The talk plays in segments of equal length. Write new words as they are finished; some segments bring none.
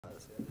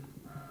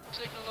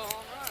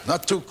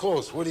Not too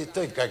close. What do you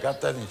think? I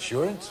got that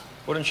insurance?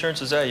 What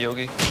insurance is that,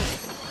 Yogi?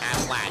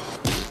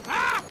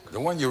 The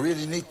one you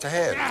really need to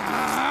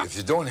have. If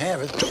you don't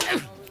have it,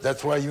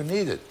 that's why you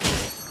need it.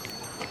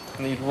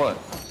 Need what?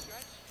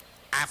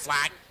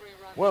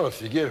 Well,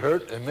 if you get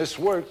hurt and miss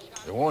work,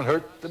 it won't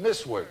hurt to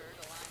miss work.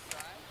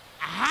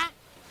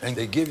 And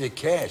they give you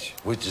cash,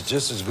 which is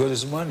just as good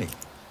as money.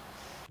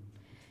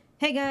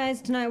 Hey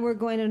guys, tonight we're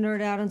going to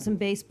nerd out on some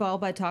baseball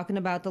by talking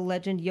about the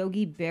legend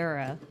Yogi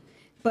Berra.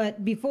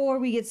 But before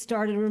we get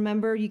started,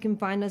 remember you can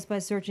find us by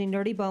searching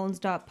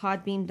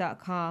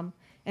nerdybones.podbean.com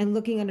and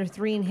looking under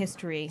 3 in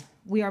History.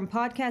 We are on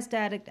Podcast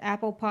Addict,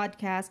 Apple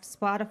Podcast,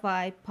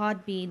 Spotify,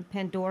 Podbean,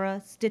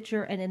 Pandora,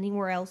 Stitcher, and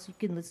anywhere else you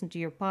can listen to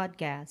your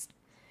podcast.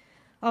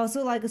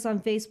 Also like us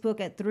on Facebook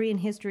at 3 in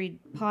History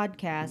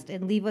Podcast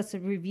and leave us a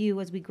review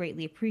as we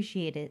greatly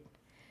appreciate it.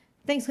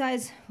 Thanks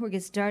guys, we'll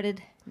get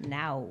started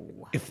now.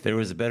 If there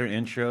was a better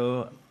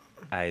intro,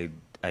 I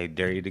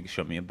dare you to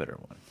show me a better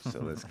one. So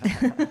let's.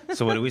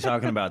 So what are we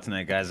talking about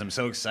tonight, guys? I'm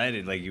so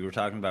excited. Like you were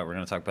talking about, we're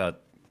going to talk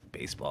about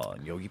baseball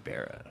and Yogi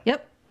Berra.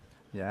 Yep.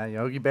 Yeah,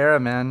 Yogi Berra,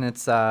 man.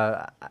 It's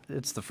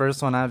the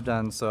first one I've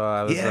done, so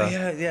I was.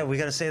 Yeah. We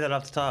got to say that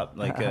off the top.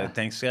 Like,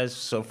 thanks, guys,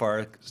 so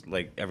far.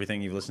 Like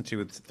everything you've listened to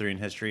with 3 in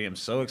History, I'm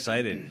so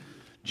excited.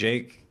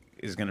 Jake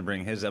is going to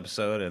bring his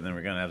episode, and then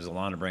we're going to have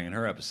Zalana bringing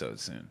her episode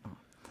soon.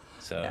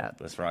 So yeah.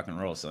 Let's rock and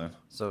roll, son.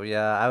 So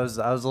yeah, I was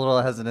a little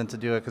hesitant to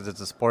do it because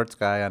it's a sports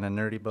guy on a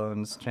Nerdy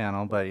Bones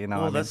channel, but you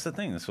know. Well, that's the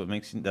thing. That's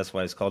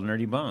why it's called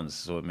Nerdy Bones.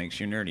 So it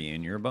makes you nerdy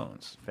in your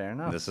bones. Fair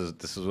enough. This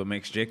is what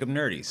makes Jacob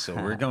nerdy. So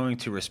we're going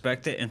to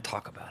respect it and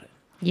talk about it.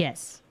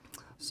 Yes.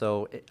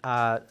 So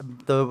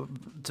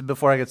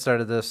before I get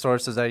started, the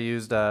sources I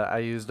used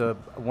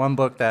one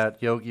book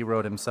that Yogi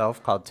wrote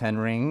himself called 10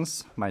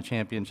 Rings: My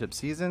Championship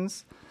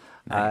Seasons.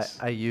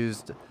 Nice. I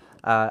used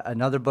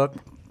another book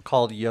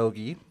called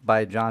Yogi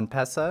by John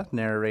Pessa,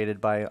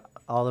 narrated by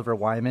Oliver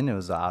Wyman. It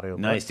was the audio.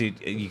 Nice,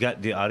 dude. You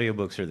got the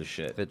audiobooks are the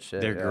shit. Good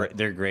shit. They're yeah. great.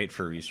 They're great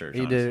for research.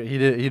 He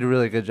did a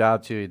really good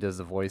job too. He does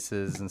the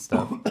voices and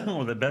stuff.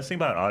 Well, the best thing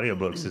about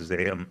audiobooks is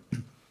they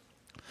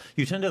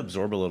you tend to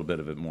absorb a little bit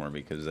of it more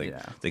because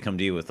they come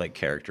to you with like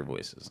character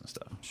voices and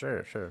stuff.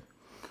 Sure.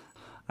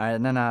 All right,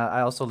 and then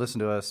I also listened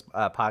to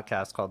a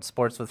podcast called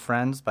Sports with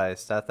Friends by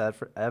Seth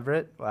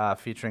Everett,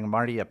 featuring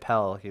Marty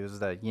Appel. He was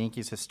the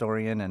Yankees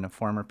historian and a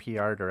former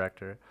PR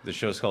director. The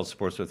show's called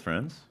Sports with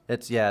Friends?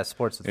 It's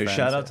Sports with Friends.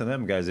 Shout out to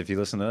them, guys. If you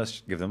listen to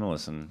us, give them a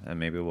listen, and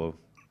maybe we'll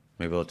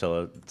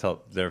tell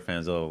their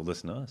fans they'll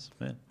listen to us.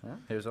 Man. Yeah,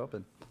 here's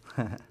open.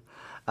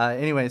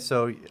 Anyway,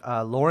 so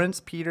Lawrence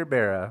Peter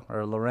Berra,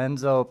 or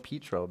Lorenzo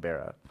Pietro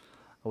Berra,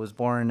 was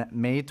born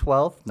May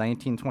 12th,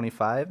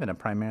 1925, in a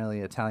primarily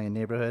Italian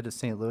neighborhood of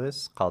St.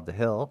 Louis called The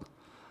Hill.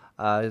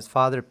 His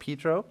father,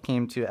 Pietro,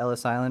 came to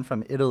Ellis Island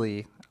from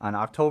Italy on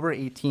October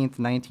 18th,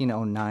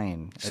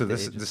 1909. So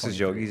this is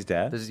Yogi's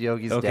dad? This is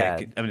Yogi's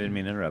dad. I didn't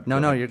mean to interrupt.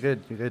 No, you're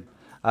good.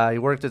 He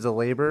worked as a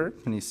laborer,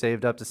 and he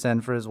saved up to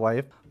send for his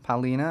wife,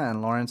 Paulina,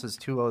 and Lawrence's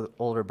 2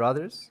 older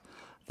brothers.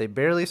 They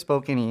barely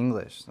spoke any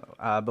English.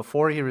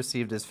 Before he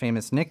received his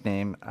famous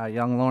nickname,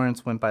 young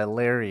Lawrence went by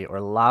Larry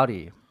or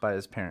Loudy by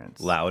his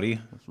parents.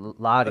 Loudy?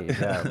 Loudy,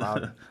 yeah,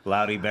 Loudy.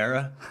 Loudy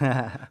Berra?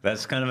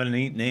 That's kind of a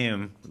neat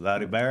name,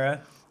 Loudy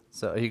Berra.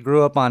 So he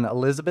grew up on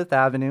Elizabeth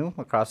Avenue,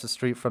 across the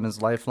street from his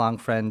lifelong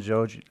friend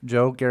Joe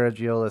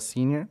Garagiola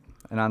Sr.,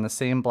 and on the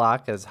same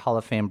block as Hall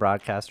of Fame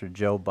broadcaster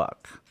Joe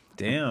Buck.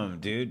 Damn,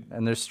 dude.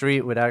 And their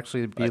street would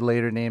actually be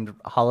later named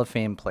Hall of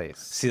Fame Place.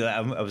 See, I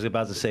was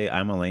about to say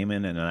I'm a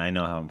layman, and I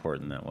know how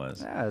important that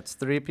was. Yeah, it's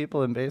 3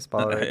 people in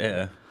baseball, right?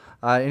 Yeah.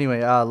 Anyway,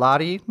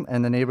 Lottie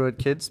and the neighborhood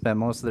kids spent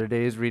most of their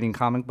days reading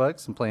comic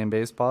books and playing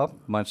baseball,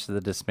 much to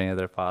the dismay of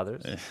their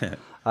fathers.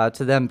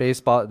 To them,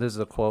 baseball, this is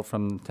a quote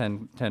from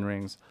 10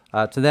 Rings,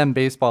 to them,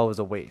 baseball was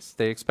a waste.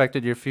 They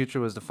expected your future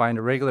was to find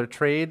a regular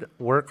trade,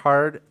 work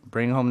hard,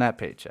 bring home that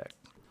paycheck.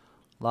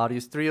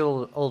 Lottie's 3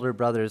 older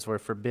brothers were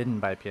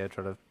forbidden by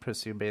Pietro to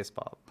pursue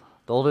baseball.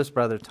 The oldest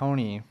brother,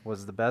 Tony,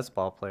 was the best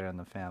ball player in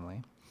the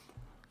family.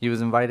 He was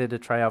invited to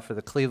try out for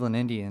the Cleveland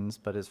Indians,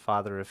 but his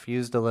father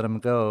refused to let him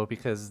go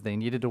because they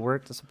needed to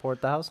work to support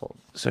the household.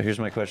 So here's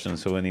my question.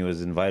 So when he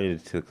was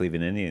invited to the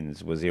Cleveland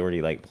Indians, was he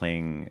already like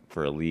playing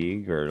for a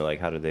league, or like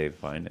how did they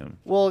find him?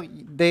 Well,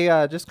 they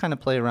just kind of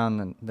play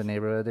around the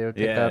neighborhood. They would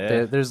pick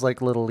up. There's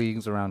like little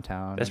leagues around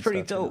town. That's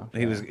pretty dope.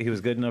 You know? He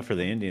was good enough for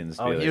the Indians.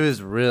 Oh, he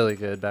was really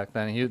good back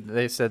then.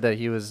 They said that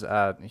he was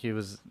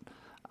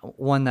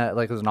one that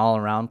like was an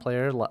all-around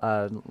player.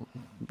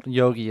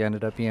 Yogi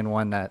ended up being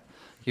one that.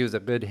 He was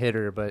a good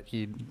hitter, but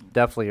he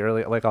definitely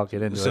I'll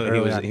get into it.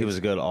 So he was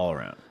good all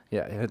around.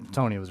 Yeah,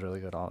 Tony was really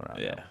good all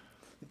around.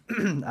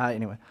 Yeah.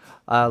 Anyway,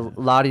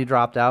 Lottie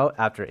dropped out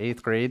after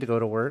 8th grade to go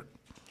to work.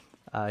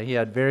 He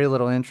had very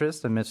little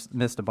interest and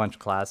missed a bunch of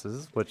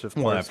classes, which of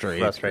course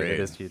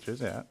frustrated his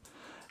teachers. Yeah.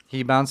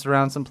 He bounced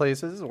around some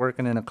places,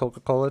 working in a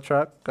Coca-Cola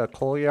truck, a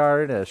coal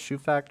yard, a shoe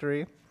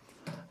factory.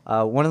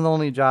 One of the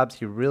only jobs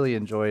he really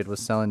enjoyed was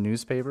selling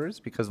newspapers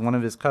because one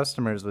of his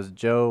customers was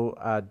Joe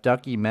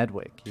Ducky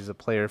Medwick. He's a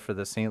player for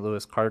the St.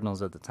 Louis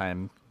Cardinals at the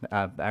time.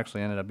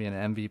 Actually ended up being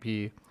an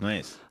MVP.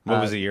 Nice.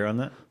 What was the year on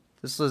that?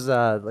 This was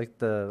like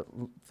the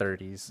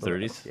 30s.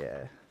 30s?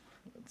 Yeah.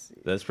 Let's see.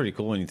 That's pretty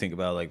cool when you think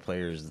about like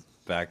players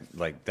back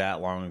like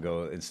that long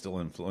ago and still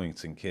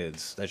influencing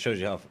kids. That shows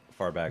you how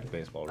far back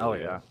baseball really Oh,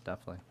 yeah, is.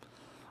 definitely.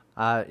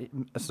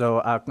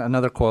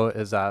 Another quote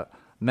is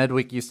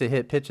Medwick used to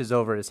hit pitches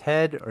over his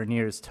head or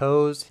near his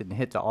toes and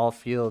hit to all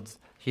fields.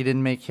 He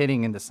didn't make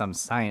hitting into some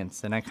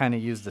science, and I kind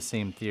of used the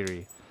same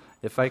theory.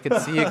 If I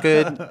could see it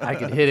good, I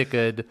could hit it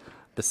good.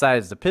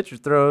 Besides, the pitcher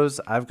throws,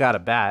 I've got a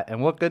bat,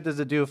 and what good does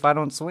it do if I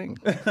don't swing?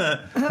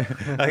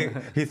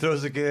 He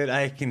throws it good,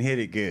 I can hit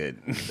it good.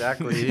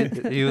 Exactly.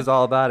 He was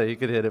all about it. He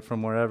could hit it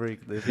from wherever.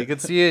 If he could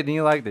see it and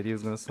he liked it, he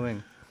was going to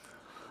swing.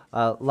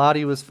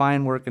 Lottie was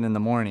fine working in the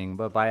morning,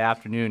 but by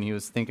afternoon he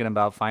was thinking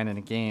about finding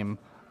a game,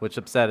 which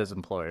upset his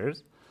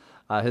employers.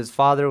 His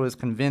father was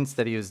convinced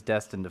that he was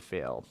destined to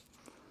fail.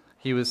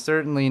 He was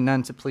certainly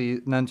none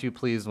too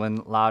pleased when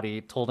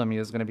Lottie told him he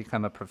was going to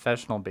become a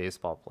professional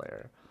baseball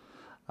player.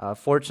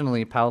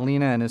 Fortunately,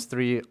 Paulina and his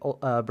three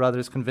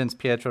brothers convinced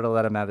Pietro to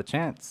let him have a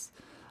chance.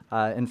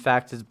 In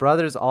fact, his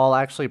brothers all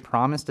actually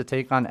promised to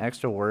take on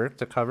extra work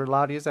to cover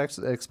Lottie's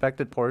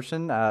expected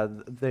portion.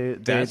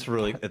 That's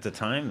really, at the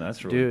time,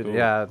 that's really cool.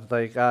 Yeah,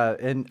 like,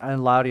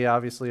 and Lottie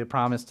obviously had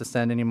promised to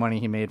send any money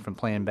he made from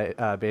playing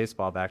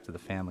baseball back to the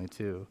family,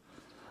 too.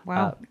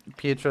 Wow.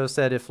 Pietro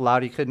said if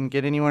Lottie couldn't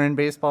get anywhere in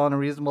baseball in a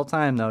reasonable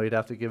time, though, he'd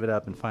have to give it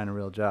up and find a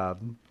real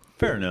job.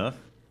 Fair enough.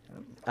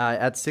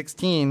 At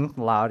 16,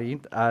 Lottie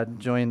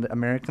joined the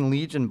American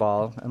Legion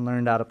Ball and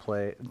learned how to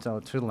play.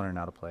 To learn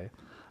how to play.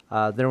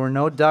 There were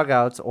no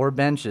dugouts or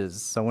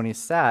benches, so when he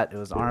sat, it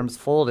was arms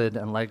folded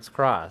and legs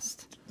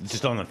crossed.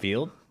 Just on the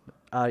field?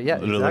 Yeah,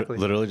 exactly.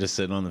 Literally just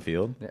sitting on the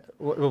field? Yeah.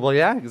 Well,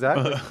 yeah,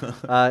 exactly.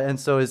 And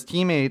so his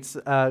teammates,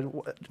 I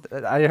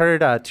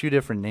heard two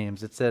different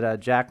names. It said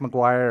Jack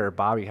McGuire or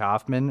Bobby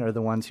Hoffman are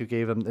the ones who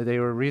gave him. They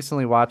were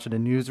recently watching a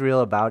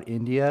newsreel about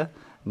India,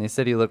 and they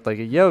said he looked like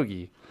a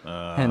yogi,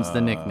 hence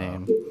the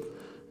nickname.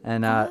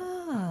 And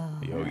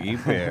Yogi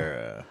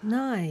Berra.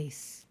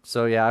 Nice.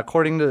 So, yeah,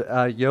 according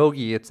to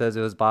Yogi, it says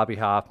it was Bobby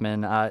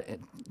Hoffman.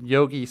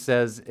 Yogi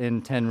says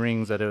in 10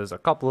 Rings that it was a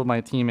couple of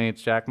my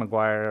teammates, Jack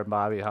McGuire and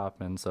Bobby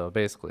Hoffman. So,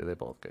 basically, they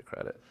both get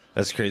credit.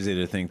 That's crazy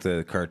to think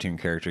the cartoon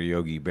character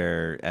Yogi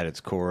Berra, at its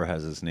core,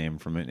 has his name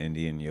from an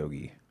Indian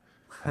yogi.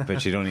 I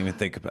bet you don't even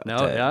think about that.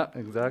 No, yeah,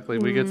 exactly.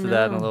 We get to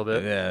that in a little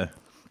bit. Yeah.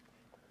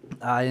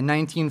 In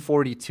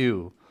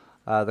 1942,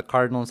 the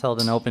Cardinals held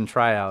an open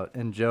tryout,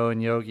 and Joe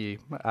and Yogi,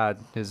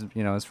 his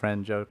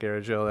friend Joe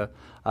Garagiola,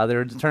 they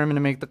were determined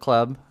to make the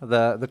club.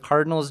 The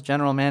Cardinals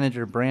general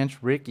manager Branch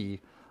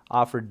Rickey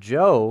offered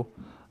Joe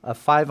a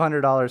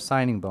 $500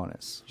 signing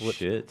bonus, which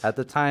Shit. at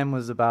the time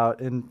was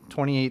about, in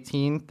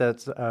 2018,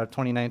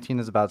 2019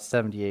 is about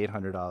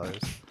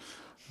 $7,800.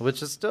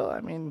 Which is still,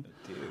 I mean,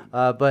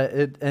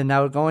 and that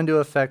would go into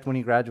effect when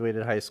he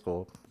graduated high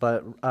school.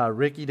 But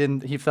Ricky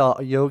didn't. He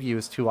felt Yogi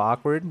was too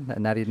awkward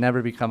and that he'd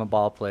never become a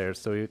ball player,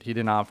 so he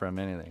didn't offer him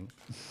anything.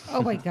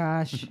 Oh my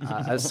gosh.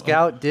 A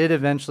scout did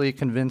eventually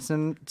convince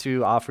him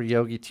to offer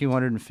Yogi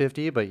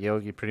 $250, but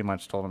Yogi pretty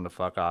much told him to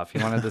fuck off. He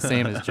wanted the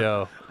same as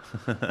Joe.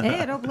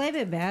 Hey, I don't blame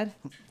it, man.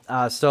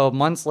 So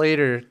months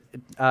later,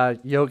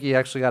 Yogi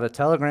actually got a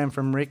telegram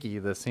from Ricky,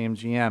 the same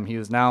GM. He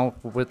was now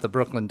with the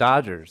Brooklyn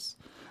Dodgers.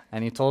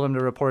 And he told him to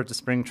report to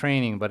spring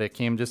training, but it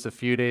came just a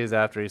few days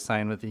after he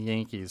signed with the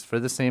Yankees for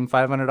the same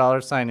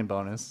 $500 signing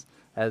bonus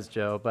as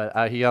Joe.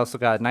 But he also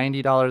got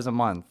 $90 a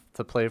month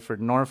to play for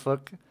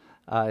Norfolk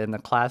in the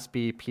Class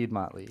B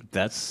Piedmont League.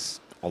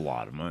 That's a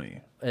lot of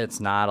money.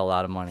 It's not a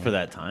lot of money. For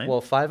that time?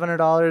 Well,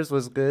 $500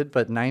 was good,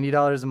 but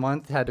 $90 a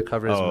month had to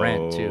cover his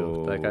rent,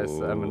 too. Like I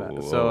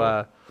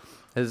said,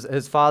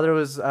 his father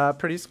was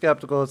pretty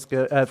skeptical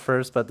at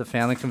first, but the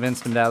family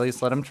convinced him to at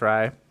least let him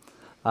try.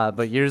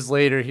 But years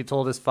later, he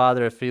told his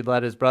father if he'd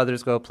let his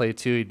brothers go play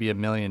too, he'd be a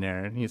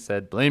millionaire. And he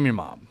said, blame your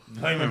mom.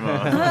 Blame your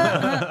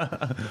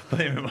mom.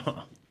 Blame your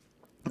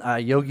mom.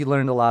 Yogi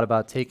learned a lot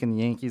about taking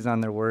the Yankees on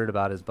their word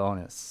about his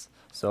bonus.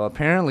 So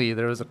apparently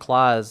there was a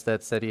clause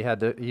that said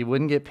he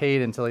wouldn't get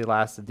paid until he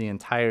lasted the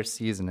entire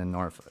season in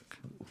Norfolk.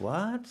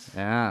 What?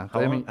 Yeah.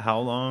 How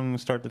long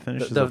start to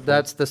finish?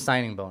 That's the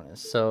signing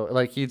bonus. So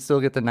like he'd still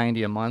get the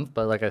 $90 a month,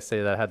 but like I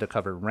say, that had to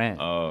cover rent.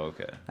 Oh,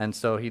 okay. And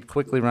so he'd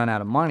quickly run out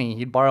of money.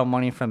 He'd borrow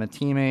money from a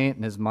teammate,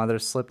 and his mother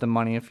slipped him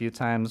money a few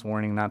times,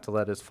 warning not to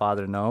let his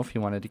father know if he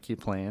wanted to keep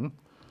playing.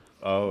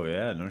 Oh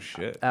yeah, no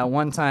shit. At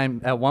one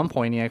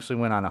point, he actually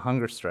went on a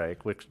hunger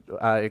strike, which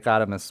it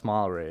got him a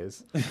small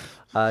raise.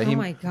 Oh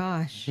my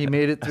gosh. He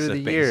made it through the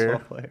year.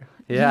 Player.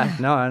 Yeah,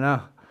 no, I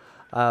know.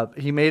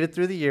 He made it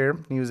through the year.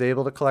 He was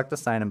able to collect the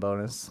signing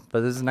bonus.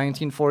 But this is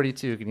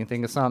 1942. Can you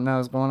think of something that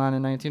was going on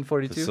in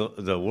 1942?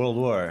 The World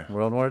War.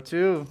 World War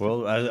II.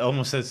 I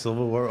almost said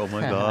Civil War. Oh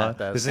my God.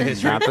 This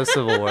is not the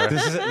Civil War.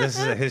 This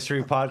is a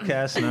history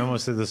podcast, and I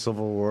almost said the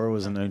Civil War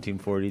was in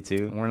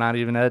 1942. We're not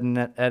even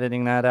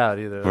editing that out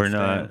either. We're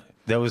not.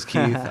 That was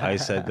Keith. I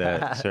said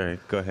that. Sorry.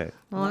 Go ahead.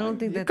 Well, I don't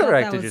think You that that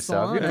corrected was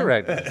yourself. You Solana.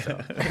 corrected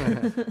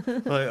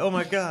yourself. Like, oh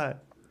my God.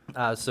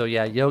 So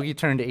yeah, Yogi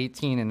turned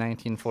 18 in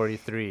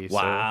 1943.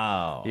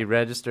 Wow. So he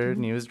registered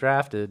and he was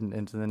drafted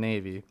into the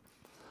Navy.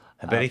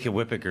 I bet he could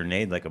whip a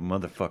grenade like a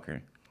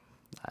motherfucker.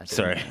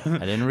 Sorry. I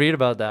didn't read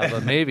about that,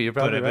 but maybe you're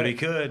But probably I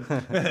bet right.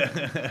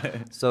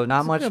 he could. So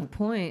not much. Good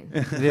point.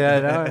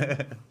 Yeah,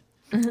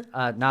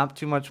 no. Not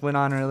too much went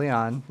on early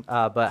on.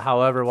 But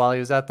however, while he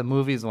was at the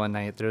movies one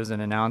night, there was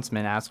an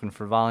announcement asking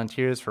for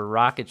volunteers for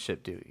rocket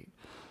ship duty.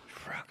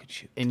 Rocket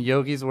ship. In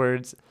Yogi's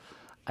words,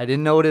 I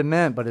didn't know what it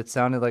meant, but it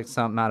sounded like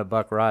something out of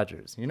Buck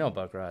Rogers. You know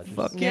Buck Rogers.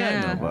 Fuck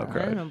yeah, I know Buck I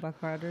Rogers. know Buck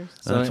Rogers.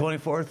 So the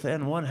 24th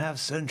and 1/2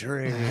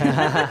 century.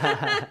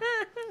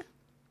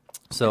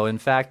 So, in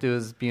fact, it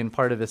was being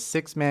part of a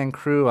 6-man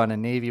crew on a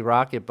Navy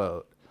rocket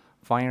boat,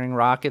 firing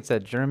rockets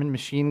at German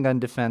machine gun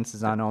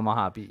defenses on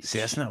Omaha Beach. See,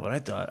 that's not what I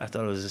thought. I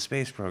thought it was a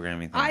space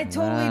programming thing. I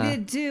totally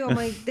did too. I'm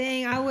like,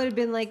 dang, I would have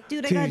been like,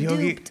 dude, I got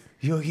duped.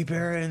 Yogi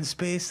Berra in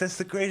space. That's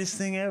the greatest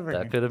thing ever.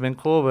 That could have been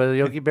cool, but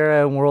Yogi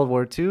Berra in World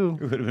War II. It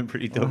would have been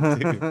pretty dope,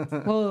 too.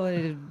 Well,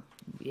 it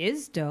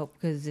is dope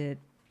because it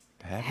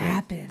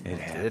happened. It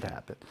Did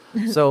happen.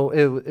 So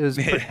it was.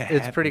 It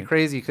It's pretty happened.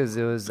 crazy because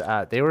it was.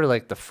 They were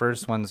like the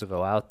first ones to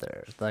go out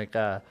there. Like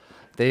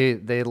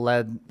they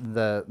led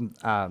the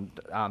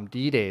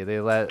D-Day. They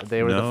were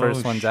the No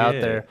first ones out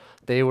shit. there.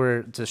 They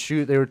were to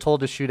shoot. They were told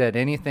to shoot at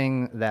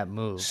anything that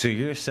moved. So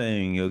you're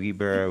saying Yogi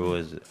Berra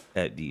was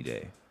at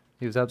D-Day?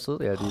 He was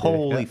absolutely at D-Day.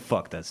 Holy yeah.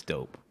 fuck, that's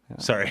dope.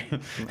 Sorry.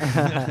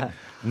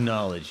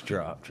 Knowledge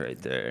dropped right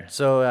there.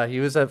 So he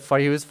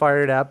was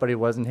fired at, but he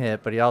wasn't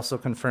hit. But he also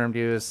confirmed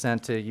he was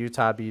sent to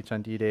Utah Beach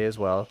on D-Day as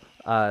well,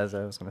 as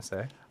I was going to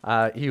say.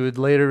 He would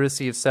later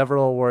receive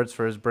several awards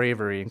for his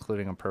bravery,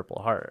 including a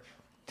Purple Heart.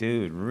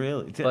 Dude,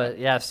 really? But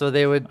yeah, so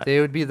they would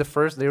be the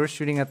first. They were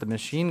shooting at the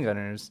machine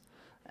gunners,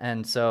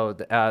 and so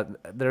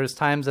there was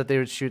times that they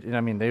would shoot.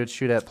 I mean, they would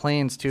shoot at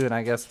planes too. And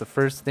I guess the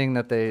first thing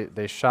that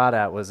they shot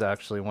at was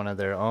actually one of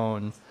their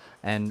own.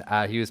 And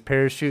he was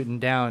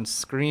parachuting down,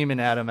 screaming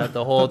at him at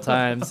the whole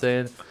time,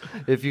 saying,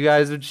 "If you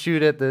guys would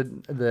shoot at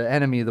the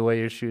enemy the way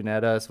you're shooting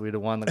at us, we'd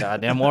have won the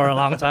goddamn war a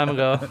long time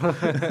ago."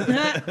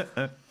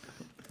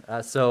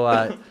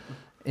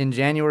 In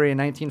January of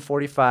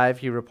 1945,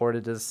 he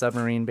reported to the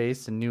submarine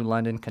base in New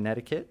London,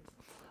 Connecticut.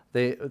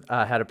 They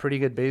had a pretty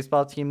good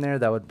baseball team there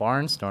that would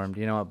barnstorm.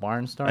 Do you know what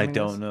barnstorming I is?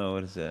 don't know.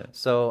 What is that?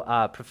 So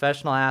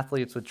professional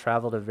athletes would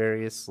travel to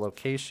various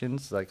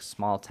locations, like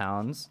small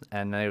towns,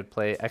 and they would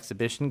play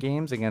exhibition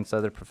games against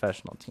other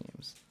professional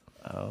teams.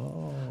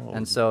 Oh.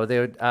 And so they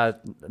would,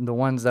 the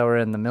ones that were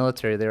in the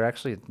military, they were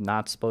actually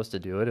not supposed to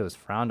do it. It was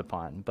frowned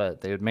upon, but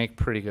they would make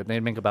pretty good.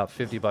 They'd make about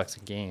 $50 a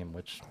game,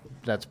 which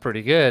that's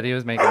pretty good. He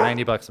was making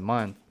 $90 a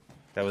month.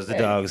 That was the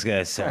dogs,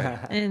 guys. Sorry.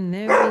 And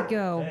there we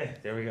go. Hey,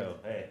 there we go.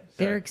 Hey.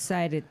 They're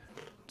excited.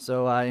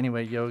 So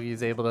anyway,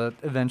 Yogi's able to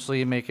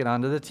eventually make it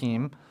onto the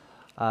team.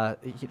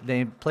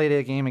 They played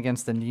a game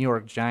against the New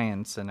York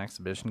Giants, an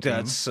exhibition game.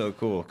 That's so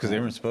cool because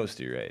they weren't supposed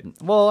to, right?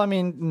 Well, I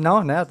mean,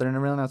 no, they're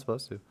really not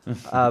supposed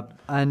to.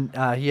 And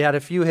he had a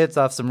few hits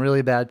off some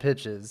really bad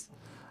pitches.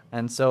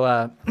 And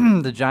so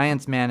the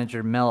Giants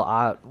manager, Mel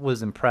Ott,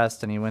 was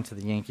impressed, and he went to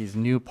the Yankees'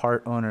 new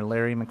part owner,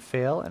 Larry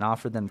McPhail, and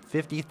offered them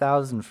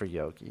 $50,000 for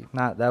Yogi.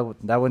 Not that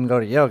wouldn't go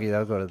to Yogi, that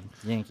would go to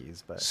the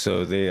Yankees. But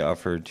So they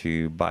offered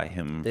to buy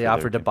him. they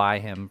offered to buy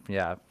him,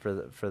 for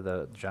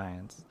the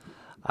Giants.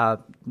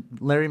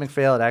 Larry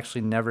McPhail had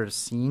actually never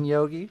seen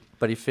Yogi,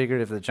 but he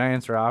figured if the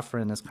Giants are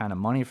offering this kind of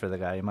money for the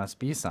guy, he must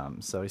be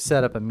something. So he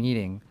set up a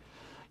meeting.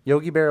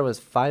 Yogi Berra was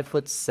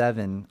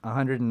 5'7",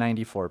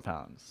 194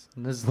 pounds.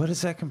 What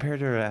does that compare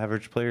to an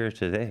average player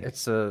today?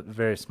 It's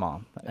very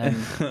small and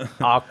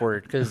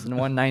awkward because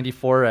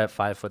 194 at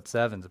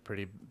 5'7" is a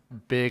pretty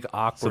big, It's a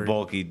awkward.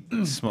 bulky,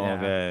 small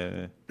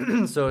Yeah.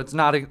 guy. So it's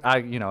not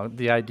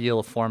the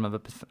ideal form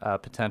of a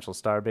potential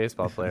star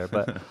baseball player.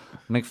 But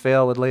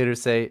McPhail would later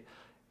say,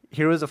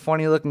 "Here was a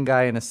funny-looking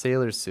guy in a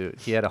sailor suit.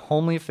 He had a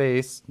homely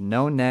face,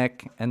 no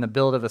neck, and the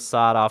build of a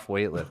sawed-off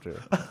weightlifter.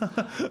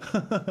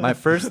 My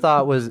first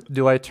thought was,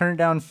 do I turn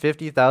down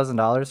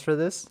 $50,000 for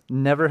this?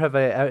 Never have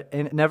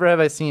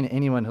I seen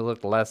anyone who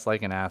looked less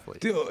like an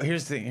athlete." Dude,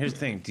 here's the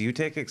thing. Do you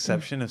take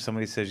exception if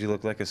somebody says you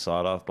look like a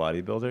sawed-off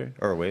bodybuilder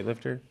or a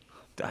weightlifter?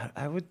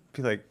 I would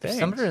be like, thanks.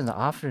 Somebody was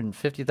offering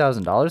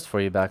 $50,000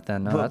 for you back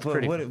then. No, that's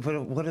pretty. What is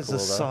cool, a though.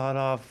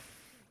 sawed-off?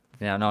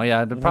 Yeah, no,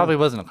 yeah, it probably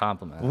wasn't a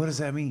compliment. What does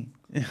that mean?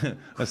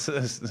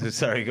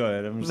 Sorry, go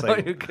ahead. I'm just No,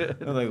 like, you're good.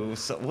 I'm like,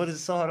 what does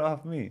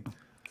sawed-off mean?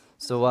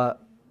 So, what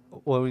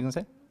were we gonna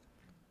say?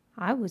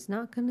 I was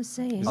not going to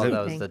say anything. Oh,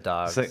 that was the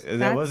dogs. It's like, that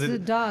That's wasn't the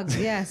dogs,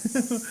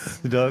 yes.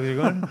 the dogs are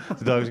going.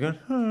 The dogs are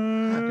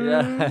going.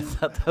 Yeah, I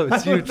thought that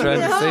was you trying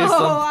to say No,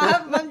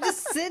 something. I'm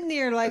just sitting here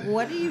here like,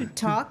 what are you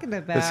talking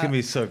about? It's gonna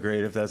be so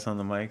great if that's on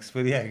the mics.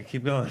 But yeah,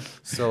 keep going.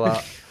 So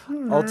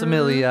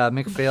ultimately,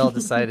 McPhail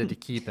decided to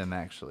keep him,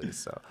 actually.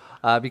 So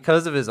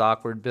because of his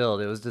awkward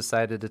build, it was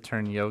decided to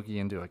turn Yogi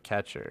into a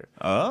catcher.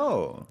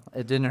 Oh.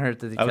 It didn't hurt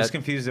that I was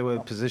confused at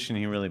what position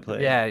he really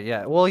played.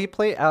 Yeah. Well, he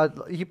played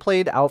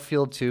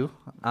outfield too,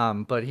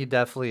 but he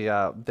definitely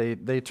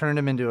they turned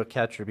him into a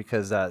catcher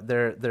because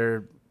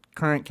their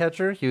current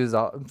catcher, he was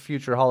a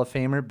future Hall of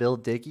Famer, Bill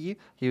Dickey.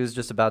 He was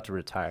just about to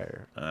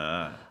retire,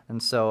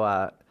 and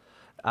so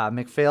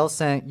McPhail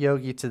sent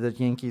Yogi to the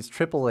Yankees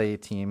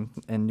AAA team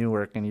in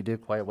Newark, and he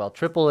did quite well.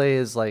 AAA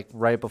is like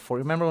right before.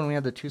 Remember when we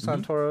had the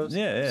Tucson Toros?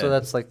 Yeah. So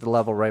that's like the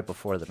level right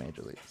before the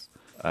major leagues.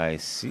 I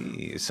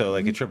see. So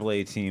like a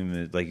AAA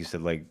team, like you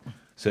said, like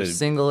so. There's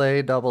single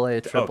A, double A,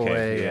 triple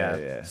Okay, A.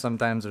 yeah.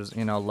 Sometimes there's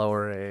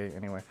lower A.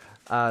 Anyway,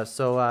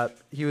 so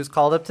he was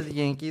called up to the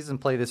Yankees and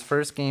played his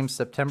first game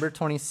September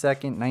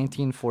 22nd,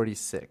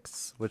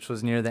 1946, which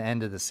was near the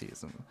end of the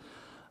season.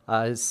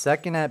 His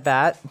second at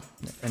bat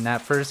in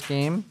that first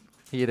game,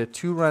 he hit a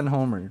 2-run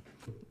homer.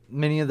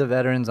 Many of the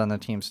veterans on the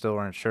team still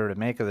weren't sure to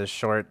make of this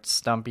short,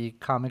 stumpy,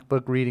 comic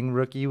book reading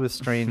rookie with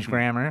strange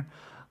grammar,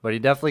 but he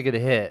definitely could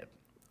hit.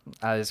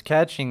 His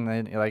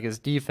catching, like his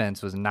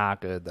defense, was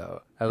not good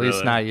though. At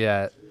least not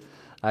yet.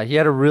 He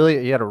had a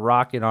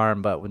rocket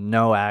arm, but with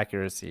no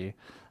accuracy.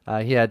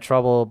 He had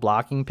trouble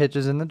blocking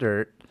pitches in the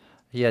dirt.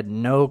 He had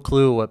no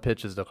clue what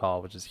pitches to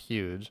call, which is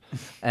huge.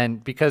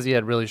 And because he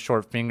had really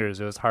short fingers,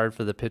 it was hard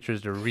for the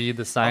pitchers to read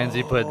the signs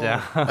he put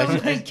down. Oh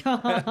my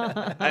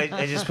god!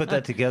 I just put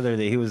that together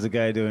that he was the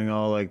guy doing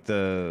all like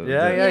the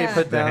Yeah, he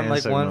put the down hand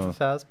like one signal.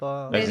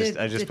 fastball.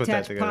 I just put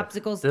that together.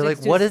 Popsicle They're like,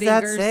 sticks to what his does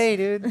that fingers." say,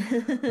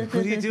 dude?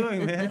 What are you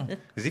doing, man?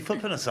 Is he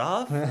flipping us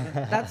off?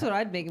 That's what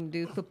I'd make him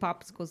do. Put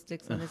popsicle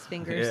sticks on his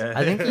fingers. Yeah.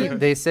 I think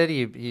they said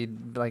he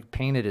like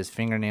painted his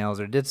fingernails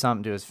or did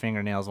something to his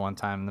fingernails one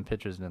time, and the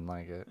pitchers didn't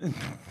like it.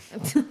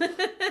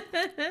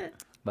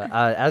 But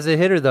as a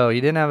hitter, though,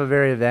 he didn't have a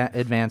very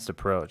advanced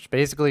approach.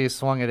 Basically, he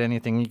swung at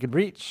anything he could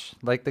reach,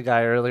 like the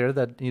guy earlier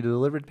that he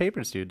delivered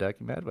papers to,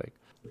 Ducky Madwick.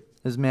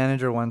 His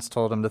manager once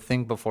told him to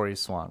think before he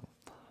swung.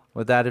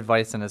 With that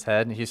advice in his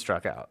head, he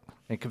struck out.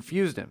 It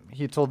confused him.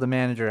 He told the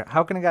manager,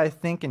 "How can a guy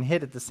think and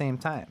hit at the same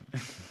time?"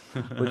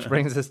 Which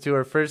brings us to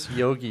our first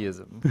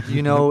Yogiism. Do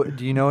you know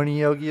any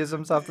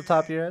Yogiisms off the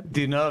top of your head?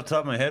 Dude, not off the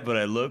top of my head, but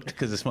I looked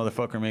because this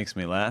motherfucker makes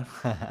me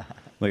laugh.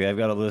 Like I've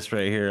got a list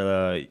right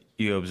here.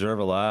 You observe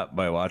a lot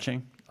by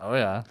watching. Oh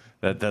yeah.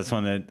 That's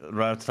one that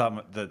right off the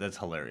top. That's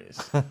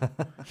hilarious.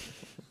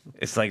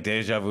 It's like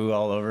deja vu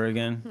all over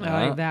again.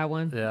 I like that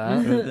one. Yeah.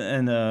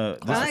 And I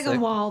like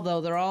them all though.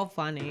 They're all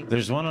funny.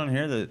 there's one on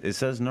here that it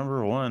says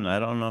number 1. I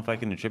don't know if I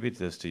can attribute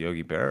this to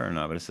Yogi Berra or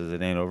not, but it says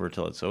it ain't over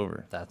till it's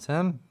over. That's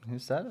him. Who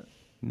said it?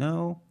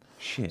 No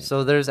shit.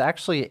 So there's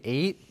actually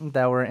 8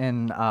 that were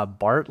in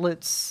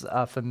Bartlett's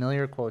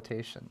familiar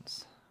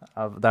quotations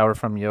that were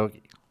from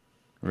Yogi.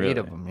 Really? 8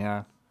 of them,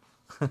 yeah.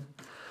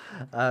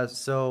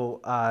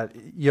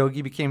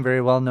 Yogi became very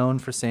well known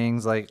for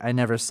sayings like, "I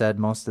never said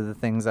most of the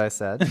things I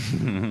said."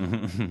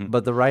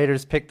 But the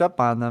writers picked up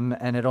on them,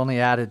 and it only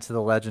added to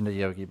the legend of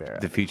Yogi Berra.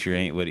 The future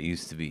ain't what it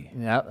used to be.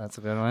 Yeah, that's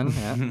a good one.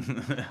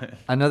 Yeah.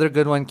 Another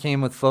good one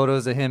came with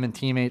photos of him and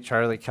teammate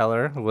Charlie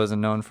Keller, who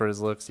wasn't known for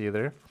his looks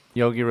either.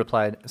 Yogi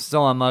replied,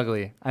 "So I'm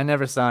ugly. I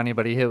never saw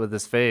anybody hit with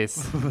his face."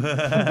 That's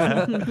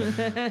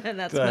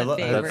I my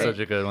favorite. That's such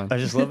a good one. I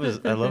just love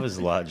his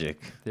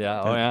logic.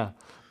 Yeah. Oh yeah.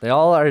 They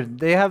all are.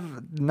 They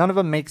have none of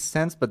them make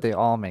sense, but they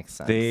all make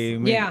sense. They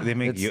make, Yeah. they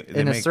make, It's yo-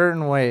 they in a make,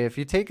 certain way. If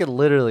you take it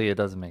literally, it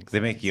doesn't make sense. they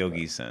make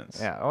Yogi sense.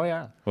 Yeah. Oh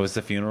yeah. What was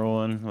the funeral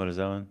one? What is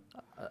that one?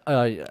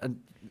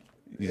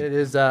 It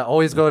is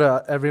always go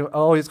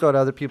to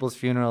other people's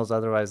funerals,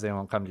 otherwise they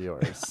won't come to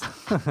yours.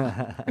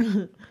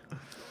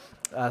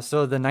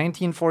 So the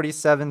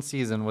 1947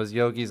 season was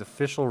Yogi's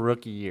official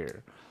rookie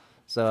year.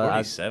 So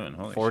 47.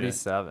 Holy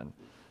 47.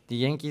 The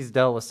Yankees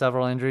dealt with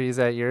several injuries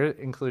that year,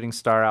 including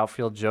star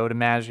outfield Joe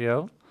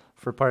DiMaggio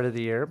for part of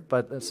the year.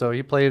 But so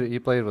he played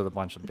with a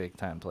bunch of big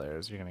time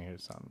players. You're gonna hear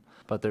some.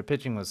 But their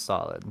pitching was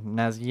solid. And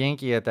as a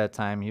Yankee at that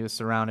time, he was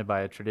surrounded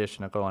by a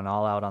tradition of going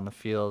all out on the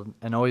field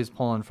and always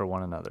pulling for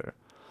one another.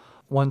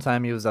 One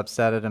time he was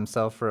upset at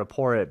himself for a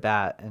poor at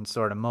bat and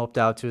sort of moped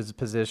out to his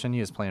position.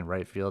 He was playing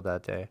right field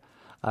that day.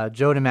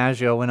 Joe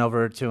DiMaggio went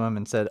over to him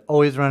and said,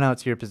 "Always run out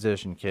to your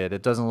position, kid.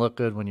 It doesn't look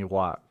good when you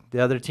walk. The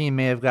other team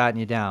may have gotten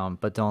you down,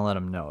 but don't let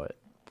them know it."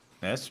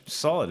 That's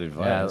solid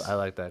advice. Yeah, I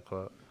like that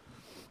quote.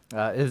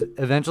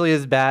 Eventually,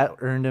 his bat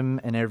earned him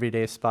an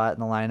everyday spot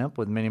in the lineup,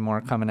 with many more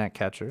coming at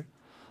catcher.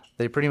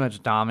 They pretty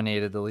much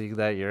dominated the league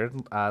that year,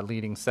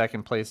 leading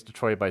second place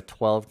Detroit by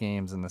 12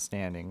 games in the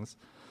standings.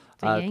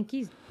 The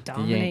Yankees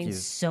dominating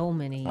Yankees. so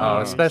many. Oh,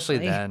 years. especially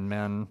Like, then,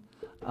 man.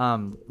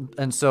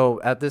 And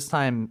so at this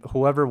time,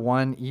 whoever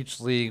won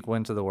each league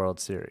went to the World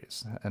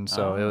Series. And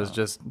so it was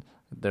just,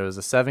 there was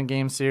a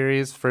 7-game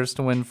series, first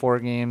to win 4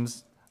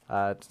 games.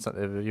 So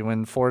if you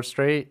win 4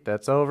 straight,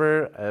 that's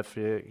over. If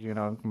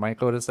you might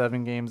go to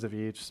 7 games if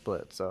you each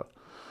split. So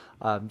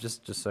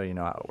just so you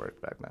know how it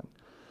worked back then.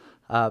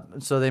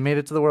 So they made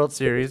it to the World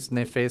Series, and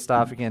they faced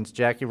off against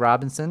Jackie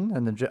Robinson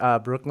and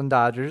the Brooklyn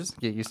Dodgers.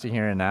 Get used to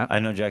hearing that. I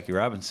know Jackie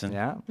Robinson.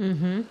 Yeah.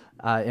 Mm-hmm.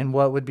 In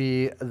what would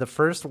be the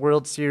first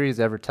World Series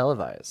ever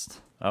televised.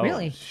 Oh,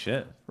 Really?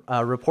 shit.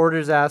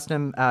 Reporters asked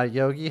him,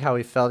 Yogi, how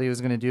he felt he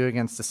was going to do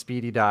against the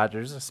speedy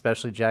Dodgers,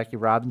 especially Jackie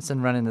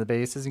Robinson running the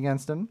bases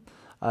against him.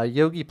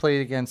 Yogi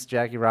played against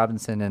Jackie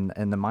Robinson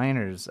in the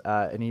minors,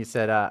 and he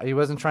said he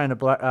wasn't trying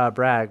to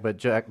brag, but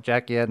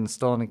Jackie hadn't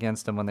stolen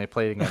against him when they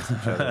played against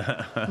each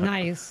other.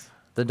 Nice.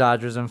 The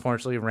Dodgers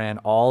unfortunately ran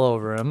all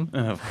over him.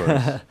 Of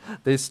course.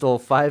 They stole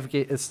five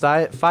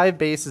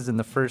bases in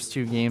the first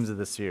 2 games of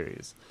the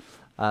series.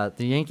 The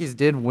Yankees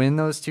did win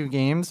those 2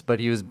 games,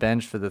 but he was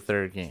benched for the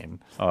 3rd game.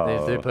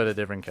 They put a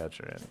different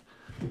catcher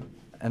in.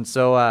 And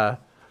so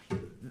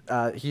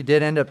he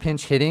did end up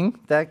pinch hitting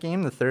that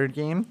game, the 3rd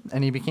game,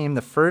 and he became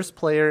the first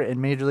player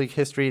in Major League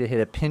history to hit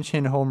a pinch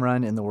hit home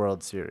run in the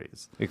World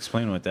Series.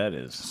 Explain what that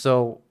is.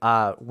 So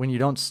when you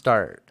don't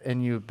start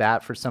and you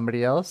bat for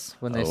somebody else,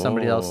 when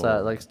somebody else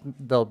like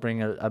they'll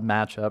bring a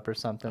matchup or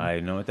something. I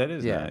know what that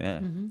is. Yeah. Now, yeah.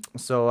 Mm-hmm.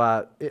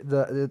 So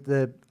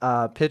the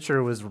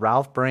pitcher was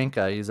Ralph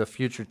Branca. He's a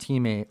future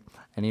teammate,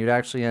 and he would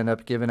actually end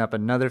up giving up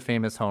another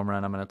famous home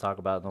run I'm going to talk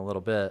about in a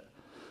little bit.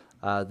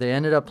 They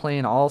ended up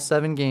playing all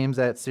 7 games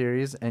that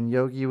series, and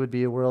Yogi would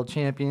be a world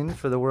champion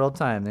for the world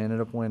time. They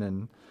ended up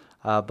winning,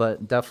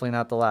 but definitely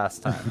not the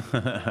last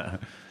time.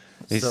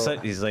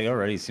 He's like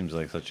already seems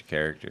like such a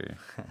character.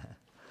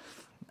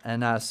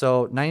 And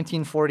so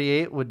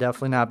 1948 would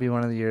definitely not be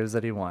one of the years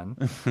that he won,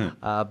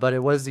 but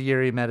it was the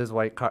year he met his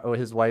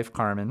wife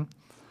Carmen.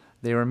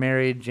 They were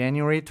married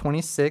January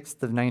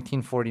 26th of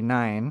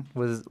 1949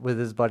 with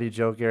his buddy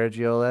Joe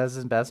Garagiola as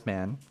his best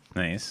man.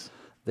 Nice.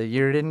 The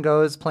year didn't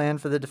go as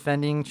planned for the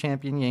defending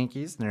champion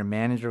Yankees, and their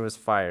manager was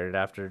fired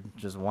after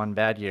just one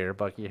bad year.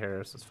 Bucky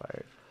Harris was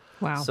fired.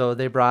 Wow. So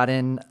they brought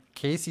in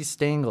Casey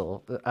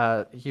Stengel.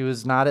 He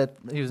was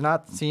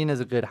not seen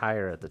as a good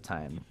hire at the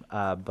time,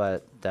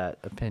 but that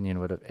opinion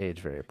would have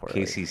aged very poorly.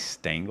 Casey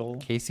Stengel?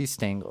 Casey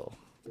Stengel.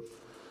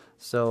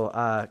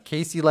 So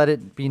Casey let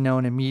it be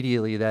known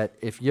immediately that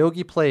if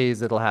Yogi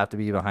plays, it'll have to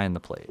be behind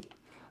the plate,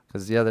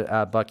 because the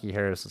other Bucky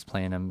Harris was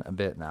playing him a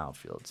bit in the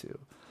outfield too.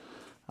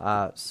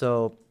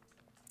 So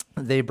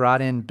they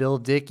brought in Bill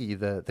Dickey,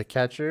 the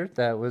catcher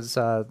that was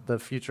the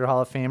future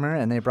Hall of Famer,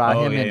 and they brought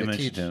him in to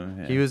teach. Him,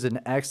 yeah. He was an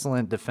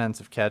excellent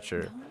defensive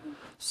catcher.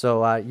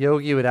 So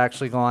Yogi would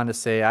actually go on to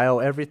say, "I owe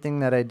everything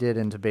that I did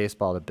into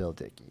baseball to Bill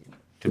Dickey."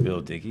 To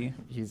Bill Dickey?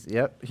 He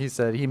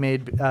said he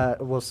made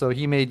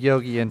he made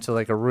Yogi into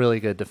like a really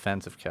good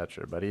defensive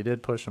catcher, but he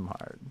did push him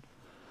hard.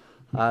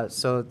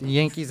 So the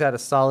Yankees had a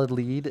solid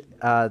lead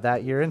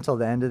that year until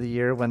the end of the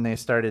year when they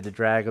started to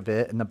drag a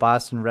bit, and the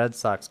Boston Red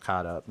Sox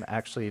caught up.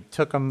 Actually,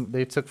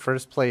 they took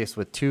first place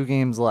with 2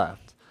 games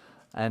left,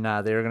 and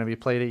they were going to be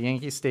played at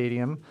Yankee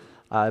Stadium.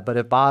 But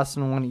if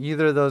Boston won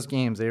either of those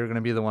games, they were going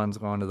to be the ones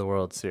going to the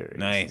World Series.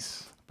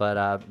 Nice.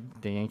 But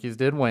the Yankees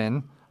did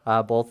win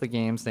both the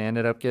games. They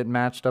ended up getting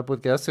matched up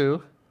with guess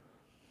who?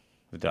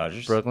 The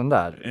Dodgers? Brooklyn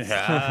Dodgers.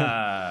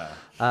 Yeah.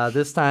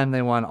 This time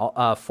they won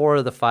 4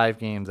 of the 5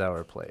 games that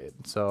were played.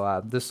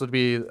 So this would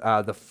be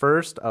the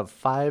first of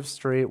 5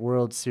 straight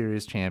World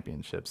Series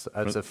championships.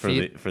 It's a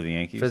feat for the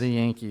Yankees? For the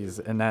Yankees,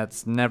 and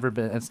it's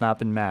not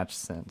been matched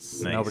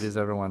since. Nice. Nobody's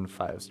ever won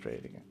 5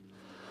 straight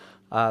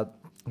again.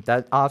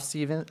 That off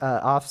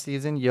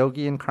season,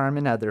 Yogi and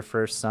Carmen had their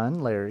first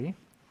son, Larry.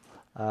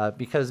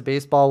 Because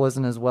baseball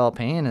wasn't as well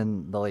paying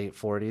in the late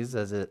 40s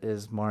as it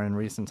is more in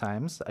recent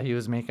times. He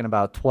was making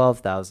about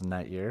 $12,000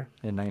 that year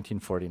in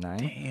 1949.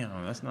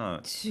 Damn, that's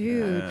not...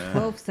 Dude,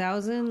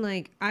 12,000?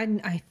 Like,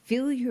 I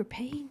feel your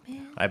pain,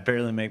 man. I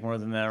barely make more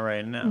than that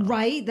right now.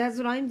 Right? That's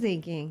what I'm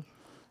thinking.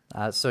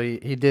 So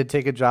he did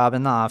take a job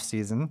in the off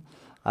season.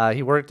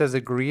 He worked as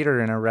a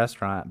greeter in a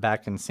restaurant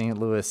back in St.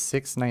 Louis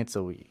 6 nights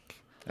a week.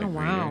 Oh,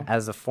 wow.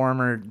 As a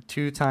former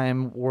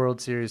 2-time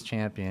World Series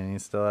champion, he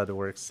still had to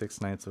work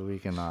 6 nights a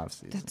week in the off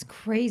season. That's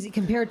crazy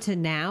compared to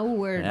now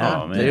where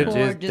Yeah. Oh, man. people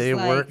are just they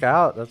like, work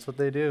out. That's what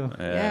they do.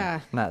 Yeah.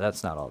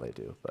 That's not all they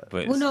do, but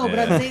Well, no, but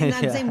I'm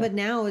saying, but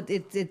now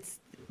it's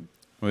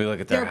we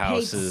look at their they're paid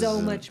houses. so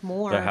and much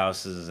more. Their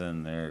houses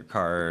and their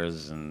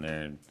cars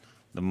and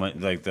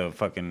the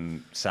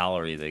fucking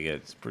salary they get.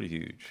 It's pretty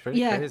huge. pretty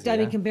yeah. crazy, I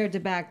mean, yeah. compared to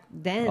back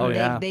then, Oh,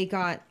 yeah. they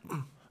got.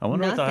 I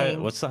wonder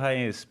Nothing. what's the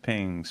highest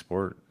paying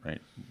sport,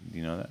 right? Do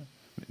you know that?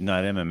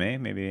 Not MMA,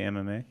 maybe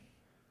MMA?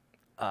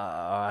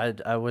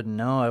 I wouldn't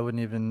know. I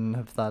wouldn't even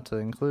have thought to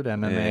include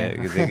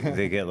MMA. Yeah,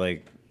 they get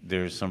like,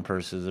 there's some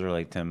purses that are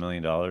like $10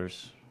 million. What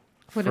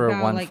for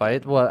about, one like,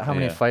 fight. Well, how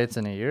many Yeah. fights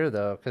in a year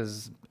though?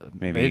 Because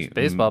Maybe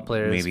baseball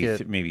players maybe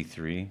get maybe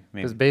 3.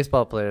 because Maybe.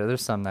 baseball players,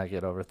 there's some that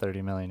get over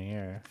 30 million a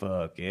year.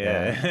 Fuck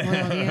yeah.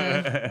 Well,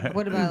 yeah.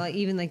 What about like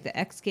even like the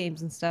X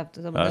Games and stuff?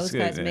 Some of That's those good,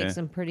 guys make yeah.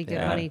 some pretty good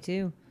Yeah. money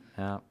too.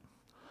 Yeah,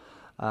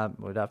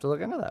 we'd have to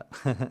look into that.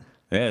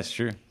 Yeah, it's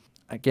true.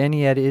 Again,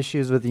 he had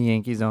issues with the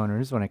Yankees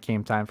owners when it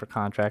came time for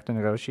contract and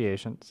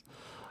negotiations.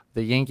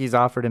 The Yankees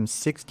offered him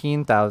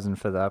 $16,000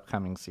 for the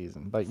upcoming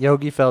season, but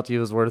Yogi felt he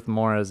was worth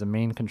more as a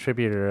main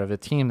contributor of a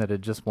team that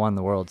had just won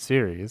the World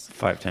Series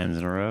 5 times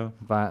in a row.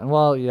 But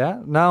well,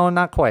 yeah, no,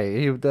 not quite.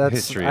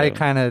 History I of-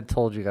 kind of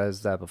told you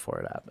guys that before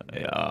it happened.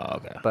 Yeah,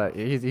 okay. But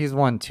he's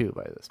won 2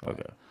 by this point.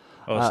 Okay.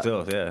 Oh,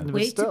 still, yeah. But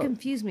Wait to still.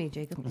 confuse me,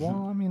 Jacob.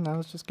 Well, I mean, I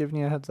was just giving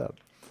you a heads up.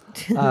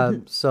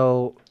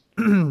 So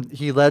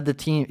he led the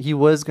team. He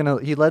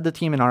led the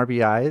team in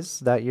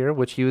RBIs that year,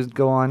 which he would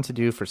go on to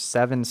do for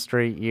 7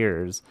 straight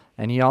years.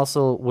 And he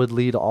also would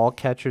lead all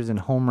catchers in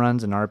home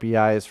runs and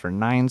RBIs for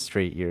 9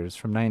 straight years,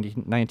 from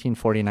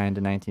 1949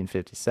 to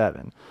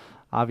 1957.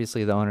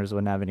 Obviously, the owners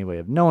wouldn't have any way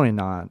of knowing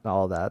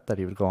all that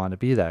he would go on to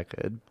be that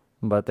good.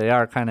 But they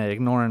are kind of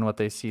ignoring what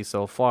they see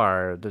so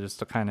far, just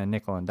to kind of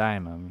nickel and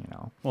dime him, you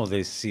know. Well,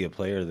 they see a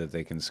player that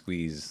they can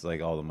squeeze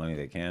like all the money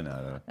they can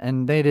out of.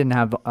 And they didn't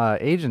have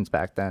agents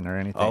back then or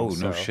anything. Oh,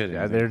 so, no shit.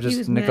 Yeah, they're just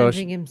was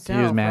managing himself.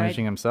 He was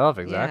managing right? himself,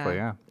 exactly.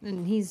 Yeah.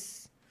 And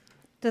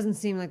doesn't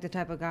seem like the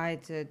type of guy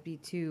to be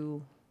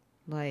too,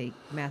 like,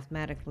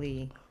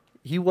 mathematically.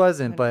 He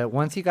wasn't, but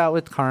once he got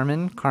with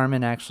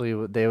Carmen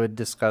actually they would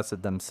discuss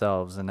it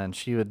themselves, and then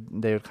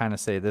they would kind of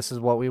say, "This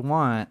is what we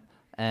want."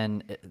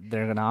 And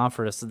they're going to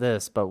offer us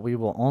this, but we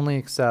will only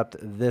accept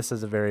this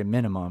as a very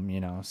minimum, you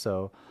know.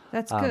 So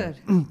That's good.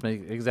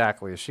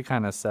 Exactly. She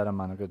kind of set him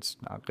on a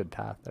good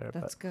path there.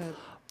 That's good.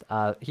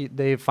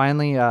 They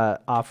finally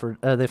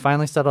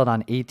settled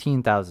on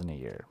 $18,000 a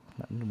year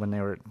when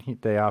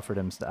they offered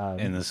him.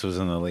 And this was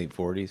in the late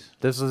 40s?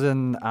 This was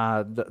in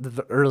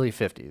the early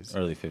 50s.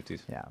 Early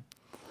 50s. Yeah.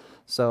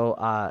 So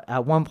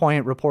at one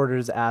point,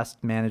 reporters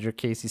asked manager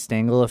Casey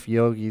Stengel if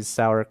Yogi's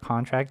sour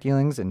contract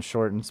dealings and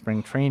shortened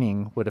spring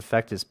training would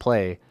affect his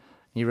play.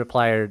 He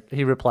replied,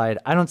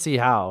 "I don't see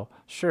how.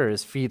 Sure,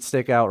 his feet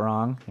stick out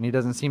wrong, and he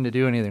doesn't seem to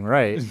do anything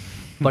right,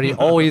 but he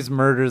always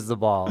murders the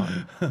ball.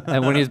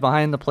 And when he's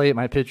behind the plate,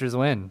 my pitchers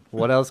win.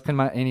 What else can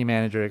any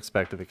manager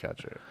expect of a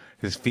catcher?"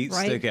 His feet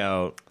stick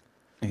out.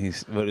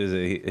 What is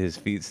it? His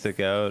feet stick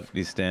out.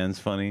 He stands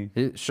funny.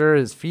 Sure,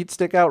 his feet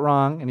stick out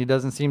wrong, and he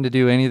doesn't seem to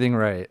do anything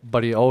right,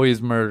 but he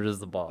always murders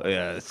the ball.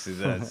 Yeah,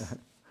 that's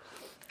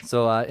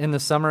So in the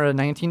summer of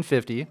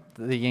 1950,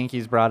 the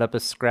Yankees brought up a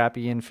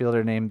scrappy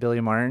infielder named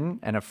Billy Martin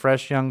and a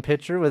fresh young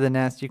pitcher with a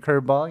nasty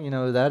curveball. You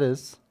know who that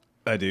is?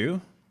 I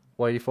do.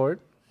 Whitey Ford.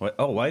 What?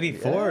 Oh, Whitey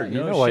Ford. You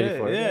No know shit. Whitey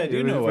Ford. Yeah, I do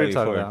We know were Whitey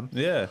talking Ford. about him.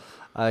 Yeah.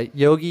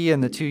 Yogi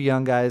and the 2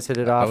 young guys hit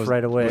it off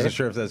right away. I wasn't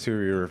sure if that's who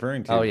you were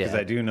referring to. Oh, yeah. Because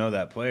I do know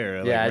that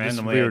player. Yeah, like,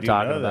 randomly, we I were do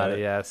talking know about that.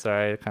 it. Yeah,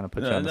 sorry, I kind of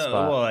put you on the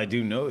spot. Well, I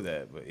do know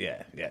that, but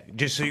yeah.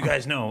 Just so you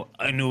guys know,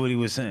 I knew what he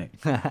was saying.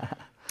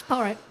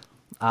 All right.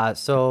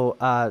 So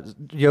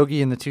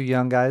Yogi and the 2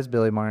 young guys,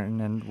 Billy Martin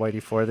and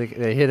Whitey Ford,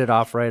 they hit it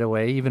off right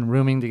away, even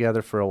rooming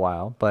together for a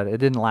while. But it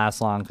didn't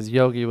last long because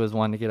Yogi was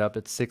one to get up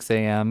at 6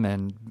 a.m.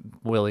 and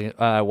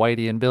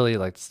Whitey and Billy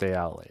like to stay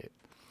out late.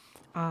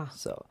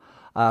 So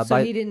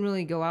He didn't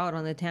really go out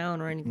on the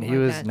town or anything he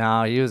like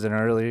that. he was an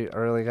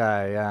early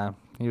guy. Yeah,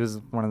 he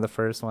was one of the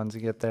first ones to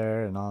get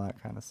there and all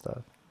that kind of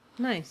stuff.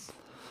 Nice.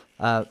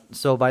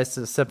 So by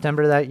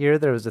September that year,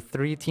 there was a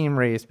 3-team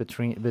race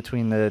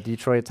between the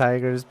Detroit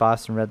Tigers,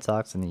 Boston Red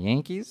Sox, and the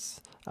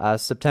Yankees.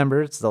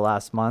 September, it's the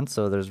last month,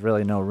 so there's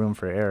really no room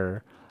for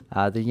error.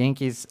 The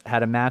Yankees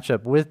had a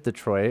matchup with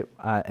Detroit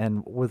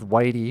and with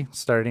Whitey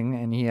starting,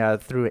 and he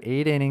threw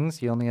 8 innings.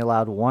 He only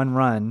allowed 1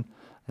 run,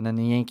 and then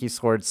the Yankees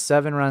scored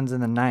 7 runs in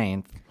the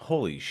 9th.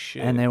 Holy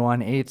shit. And they won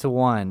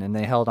 8-1, and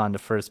they held on to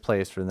first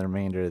place for the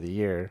remainder of the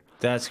year.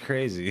 That's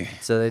crazy.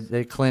 So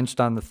they clinched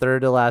on the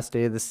 3rd to last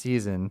day of the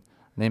season.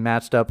 They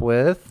matched up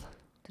with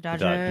The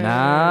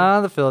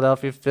Dodgers. the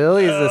Philadelphia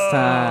Phillies this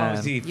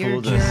time. He You're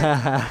fooled a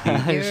us.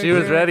 jerk. She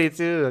was ready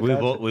too. We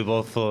were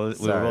both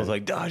Sorry.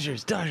 like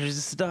Dodgers.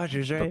 It's the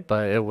Dodgers, right?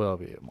 But it will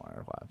be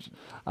more watch.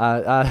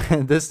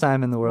 This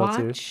time in the World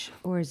Series. Watch,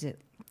 or is it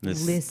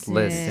Listen.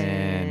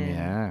 listen?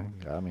 Yeah,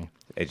 got me.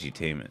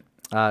 Edutainment.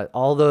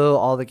 Although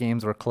all the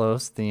games were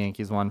close, the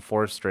Yankees won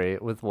 4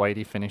 straight, with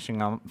Whitey finishing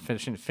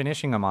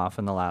them off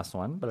in the last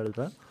one.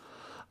 The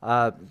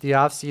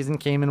offseason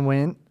came and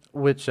went,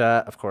 which,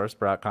 of course,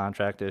 brought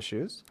contract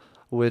issues,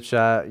 which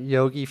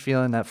Yogi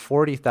feeling that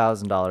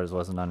 $40,000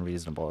 wasn't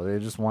unreasonable. They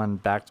just won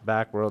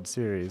back-to-back World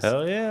Series.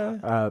 Hell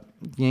yeah.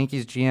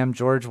 Yankees GM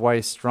George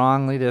Weiss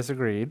strongly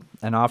disagreed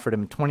and offered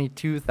him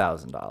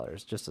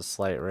 $22,000, just a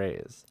slight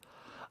raise.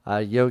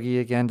 Yogi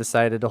again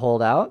decided to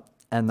hold out,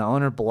 and the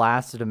owner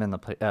blasted him in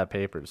the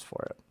papers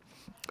for it.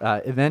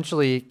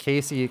 Eventually,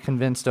 Casey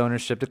convinced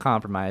ownership to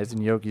compromise,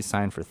 and Yogi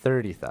signed for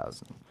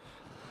 $30,000.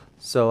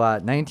 So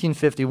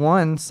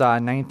 1951 saw a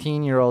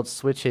 19-year-old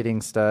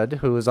switch-hitting stud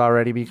who was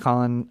already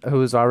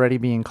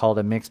being called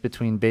a mix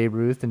between Babe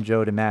Ruth and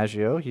Joe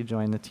DiMaggio. He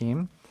joined the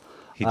team.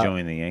 He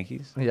joined the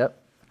Yankees? Yep.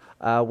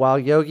 While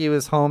Yogi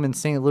was home in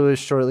St. Louis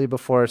shortly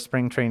before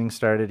spring training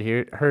started,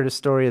 he heard a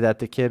story that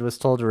the kid was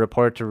told to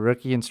report to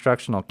rookie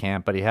instructional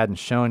camp, but he hadn't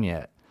shown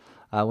yet.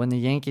 When the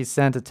Yankees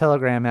sent a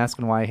telegram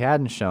asking why he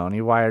hadn't shown,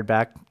 he wired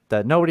back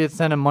that nobody had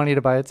sent him money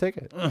to buy a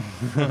ticket. Oh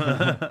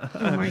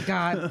my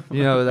God.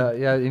 You know that?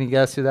 Yeah. Any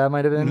guess who that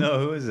might have been? No,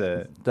 who is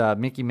it?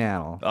 Mickey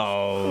Mantle.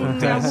 Oh, That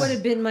that's, would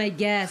have been my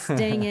guess.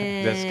 Dang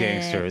it. that's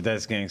gangster.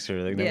 That's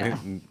gangster. Like, Yeah.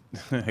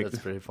 That's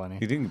pretty funny.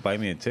 You didn't buy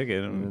me a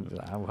ticket.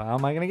 How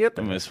am I gonna get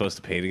there? Am I supposed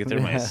to pay to get there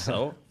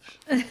myself?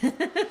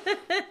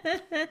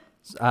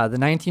 The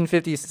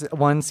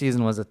 1951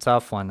 season was a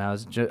tough one. That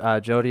was Joe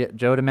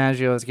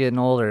DiMaggio was getting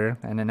older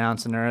and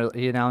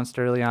he announced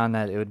early on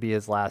that it would be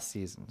his last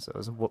season. So it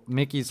was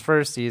Mickey's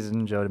first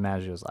season, Joe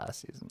DiMaggio's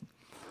last season.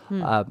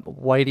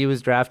 Whitey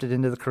was drafted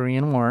into the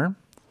Korean War,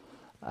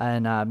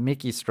 and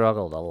Mickey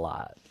struggled a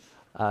lot.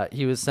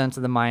 He was sent to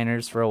the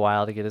minors for a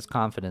while to get his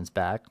confidence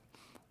back.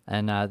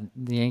 And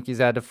the Yankees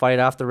had to fight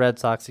off the Red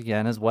Sox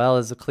again, as well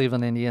as the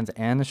Cleveland Indians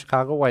and the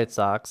Chicago White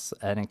Sox.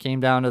 And it came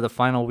down to the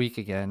final week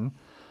again.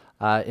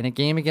 In a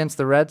game against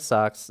the Red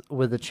Sox,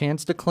 with a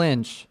chance to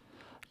clinch,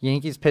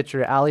 Yankees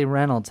pitcher Allie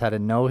Reynolds had a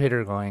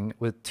no-hitter going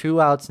with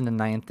 2 outs in the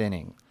 9th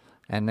inning.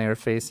 And they were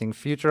facing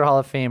future Hall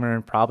of Famer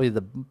and probably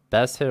the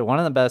best hitter, one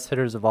of the best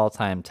hitters of all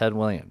time, Ted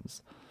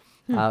Williams.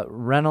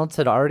 Reynolds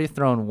had already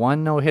thrown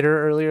 1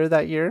 no-hitter earlier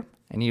that year.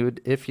 And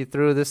if he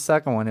threw this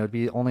second one, it would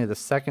be only the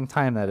second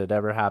time that had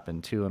ever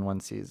happened, 2 in one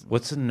season.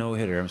 What's a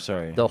no-hitter? I'm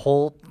sorry. The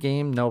whole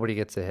game, nobody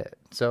gets a hit.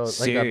 So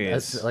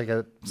Serious? like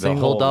a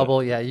single,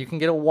 double. Yeah, you can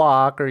get a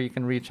walk or you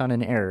can reach on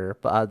an error.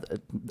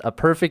 But a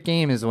perfect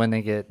game is when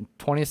they get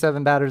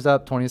 27 batters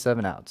up,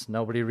 27 outs.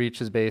 Nobody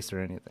reaches base or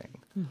anything.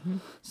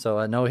 So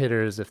a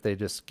no-hitter is if they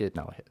just get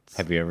no hits.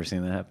 Have you ever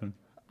seen that happen?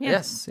 Yeah.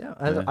 Yes, yeah.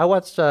 I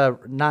watched,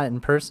 not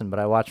in person, but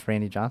I watched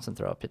Randy Johnson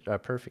throw a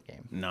perfect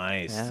game.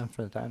 Nice. Yeah,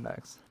 for the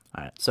Diamondbacks.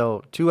 All right,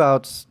 so 2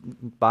 outs,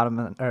 bottom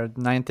or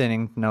 9th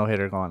inning, no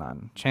hitter going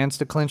on. Chance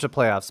to clinch a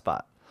playoff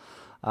spot.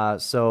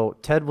 So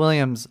Ted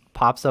Williams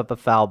pops up a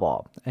foul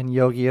ball, and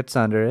Yogi hits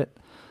under it,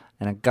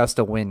 and a gust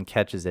of wind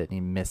catches it, and he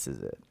misses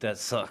it. That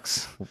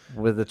sucks.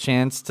 With a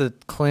chance to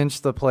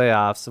clinch the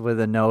playoffs with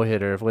a no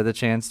hitter, with a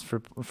chance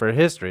for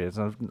history. It's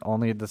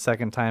only the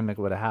second time it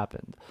would have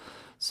happened.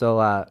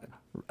 So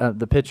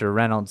the pitcher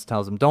Reynolds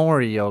tells him, "Don't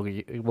worry,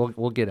 Yogi,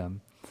 we'll get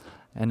him."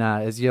 And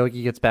as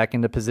Yogi gets back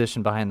into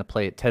position behind the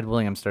plate, Ted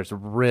Williams starts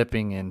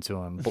ripping into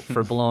him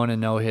for blowing a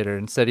no-hitter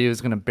and said he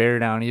was going to bear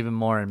down even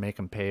more and make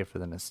him pay for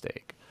the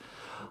mistake.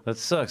 That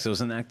sucks. It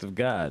was an act of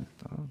God.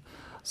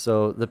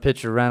 So the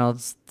pitcher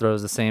Reynolds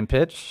throws the same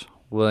pitch.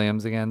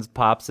 Williams again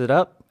pops it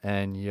up,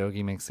 and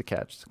Yogi makes the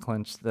catch.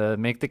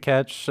 Make the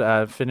catch,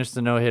 finish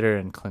the no-hitter,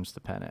 and clinch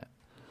the pennant.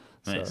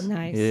 Nice. So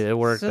Nice. It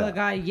worked So the out.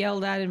 guy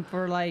yelled at him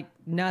for like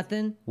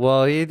nothing.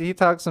 Well, he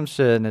talked some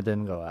shit and it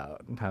didn't go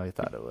out how he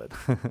thought it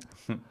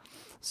would.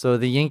 So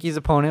the Yankees'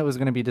 opponent was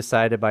going to be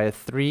decided by a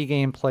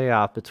 3-game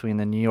playoff between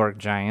the New York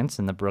Giants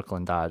and the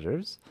Brooklyn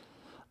Dodgers.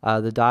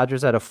 The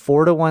Dodgers had a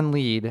 4-1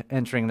 lead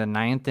entering the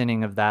 9th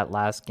inning of that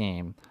last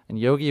game. And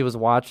Yogi was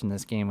watching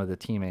this game with a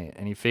teammate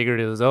and he figured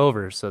it was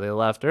over, so they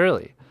left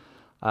early.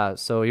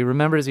 So he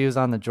remembers he was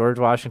on the George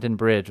Washington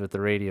Bridge with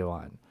the radio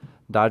on.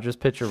 Dodgers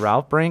pitcher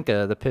Ralph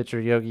Branca, the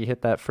pitcher Yogi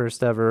hit that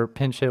first ever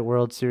pinch hit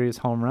World Series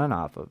home run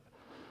off of.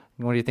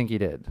 What do you think he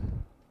did?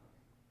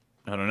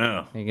 I don't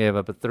know. He gave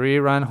up a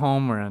 3-run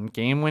home run,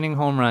 game-winning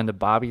home run to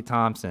Bobby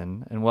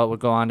Thompson, and what would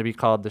go on to be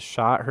called the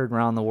shot heard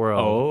around the world.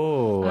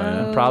 Oh.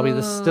 And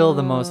probably still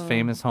the most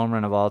famous home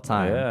run of all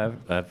time. Yeah,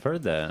 I've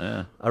heard that.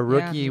 Yeah. A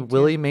rookie, me too.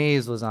 Willie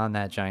Mays, was on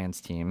that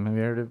Giants team. Have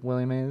you heard of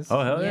Willie Mays?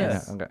 Oh, hell yeah.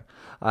 Yes.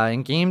 Okay.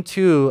 In Game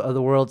 2 of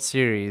the World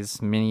Series,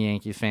 many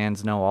Yankee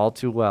fans know all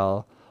too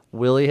well,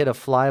 Willie hit a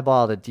fly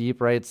ball to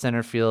deep right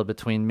center field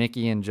between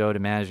Mickey and Joe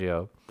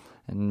DiMaggio.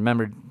 And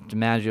remember,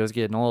 DiMaggio's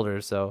getting older,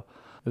 so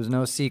it was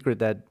no secret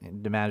that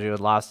DiMaggio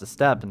had lost a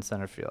step in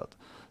center field.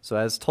 So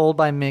as told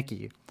by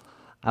Mickey,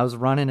 I was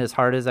running as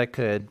hard as I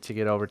could to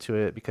get over to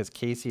it because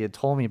Casey had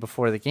told me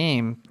before the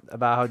game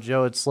about how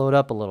Joe had slowed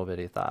up a little bit,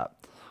 he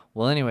thought.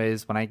 Well,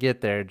 anyways, when I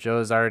get there,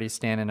 Joe's already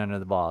standing under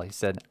the ball. He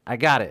said, "I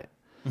got it."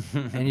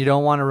 And you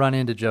don't want to run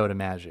into Joe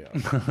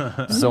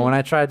DiMaggio. So when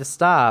I tried to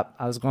stop,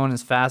 I was going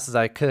as fast as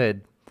I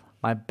could.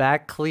 My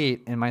back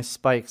cleat and my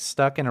spike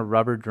stuck in a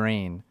rubber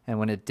drain. And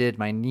when it did,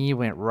 my knee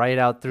went right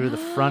out through the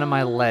front of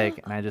my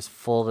leg, and I just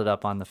folded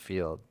up on the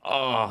field.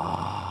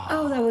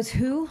 Oh, that was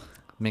who?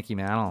 Mickey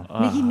Mantle.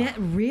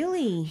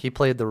 Really? He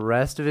played the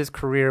rest of his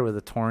career with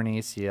a torn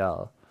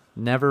ACL,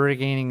 never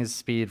regaining his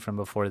speed from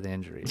before the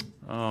injury.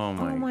 Oh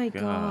my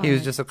God. He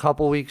was just a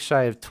couple weeks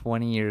shy of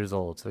 20 years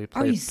old, so he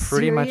played you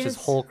pretty much his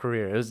serious? whole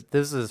career. This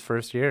is his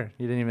first year.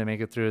 He didn't even make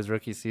it through his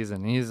rookie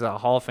season. He's a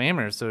Hall of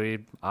Famer, so he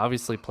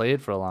obviously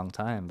played for a long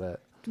time.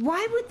 But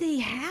Why would they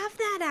have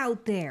that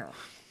out there?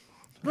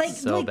 Like,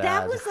 So that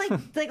bad. was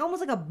like almost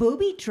like a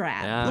booby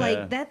trap. Yeah. Like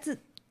Yeah. that's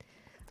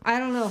I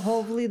don't know.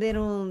 Hopefully they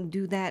don't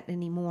do that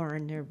anymore,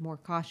 and they're more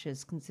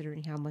cautious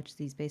considering how much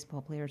these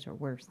baseball players are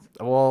worth.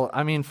 well,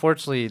 I mean,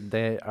 fortunately,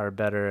 they are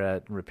better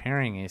at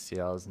repairing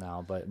ACLs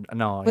now. But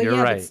no, But you're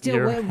yeah, right. but still,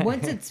 You're when-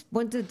 right.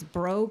 once it's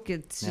broke,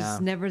 it's just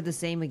Yeah. never the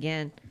same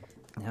again.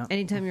 Yeah.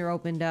 Anytime you're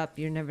opened up,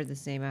 you're never the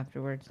same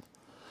afterwards.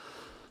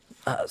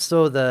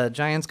 So the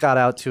Giants got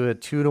out to a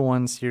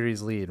 2-1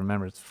 series lead.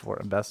 Remember, it's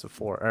best of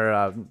four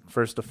or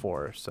first of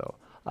four. So,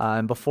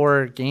 and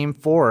before Game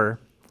 4,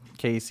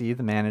 Casey,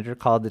 the manager,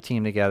 called the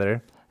team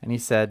together and he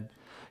said,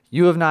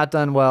 "You have not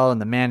done well,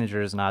 and the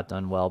manager has not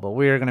done well. But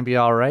we are going to be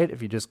all right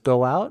if you just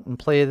go out and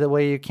play the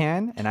way you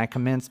can. And I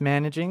commence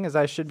managing as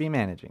I should be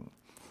managing.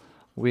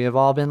 We have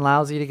all been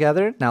lousy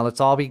together. Now let's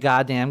all be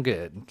goddamn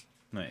good."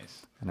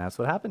 Nice. And that's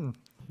what happened.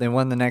 They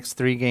won the next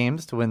 3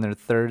 games to win their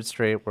 3rd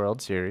straight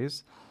World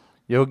Series.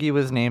 Yogi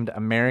was named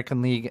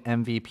American League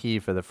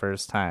MVP for the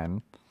first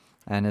time,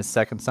 and his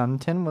second son,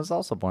 Tim, was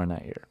also born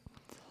that year.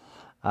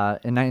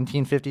 In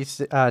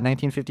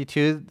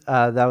 1952,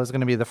 that was going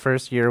to be the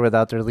first year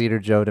without their leader,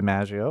 Joe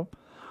DiMaggio.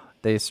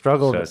 They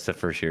struggled. So that's the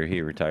first year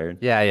he retired?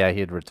 Yeah,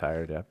 he had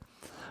retired, yeah.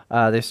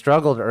 They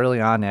struggled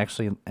early on. They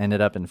actually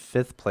ended up in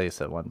 5th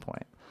place at one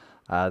point.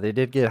 They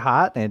did get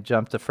hot. They had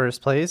jumped to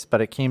first place,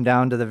 but it came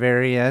down to the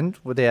very end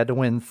where they had to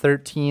win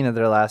 13 of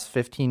their last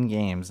 15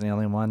 games, and they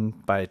only won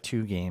by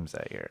 2 games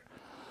that year.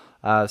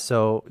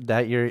 So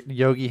that year,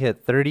 Yogi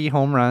hit 30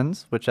 home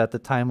runs, which at the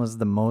time was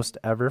the most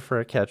ever for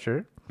a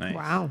catcher. Nice.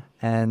 Wow.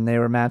 And they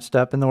were matched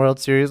up in the World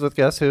Series with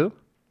guess who?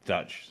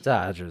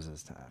 Dodgers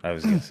this time. I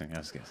was guessing.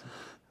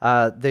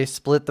 They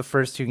split the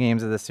first 2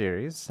 games of the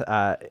series.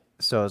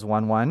 So it was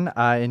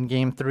 1-1. In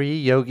Game 3,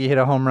 Yogi hit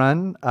a home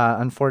run.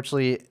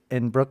 Unfortunately,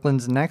 in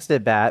Brooklyn's next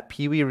at-bat,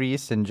 Pee Wee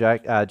Reese and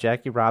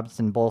Jackie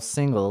Robinson both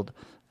singled,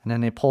 and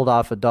then they pulled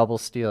off a double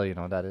steal. You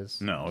know what that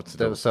is? No, it's a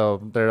double.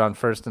 So they're on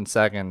first and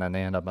second, and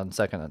they end up on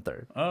second and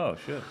third. Oh,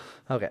 shit.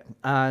 Okay.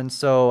 And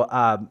so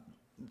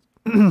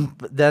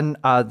then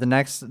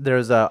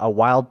there's a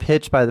wild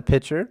pitch by the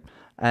pitcher,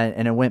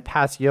 and it went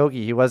past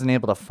Yogi. He wasn't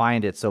able to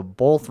find it, so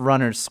both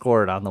runners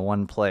scored on the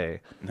one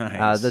play.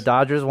 Nice. The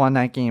Dodgers won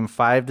that game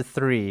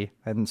 5-3,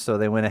 and so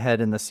they went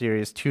ahead in the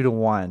series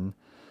 2-1.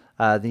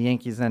 The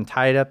Yankees then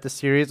tied up the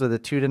series with a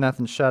 2-0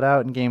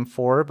 shutout in Game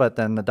 4, but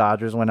then the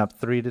Dodgers went up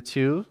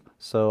 3-2.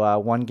 So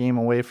 1 game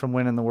away from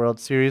winning the World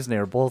Series, and they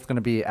were both going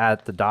to be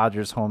at the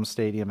Dodgers' home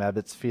stadium,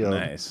 Ebbets Field.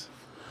 Nice.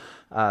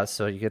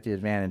 So you get the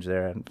advantage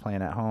there and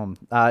playing at home.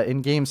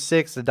 In Game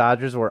 6, the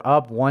Dodgers were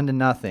up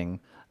 1-0.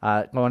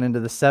 Going into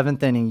the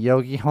 7th inning,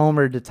 Yogi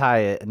homered to tie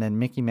it, and then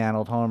Mickey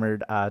Mantle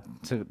homered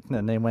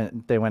and they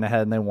went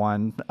ahead and they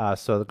won.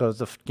 So it goes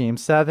to Game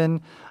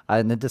 7.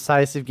 In the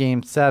decisive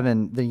Game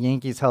 7, the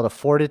Yankees held a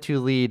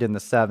 4-2 lead in the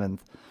 7th.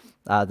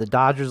 The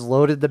Dodgers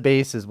loaded the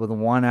bases with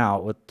 1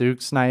 out, with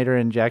Duke Snider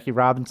and Jackie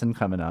Robinson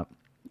coming up.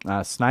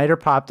 Snider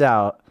popped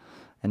out,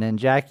 and then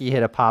Jackie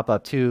hit a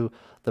pop-up too.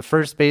 The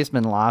first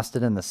baseman lost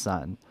it in the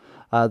sun.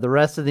 The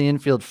rest of the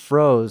infield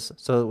froze,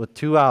 so with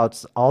 2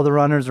 outs, all the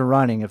runners are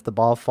running. If the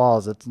ball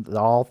falls,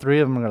 all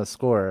 3 of them are going to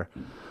score.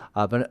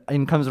 But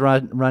in comes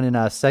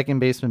running second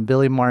baseman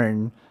Billy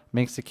Martin,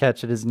 makes the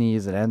catch at his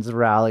knees and ends the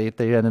rally.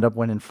 They ended up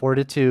winning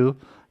 4-2,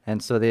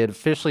 and so they had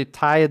officially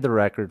tied the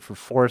record for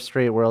 4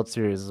 straight World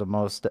Series. The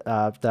most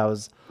that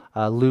was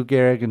Lou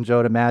Gehrig and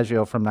Joe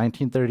DiMaggio from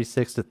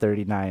 1936 to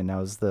 39. That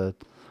was the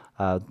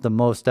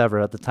most ever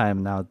at the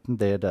time. Now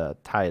they had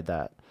tied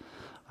that.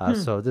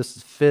 So this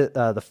is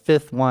the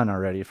 5th one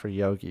already for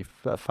Yogi,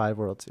 5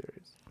 World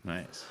Series.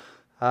 Nice.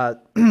 The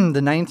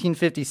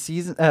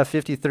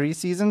 1953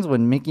 seasons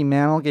when Mickey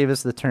Mantle gave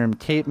us the term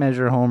tape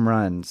measure home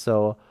run.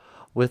 So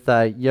with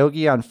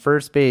Yogi on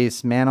first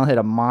base, Mantle hit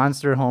a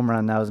monster home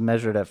run that was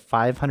measured at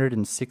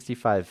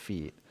 565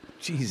 feet.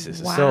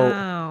 Jesus.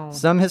 Wow. So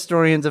some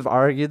historians have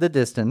argued the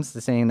distance,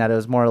 saying that it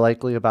was more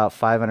likely about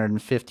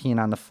 515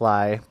 on the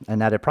fly, and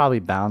that it probably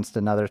bounced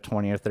another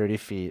 20 or 30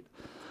 feet.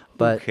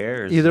 But who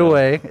cares? Either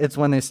way, it's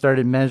when they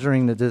started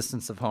measuring the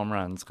distance of home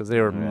runs, because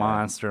they were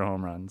monster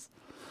home runs.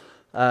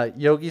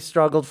 Yogi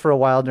struggled for a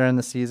while during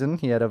the season.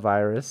 He had a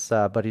virus,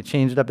 but he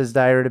changed up his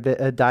diet a bit.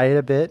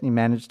 And he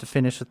managed to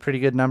finish with pretty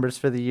good numbers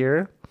for the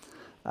year.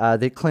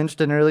 They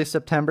clinched in early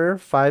September.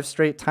 5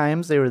 straight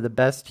times they were the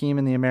best team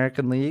in the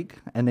American League,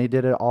 and they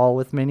did it all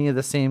with many of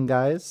the same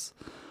guys.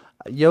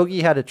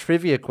 Yogi had a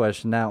trivia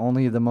question that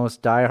only the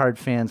most diehard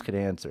fans could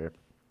answer.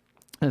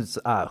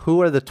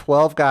 Who are the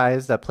 12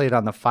 guys that played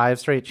on the 5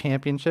 straight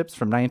championships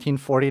from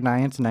 1949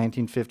 to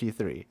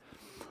 1953?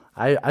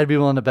 I'd be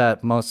willing to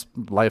bet most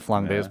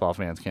lifelong baseball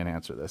fans can't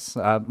answer this.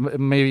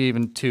 Maybe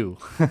even 2.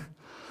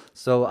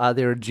 So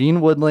they were Gene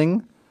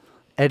Woodling,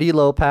 Eddie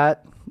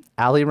Lopat,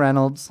 Allie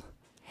Reynolds,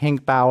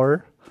 Hank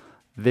Bauer,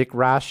 Vic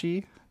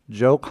Rashi,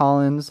 Joe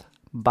Collins,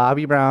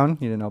 Bobby Brown.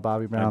 You didn't know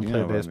Bobby Brown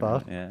played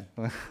baseball? Yeah.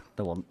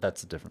 Well,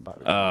 that's a different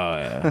Bobby Oh,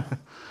 Brown. yeah.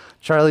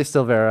 Charlie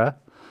Silvera,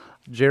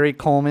 Jerry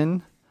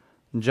Coleman,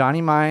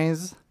 Johnny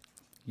Mize,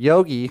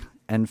 Yogi,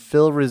 and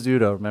Phil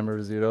Rizzuto. Remember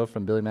Rizzuto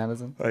from Billy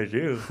Madison? I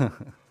do.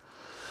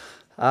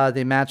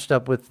 They matched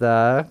up with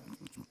the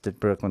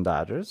Brooklyn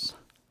Dodgers.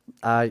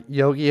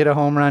 Yogi hit a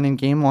home run in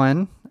Game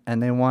 1,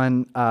 and they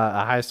won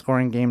a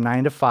high-scoring game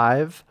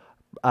 9-5.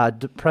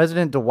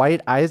 President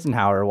Dwight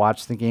Eisenhower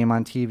watched the game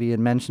on TV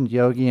and mentioned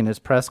Yogi in his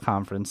press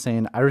conference,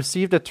 saying, "I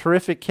received a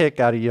terrific kick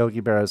out of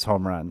Yogi Berra's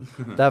home run.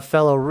 That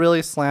fellow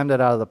really slammed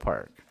it out of the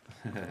park."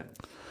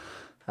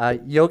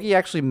 Yogi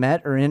actually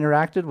met or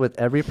interacted with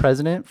every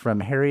president from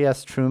Harry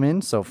S.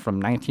 Truman, so from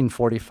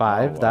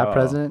 1945, that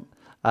president,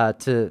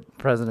 to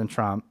President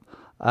Trump.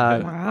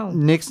 Wow.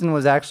 Nixon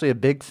was actually a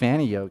big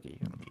fan of Yogi,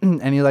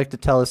 and he liked to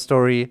tell a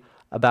story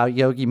about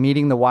Yogi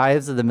meeting the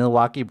wives of the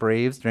Milwaukee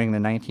Braves during the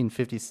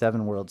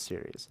 1957 World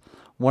Series.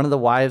 One of the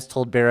wives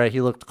told Berra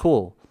he looked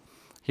cool.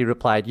 He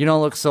replied, "You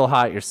don't look so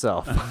hot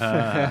yourself."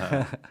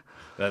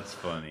 That's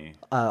funny.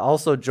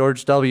 Also,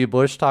 George W.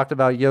 Bush talked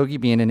about Yogi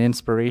being an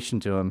inspiration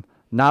to him,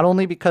 not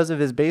only because of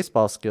his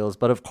baseball skills,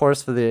 but of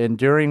course for the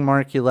enduring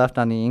mark he left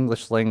on the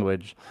English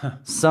language.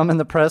 Some in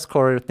the press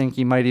corps think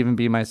he might even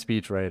be my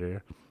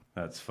speechwriter.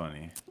 That's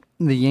funny.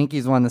 The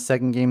Yankees won the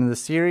second game of the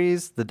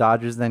series. The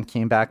Dodgers then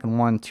came back and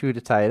won 2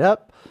 to tie it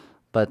up.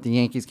 But the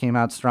Yankees came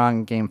out strong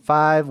in Game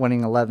 5,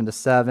 winning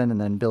 11-7, and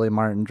then Billy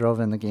Martin drove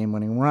in the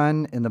game-winning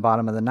run in the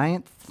bottom of the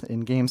ninth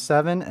in Game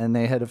 7, and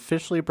they had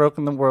officially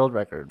broken the world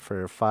record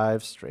for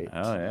 5 straight.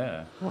 Oh,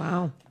 yeah.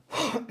 Wow.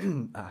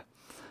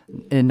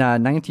 In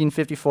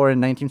 1954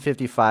 and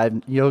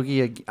 1955,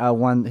 Yogi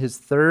won his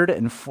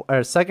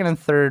second and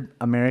third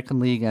American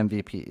League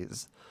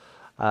MVPs.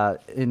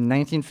 In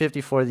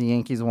 1954, the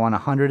Yankees won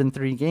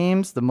 103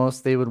 games, the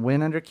most they would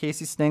win under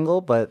Casey Stengel,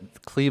 but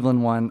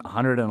Cleveland won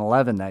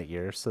 111 that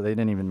year, so they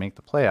didn't even make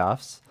the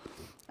playoffs.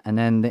 And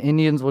then the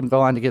Indians would go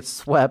on to get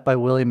swept by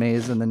Willie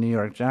Mays and the New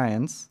York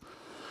Giants.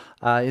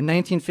 In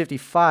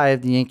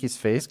 1955, the Yankees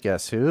faced,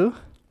 guess who?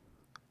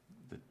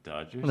 The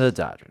Dodgers? The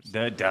Dodgers.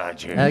 The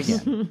Dodgers.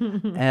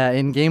 Again.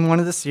 In Game 1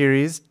 of the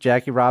series,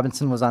 Jackie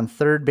Robinson was on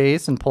third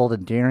base and pulled a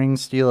daring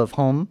steal of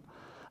home.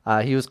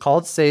 He was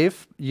called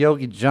safe.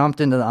 Yogi jumped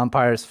into the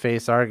umpire's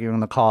face, arguing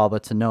the call,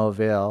 but to no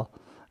avail.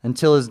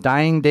 Until his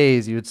dying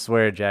days, you would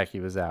swear Jackie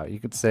was out. You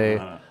could say,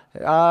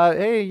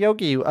 hey,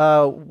 Yogi,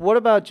 what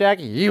about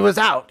Jackie? He was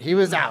out. He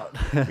was out.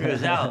 He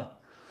was out.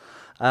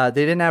 They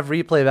didn't have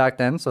replay back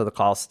then, so the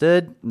call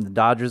stood. The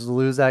Dodgers would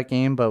lose that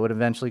game, but would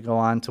eventually go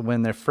on to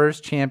win their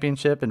first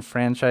championship in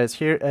franchise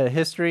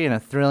history in a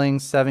thrilling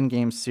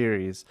 7-game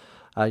series.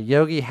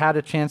 Yogi had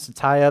a chance to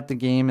tie up the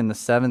game in the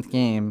 7th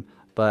game,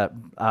 but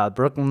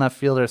Brooklyn left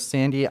fielder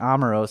Sandy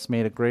Amoros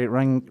made a great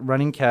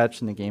running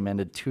catch, and the game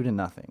ended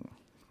 2-0.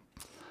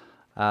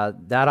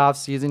 That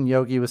offseason,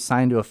 Yogi was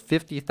signed to a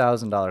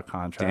 $50,000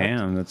 contract.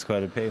 Damn, that's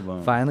quite a pay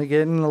bump. Finally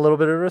getting a little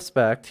bit of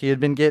respect. He had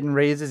been getting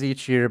raises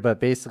each year, but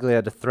basically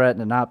had to threaten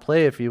to not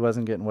play if he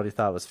wasn't getting what he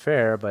thought was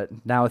fair. But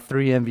now with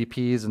 3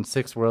 MVPs and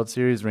 6 World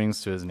Series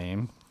rings to his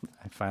name,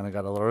 I finally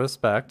got a little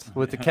respect.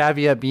 With the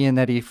caveat being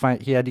that he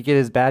had to get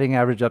his batting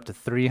average up to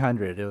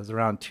 300. It was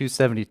around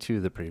 272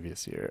 the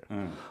previous year.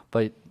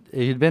 But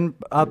he'd been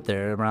up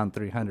there around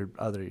 300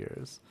 other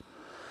years.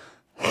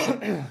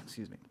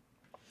 Excuse me.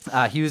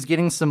 He was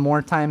getting some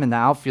more time in the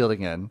outfield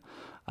again,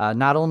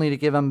 not only to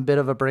give him a bit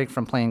of a break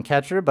from playing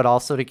catcher, but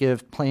also to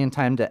give playing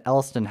time to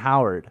Elston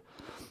Howard.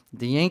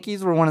 The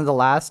Yankees were one of the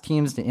last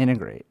teams to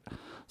integrate,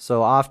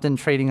 so often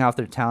trading out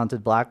their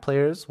talented black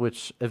players,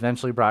 which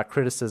eventually brought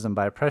criticism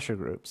by pressure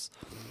groups.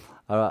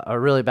 A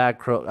really bad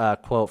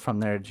quote from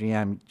their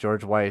GM,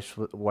 George Weiss,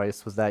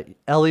 was that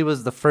Ellie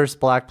was the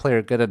first black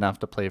player good enough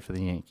to play for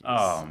the Yankees.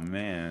 Oh,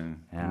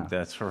 man. Yeah.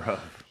 That's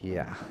rough.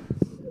 Yeah.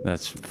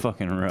 That's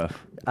fucking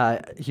rough.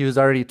 He was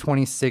already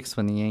 26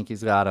 when the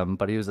Yankees got him,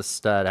 but he was a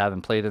stud,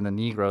 having played in the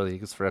Negro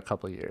Leagues for a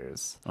couple of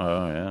years.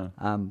 Oh,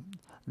 yeah.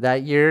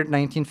 That year,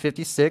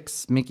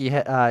 1956, Mickey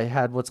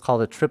had what's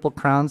called a Triple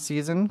Crown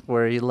season,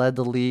 where he led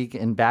the league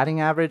in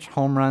batting average,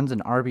 home runs,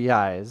 and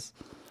RBIs.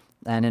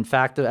 And in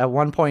fact, at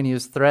one point, he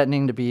was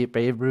threatening to beat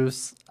Babe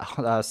Ruth's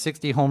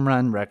 60 home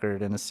run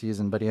record in a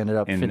season, but he ended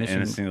up finishing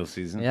in a single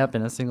season. Yep,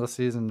 in a single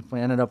season, we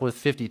ended up with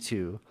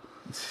 52.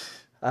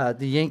 The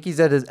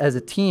Yankees, as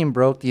a team,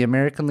 broke the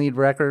American League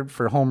record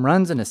for home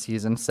runs in a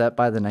season set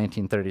by the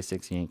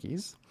 1936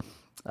 Yankees.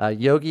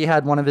 Yogi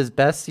had one of his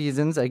best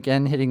seasons,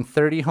 again hitting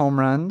 30 home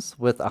runs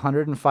with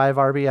 105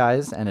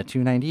 RBIs and a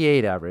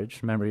 298 average.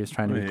 Remember, he was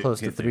trying to be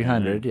close to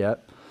 300.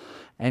 Yep.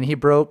 And he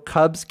broke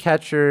Cubs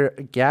catcher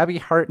Gabby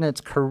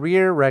Hartnett's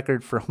career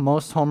record for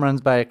most home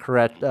runs by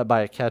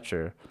a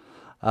catcher.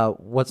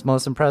 What's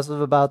most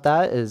impressive about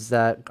that is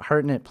that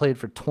Hartnett played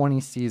for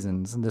 20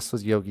 seasons, and this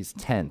was Yogi's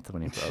 10th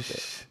when he broke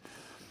it.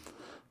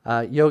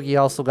 Yogi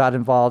also got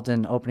involved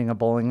in opening a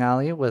bowling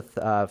alley with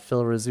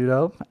Phil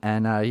Rizzuto,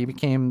 and he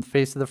became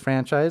face of the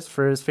franchise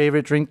for his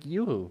favorite drink,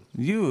 Yoo-Hoo.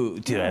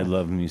 Dude, I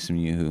love me some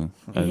Yoo-Hoo.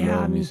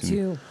 Yeah, me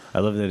too. I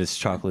love that it's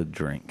chocolate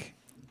drink.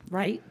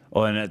 Right?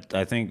 Oh, and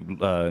I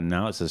think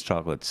now it says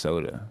chocolate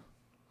soda.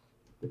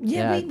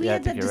 Yeah, we I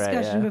had that think you're right,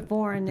 discussion yeah.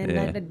 before, and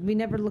then we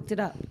never looked it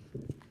up.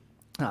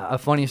 A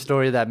funny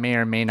story that may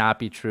or may not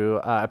be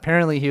true.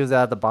 Apparently, he was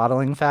at the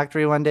bottling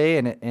factory one day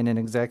in an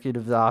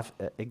executive's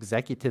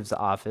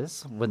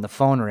office when the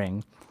phone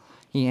rang.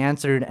 He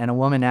answered, and a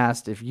woman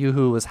asked if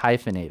Yoo-Hoo was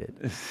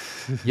hyphenated.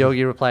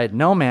 Yogi replied,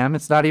 "No, ma'am,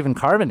 it's not even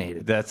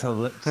carbonated." That's I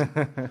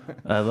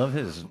love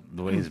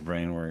the way his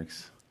brain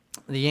works.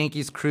 The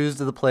Yankees cruised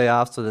to the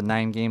playoffs with a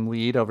 9-game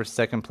lead over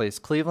second-place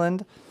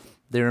Cleveland.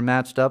 They were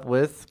matched up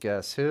with,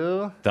 guess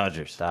who?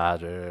 Dodgers.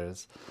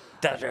 Dodgers.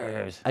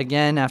 Dodgers.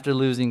 Again, after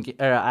losing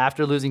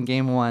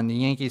Game 1, the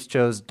Yankees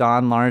chose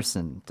Don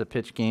Larson to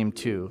pitch Game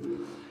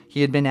 2.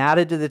 He had been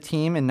added to the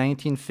team in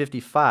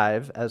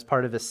 1955 as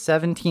part of a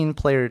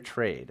 17-player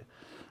trade.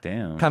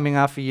 Damn. Coming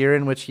off a year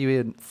in which he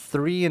had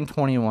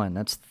 3-21.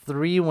 That's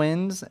 3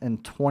 wins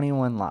and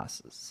 21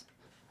 losses.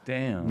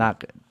 Damn. Not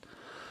good.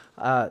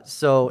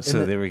 So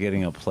they were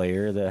getting a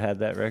player that had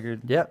that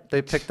record? Yep,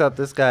 they picked up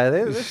this guy.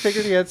 They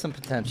figured he had some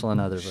potential in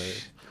other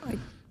ways.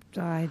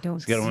 I don't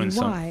see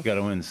why. Got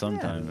to win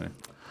sometime. Yeah.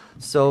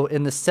 So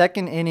in the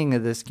second inning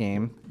of this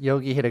game,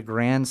 Yogi hit a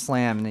grand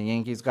slam, and the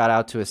Yankees got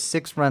out to a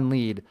 6-run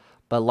lead.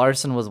 But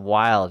Larson was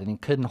wild, and he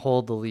couldn't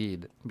hold the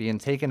lead, being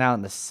taken out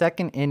in the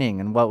second inning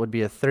in what would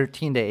be a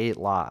 13-8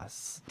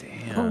 loss.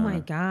 Damn. Oh my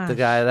gosh. The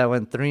guy that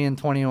went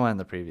 3-21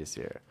 the previous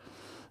year.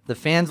 The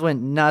fans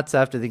went nuts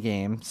after the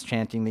game,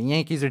 chanting, "The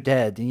Yankees are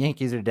dead. The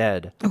Yankees are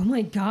dead." Oh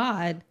my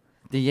God.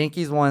 The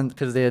Yankees won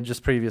because they had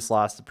just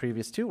lost the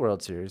previous 2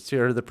 World Series,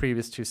 or the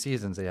previous 2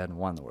 seasons they hadn't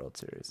won the World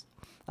Series.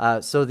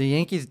 So the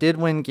Yankees did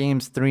win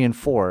games 3 and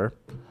 4.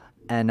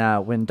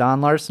 And when Don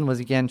Larson was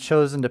again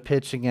chosen to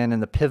pitch again in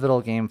the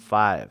pivotal Game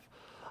 5,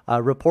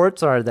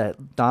 reports are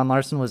that Don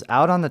Larson was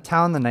out on the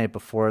town the night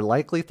before,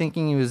 likely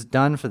thinking he was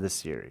done for the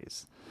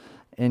series.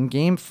 In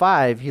Game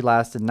 5, he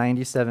lasted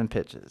 97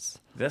 pitches.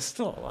 That's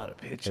still a lot of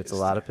pitches. It's a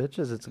lot of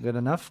pitches. It's good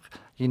enough.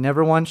 He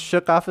never once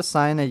shook off a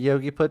sign that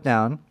Yogi put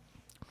down.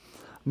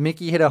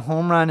 Mickey hit a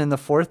home run in the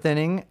 4th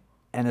inning,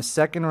 and a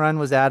second run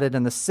was added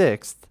in the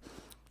 6th.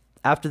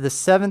 After the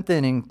 7th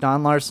inning,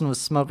 Don Larson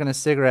was smoking a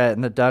cigarette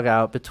in the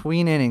dugout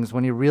between innings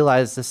when he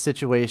realized the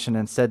situation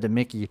and said to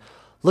Mickey,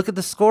 "Look at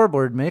the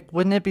scoreboard, Mick.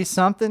 Wouldn't it be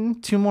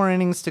something? 2 more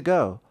innings to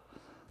go."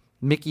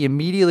 Mickey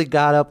immediately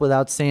got up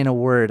without saying a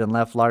word and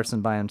left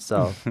Larson by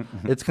himself.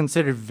 It's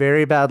considered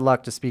very bad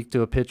luck to speak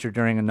to a pitcher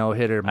during a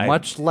no-hitter,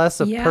 much less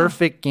a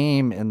perfect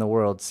game in the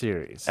World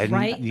Series.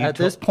 Right? At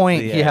this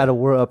point, he had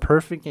a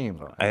perfect game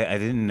going. I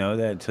didn't know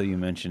that until you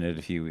mentioned it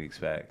a few weeks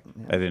back.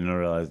 Yeah. I didn't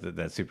realize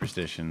that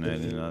superstition. I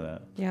didn't know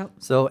that. Yep.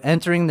 So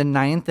entering the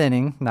 9th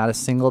inning, not a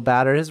single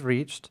batter has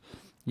reached.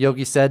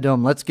 Yogi said to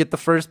him, "Let's get the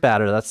first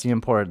batter. That's the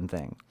important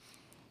thing."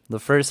 The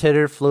first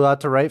hitter flew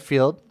out to right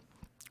field.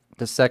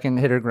 The second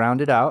hitter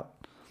grounded out.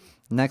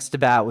 Next to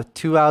bat with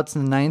 2 outs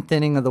in the 9th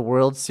inning of the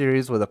World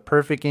Series with a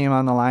perfect game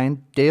on the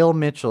line, Dale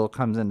Mitchell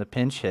comes in to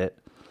pinch hit.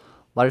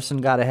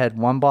 Larson got ahead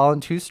 1 ball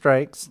and 2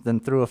 strikes,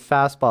 then threw a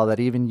fastball that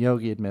even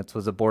Yogi admits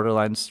was a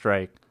borderline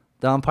strike.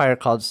 The umpire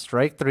called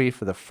strike 3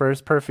 for the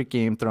first perfect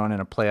game thrown in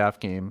a playoff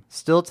game.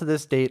 Still to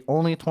this date,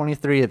 only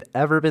 23 have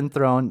ever been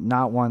thrown,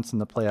 not once in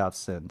the playoffs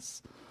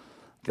since.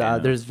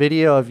 There's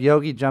video of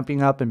Yogi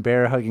jumping up and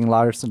bear hugging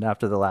Larson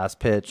after the last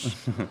pitch.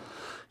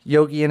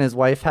 Yogi and his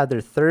wife had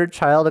their 3rd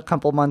child a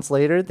couple months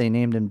later. They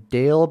named him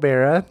Dale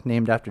Berra,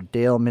 named after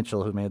Dale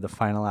Mitchell, who made the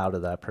final out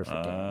of that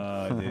perfect game.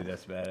 Oh, dude,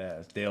 that's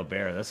badass. Dale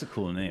Berra. That's a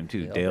cool name,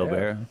 too. Dale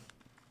Berra.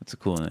 That's a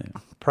cool name.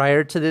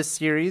 Prior to this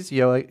series,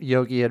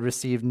 Yogi had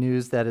received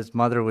news that his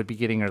mother would be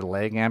getting her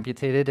leg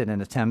amputated in an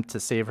attempt to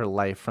save her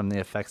life from the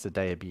effects of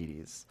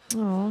diabetes.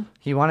 Aww.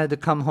 He wanted to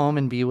come home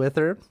and be with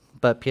her,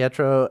 but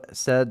Pietro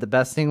said the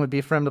best thing would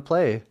be for him to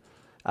play.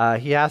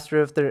 He asked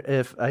her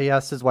he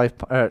asked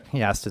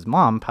his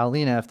mom,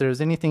 Paulina, if there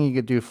was anything he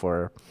could do for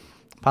her.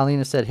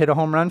 Paulina said, "Hit a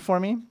home run for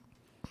me."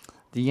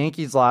 The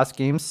Yankees lost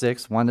Game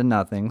 6,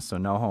 1-0, so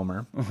no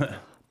homer.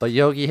 But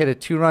Yogi hit a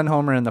 2-run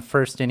homer in the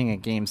first inning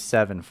of Game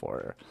 7 for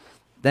her.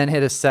 Then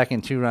hit a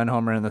second 2-run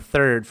homer in the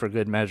 3rd for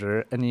good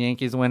measure, and the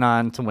Yankees went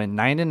on to win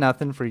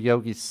 9-0 for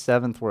Yogi's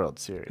 7th World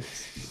Series.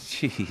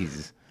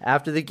 Jeez.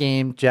 After the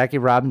game, Jackie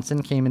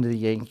Robinson came into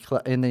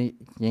the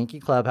Yankee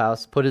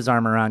clubhouse, put his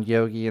arm around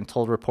Yogi, and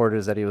told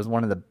reporters that he was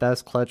one of the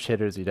best clutch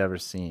hitters he'd ever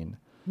seen.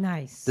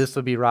 Nice. This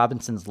would be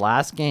Robinson's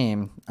last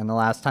game and the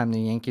last time the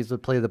Yankees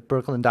would play the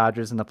Brooklyn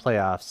Dodgers in the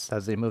playoffs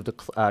as they moved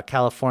to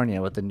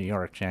California with the New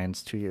York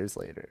Giants 2 years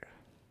later.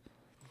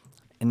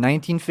 In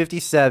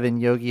 1957,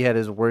 Yogi had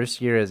his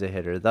worst year as a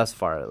hitter, thus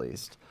far at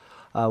least.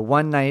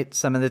 One night,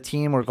 some of the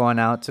team were going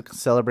out to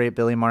celebrate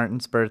Billy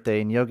Martin's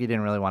birthday, and Yogi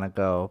didn't really want to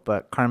go,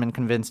 but Carmen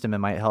convinced him it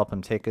might help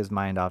him take his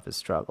mind off his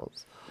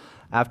struggles.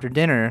 After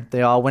dinner,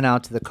 they all went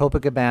out to the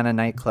Copacabana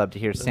nightclub to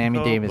hear Sammy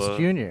Davis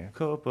Jr.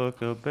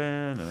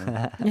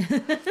 Copacabana.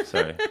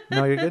 Sorry.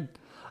 No, you're good.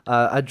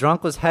 A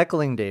drunk was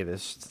heckling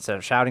Davis,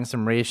 shouting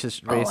some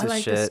racist I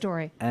like shit. this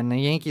story. And the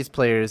Yankees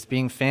players,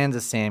 being fans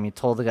of Sammy,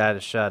 told the guy to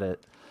shut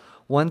it.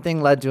 One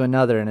thing led to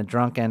another, and a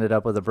drunk ended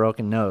up with a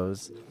broken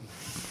nose.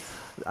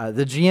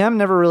 The GM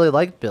never really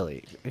liked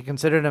Billy. He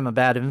considered him a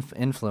bad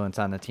influence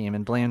on the team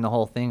and blamed the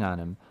whole thing on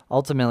him,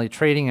 ultimately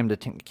trading him to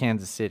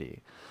Kansas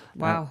City.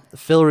 Wow.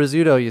 Phil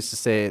Rizzuto used to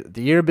say,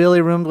 "The year Billy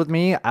roomed with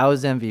me, I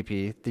was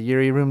MVP. The year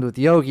he roomed with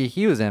Yogi,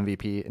 he was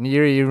MVP. And the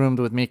year he roomed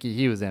with Mickey,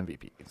 he was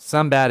MVP."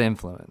 Some bad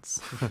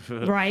influence.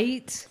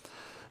 Right?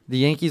 The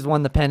Yankees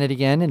won the pennant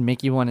again, and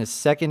Mickey won his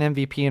 2nd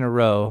MVP in a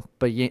row,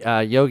 but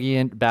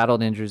Yogi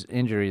battled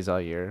injuries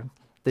all year.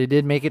 They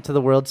did make it to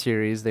the World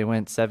Series. They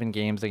went 7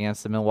 games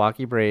against the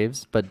Milwaukee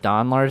Braves, but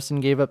Don Larson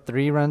gave up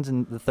 3 runs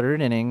in the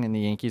 3rd inning, and the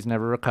Yankees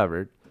never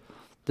recovered.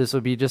 This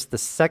would be just the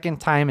 2nd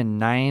time in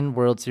 9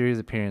 World Series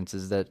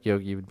appearances that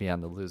Yogi would be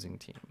on the losing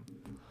team.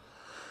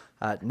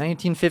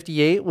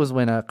 1958 was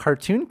when a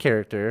cartoon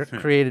character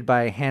created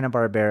by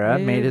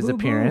Hanna-Barbera made his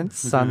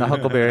appearance on the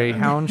Huckleberry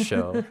Hound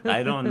show.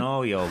 I don't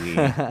know, Yogi.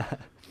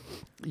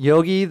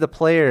 Yogi, the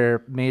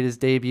player, made his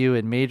debut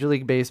in Major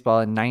League Baseball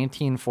in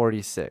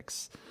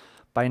 1946.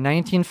 By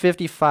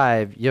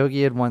 1955,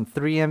 Yogi had won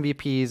 3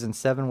 MVPs and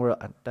 7 World...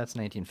 That's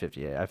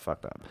 1958. I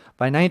fucked up.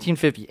 By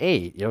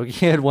 1958, Yogi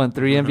had won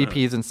 3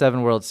 MVPs and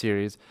 7 World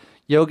Series.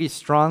 Yogi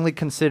strongly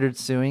considered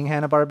suing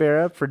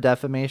Hanna-Barbera for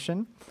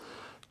defamation.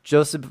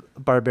 Joseph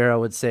Barbera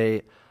would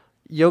say,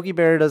 Yogi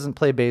Berra doesn't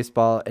play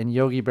baseball, and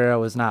Yogi Berra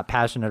was not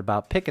passionate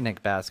about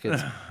picnic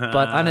baskets,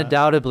 but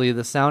undoubtedly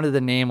the sound of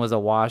the name was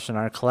awash in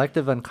our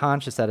collective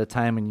unconscious at a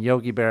time when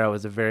Yogi Berra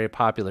was a very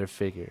popular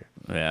figure.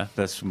 Yeah,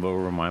 that's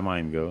where my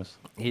mind goes.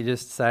 He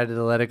just decided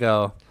to let it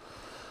go.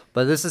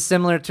 But this is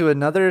similar to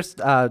another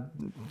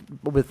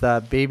with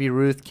Baby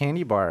Ruth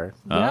candy bar.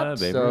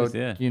 Baby Ruth,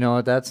 yeah. You know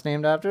what that's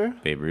named after?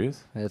 Babe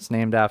Ruth? It's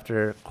named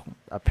after,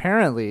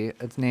 apparently,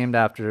 it's named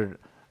after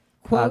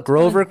Quote,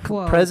 Grover,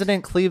 unquote.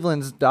 President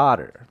Cleveland's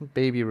daughter,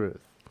 Baby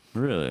Ruth.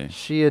 Really?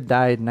 She had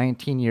died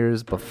 19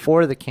 years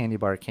before the candy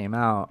bar came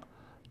out.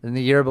 And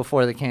the year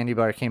before the candy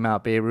bar came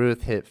out, Babe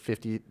Ruth hit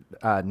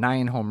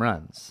 59 home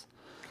runs.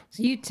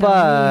 So you tell me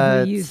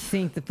But- who you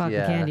think the fucking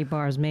yeah. candy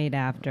bar is made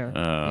after.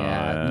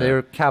 Yeah, they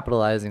were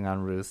capitalizing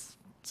on Ruth's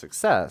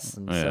success.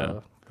 And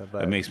so,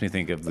 It makes me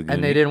think of the Goonies.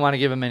 and they didn't want to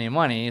give him any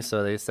money,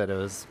 so they said it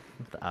was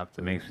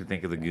It makes me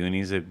think of the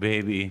Goonies at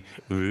Baby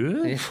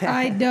Ruth.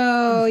 I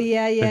know.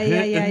 Yeah.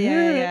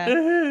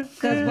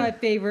 That's my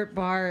favorite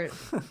part.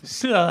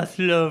 Sloth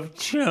love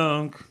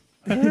chunk.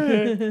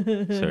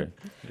 Sorry.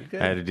 I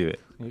had to do it.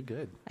 You're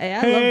good. Hey,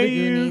 I love the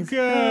You Goonies.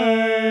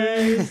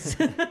 guys.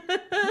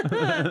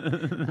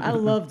 I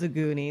love the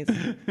Goonies.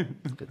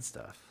 Good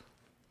stuff.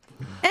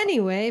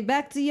 Anyway,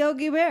 back to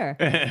Yogi Berra.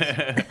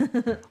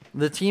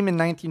 The team in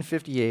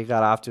 1958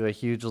 got off to a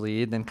huge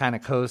lead, then kind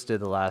of coasted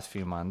the last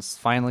few months,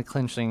 finally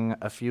clinching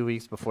a few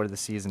weeks before the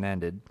season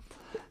ended.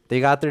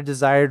 They got their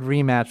desired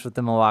rematch with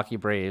the Milwaukee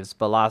Braves,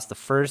 but lost the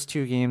first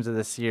 2 games of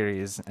the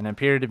series and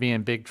appeared to be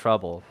in big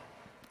trouble.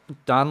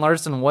 Don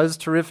Larson was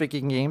terrific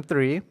in Game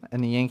 3,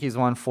 and the Yankees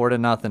won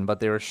 4-0, but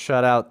they were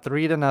shut out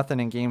 3-0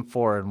 in Game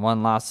 4 and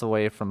 1 loss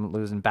away from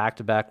losing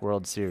back-to-back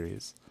World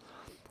Series.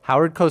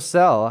 Howard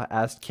Cosell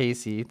asked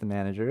Casey, the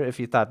manager, if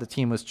he thought the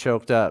team was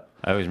choked up.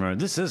 I always remember,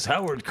 this is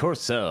Howard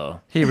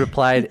Cosell. He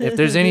replied, if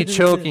there's any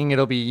choking,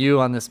 it'll be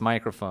you on this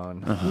microphone.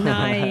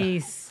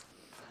 Nice.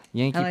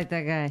 Yankee, I like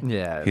that guy.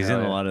 yeah. He's in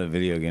really. a lot of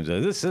video games.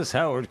 This is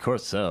Howard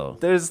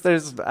Cosell.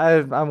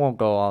 I won't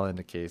go all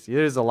into Casey.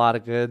 There's a lot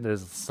of good.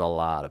 There's a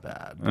lot of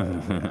bad.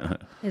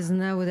 But, Isn't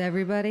that with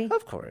everybody?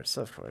 of course,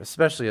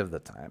 especially of the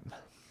time.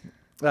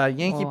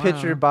 Yankee Wow.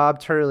 pitcher Bob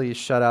Turley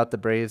shut out the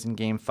Braves in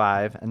Game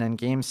 5, and then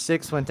Game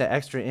 6 went to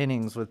extra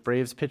innings with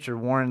Braves pitcher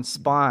Warren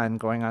Spahn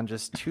going on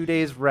just 2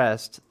 days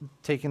rest,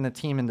 taking the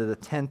team into the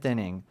 10th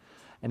inning.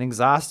 An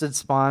exhausted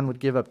Spahn would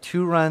give up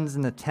 2 runs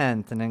in the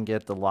 10th and then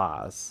get the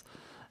loss.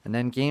 And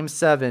then Game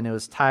 7, it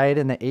was tied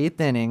in the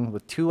 8th inning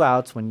with 2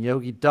 outs when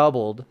Yogi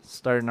doubled,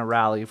 starting a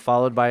rally,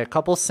 followed by a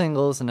couple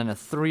singles and then a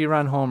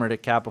 3-run homer to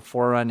cap a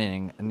 4-run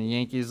inning. And the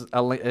Yankees,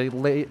 a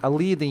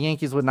lead the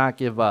Yankees would not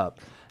give up.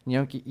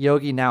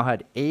 Yogi now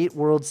had 8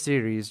 World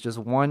Series, just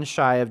 1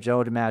 shy of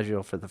Joe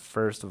DiMaggio for the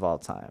first of all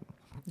time.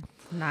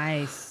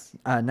 Nice.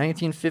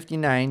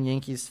 1959,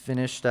 Yankees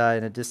finished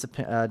in a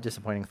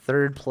disappointing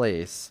 3rd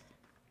place.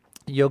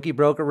 Yogi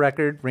broke a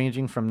record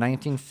ranging from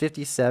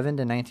 1957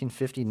 to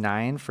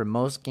 1959 for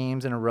most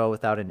games in a row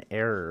without an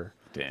error.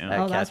 Damn. at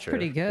Oh, that's catcher.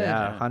 pretty good.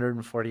 Yeah,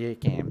 148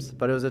 games.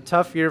 But it was a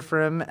tough year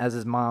for him as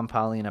his mom,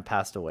 Paulina,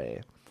 passed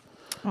away.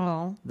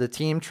 Oh. The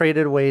team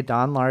traded away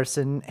Don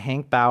Larson,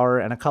 Hank Bauer,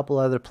 and a couple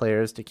other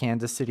players to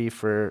Kansas City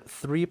for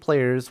 3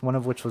 players, one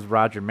of which was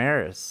Roger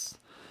Maris.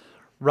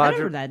 I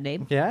remember that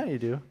name. Yeah, you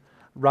do.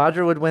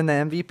 Roger would win the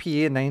MVP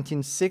in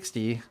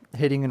 1960,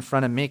 hitting in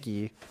front of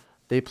Mickey.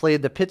 They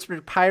played the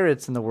Pittsburgh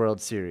Pirates in the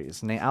World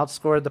Series, and they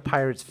outscored the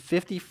Pirates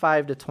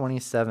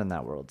 55-27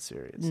 that World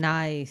Series.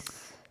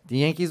 Nice. The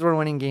Yankees were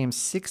winning games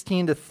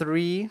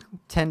 16-3,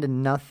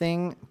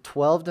 10-0,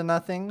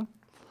 12-0.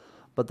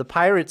 But the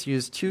Pirates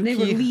used 2 They key...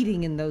 were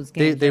leading in those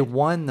games. They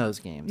won those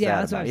games. Yeah,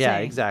 that's what I'm yeah,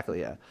 saying. exactly.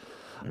 Yeah,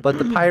 but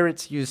the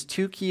Pirates used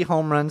 2 key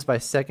home runs by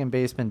second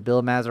baseman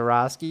Bill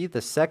Mazeroski.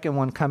 The second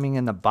one coming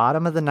in the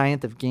bottom of the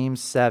 9th of Game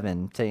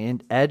 7 to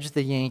edge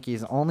the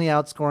Yankees, only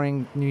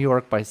outscoring New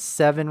York by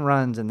 7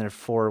 runs in their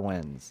 4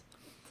 wins.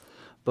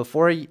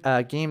 Before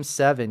Game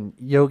 7,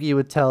 Yogi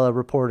would tell a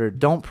reporter,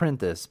 "Don't print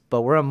this,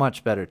 but we're a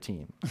much better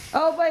team."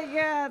 Oh my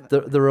God.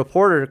 The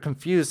reporter,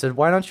 confused, said,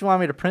 "Why don't you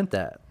want me to print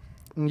that?"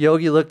 And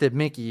Yogi looked at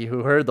Mickey,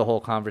 who heard the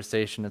whole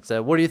conversation, and said,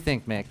 "What do you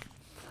think, Mick?"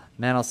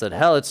 Mantle said,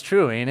 "Hell, it's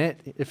true, ain't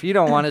it? If you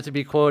don't want it to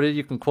be quoted,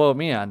 you can quote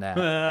me on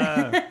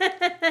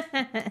that."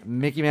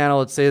 Mickey Mantle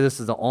would say this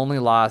is the only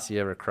loss he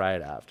ever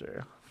cried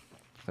after,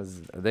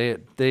 because they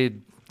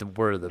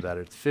were the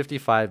better,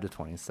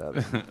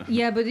 55-27.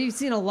 Yeah, but you've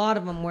seen a lot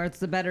of them where it's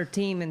the better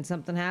team and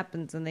something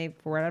happens and they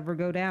forever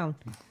go down.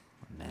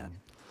 Man.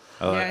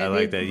 I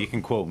like that. You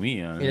can quote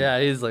me on it. Yeah,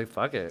 he's like,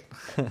 fuck it.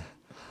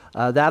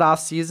 That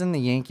offseason, the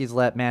Yankees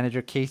let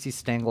manager Casey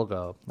Stengel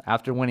go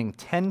after winning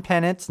 10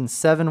 pennants and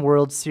 7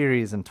 World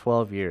Series in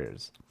 12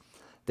 years.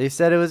 They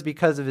said it was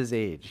because of his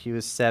age. He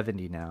was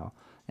 70 now,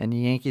 and the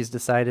Yankees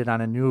decided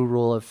on a new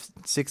rule of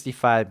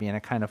 65 being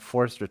a kind of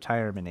forced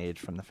retirement age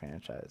from the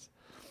franchise.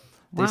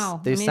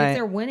 Wow. If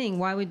they're winning,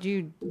 why would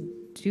you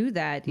do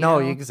that? You know?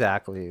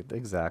 Exactly.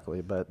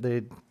 But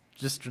they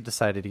just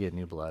decided to get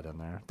new blood in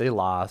there. They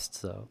lost,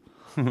 so.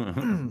 They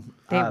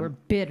were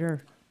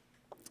bitter.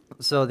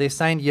 So they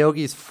signed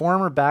Yogi's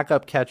former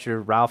backup catcher,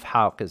 Ralph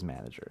Houck, as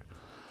manager.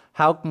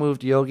 Houck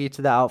moved Yogi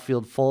to the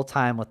outfield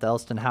full-time, with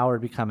Elston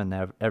Howard becoming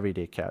the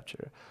everyday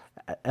catcher.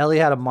 Ellie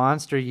had a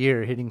monster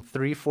year, hitting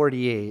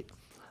 .348,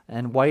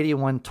 and Whitey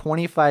won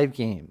 25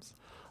 games.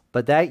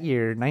 But that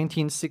year,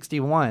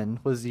 1961,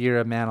 was the year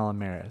of Mantle and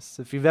Maris.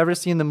 If you've ever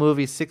seen the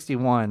movie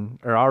 61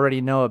 or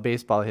already know of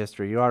baseball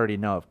history, you already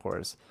know, of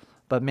course.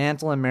 But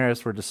Mantle and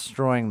Maris were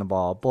destroying the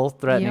ball,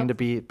 both threatening to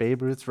beat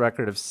Babe Ruth's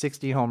record of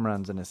 60 home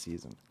runs in a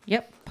season.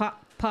 Yep.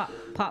 Pop, pop,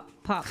 pop,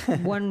 pop.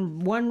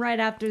 one right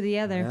after the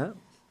other. Yeah.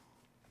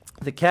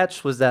 The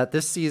catch was that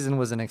this season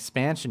was an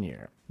expansion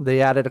year.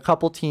 They added a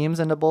couple teams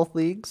into both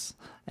leagues,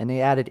 and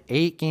they added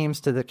 8 games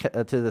to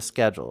the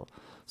schedule.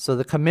 So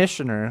the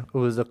commissioner, who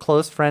was a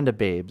close friend of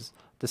Babe's,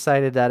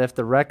 decided that if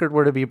the record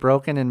were to be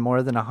broken in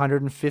more than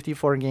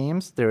 154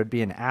 games, there would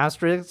be an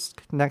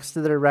asterisk next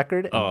to their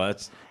record. Oh,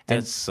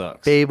 that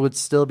sucks. Babe would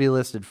still be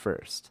listed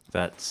first.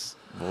 That's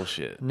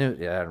bullshit.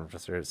 Yeah,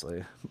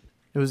 seriously.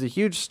 It was a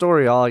huge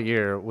story all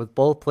year, with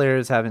both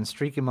players having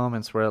streaky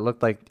moments where it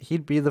looked like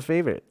he'd be the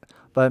favorite.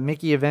 But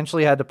Mickey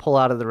eventually had to pull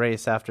out of the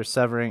race after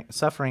suffering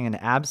an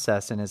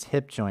abscess in his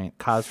hip joint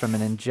caused from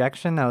an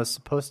injection that was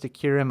supposed to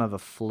cure him of a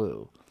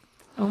flu.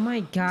 Oh my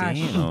gosh.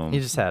 Damn. He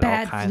just had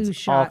all kinds of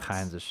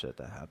shit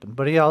that happened.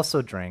 But he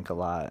also drank a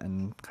lot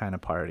and kind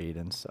of partied,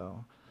 and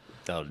so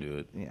that'll do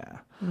it.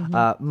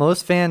 Yeah.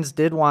 Most fans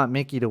did want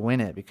Mickey to win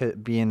it, because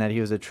being that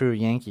he was a true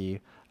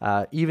Yankee.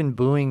 Even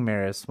booing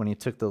Maris when he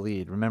took the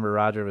lead. Remember,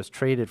 Roger was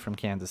traded from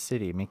Kansas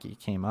City. Mickey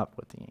came up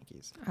with the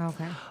Yankees.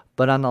 Okay.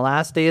 But on the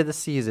last day of the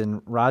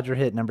season, Roger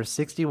hit number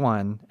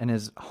 61, and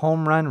his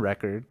home run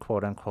record,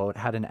 quote unquote,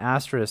 had an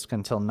asterisk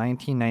until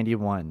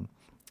 1991.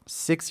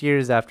 6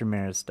 years after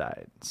Maris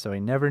died, so he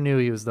never knew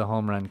he was the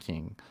home run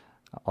king,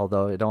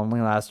 although it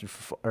only lasted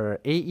for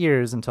 8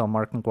 years until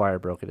Mark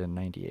McGwire broke it in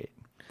 '98.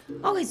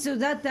 Okay, so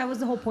that was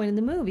the whole point of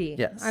the movie.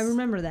 Yes. I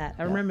remember that.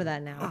 I remember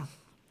that now.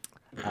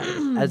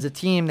 As a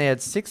team, they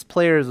had 6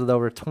 players with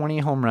over 20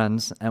 home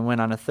runs and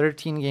went on a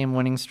 13-game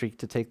winning streak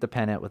to take the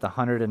pennant with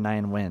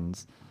 109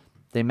 wins.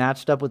 They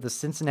matched up with the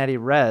Cincinnati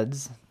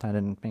Reds. I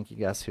didn't make you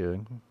guess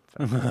who.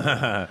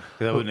 I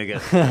wouldn't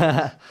have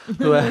guessed.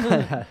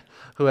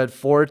 who had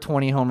 4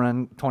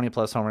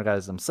 20-plus homer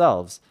guys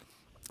themselves.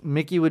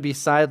 Mickey would be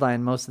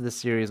sidelined most of the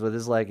series with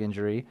his leg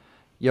injury.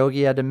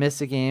 Yogi had to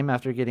miss a game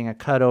after getting a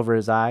cut over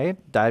his eye,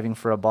 diving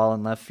for a ball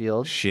in left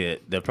field.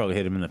 Shit, that probably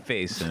hit him in the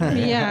face.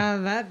 Yeah,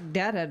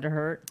 that had to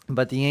hurt.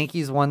 But the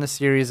Yankees won the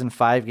series in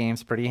 5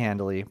 games pretty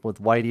handily,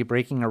 with Whitey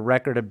breaking a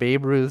record of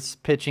Babe Ruth's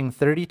pitching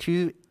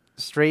 32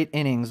 straight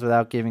innings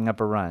without giving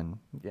up a run.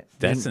 Yeah.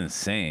 That's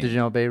insane. Did you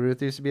know Babe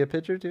Ruth used to be a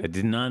pitcher too? I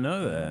did not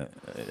know that.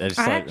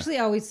 I actually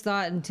always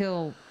thought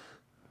until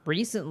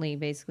recently,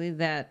 basically,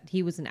 that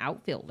he was an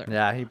outfielder.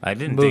 Yeah, he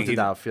moved to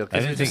the outfield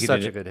because he was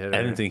such a good hitter.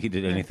 I didn't think he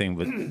did anything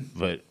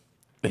but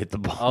hit the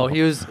ball. Oh,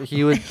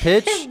 he would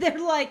pitch. They're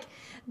like,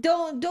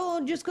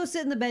 don't just go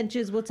sit in the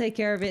benches. We'll take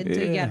care of it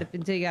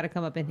until you got to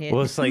come up and hit.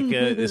 Well, it's like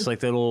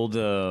that old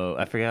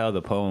I forget how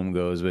the poem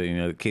goes,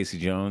 but Casey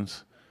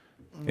Jones.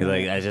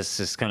 Like I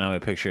just kind of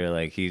have a picture,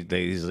 like he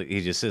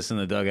just sits in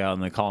the dugout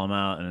and they call him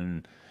out.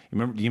 And do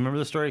you remember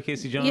the story of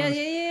Casey Jones? Yeah.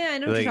 I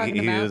know what you're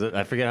talking about.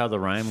 I forget how the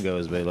rhyme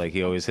goes, but like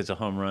he always hits a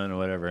home run or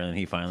whatever, and then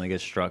he finally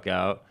gets struck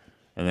out,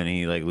 and then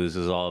he like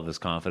loses all of his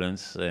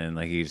confidence, and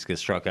like he just gets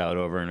struck out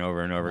over and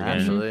over and over again.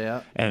 Actually,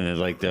 yeah. And then,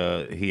 like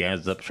he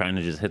ends up trying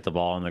to just hit the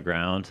ball on the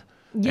ground.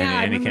 Yeah,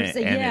 I remember. It's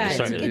an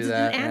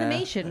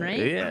animation, right?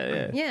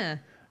 Yeah.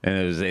 And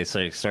it's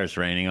like starts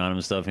raining on him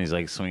and stuff, and he's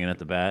like swinging at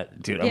the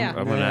bat. Dude,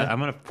 I'm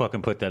gonna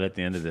fucking put that at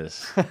the end of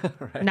this.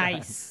 Right.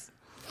 Nice.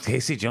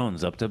 Casey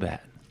Jones up to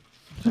bat.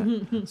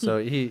 So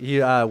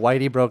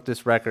Whitey broke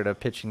this record of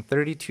pitching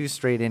 32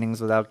 straight innings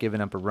without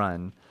giving up a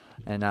run,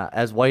 and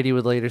as Whitey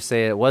would later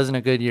say, it wasn't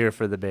a good year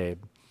for the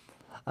Babe,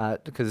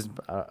 because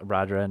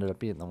Roger ended up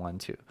being the one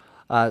too.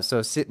 So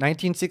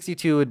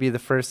 1962 would be the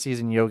first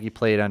season Yogi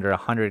played under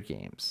 100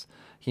 games.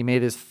 He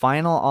made his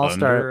final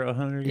All-Star. Under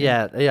 100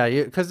 games? Yeah,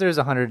 because there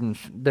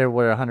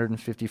were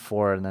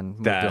 154, and then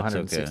moved to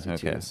 162.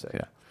 Okay. So,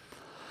 yeah.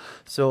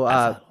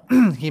 So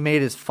he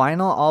made his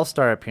final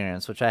All-Star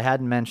appearance, which I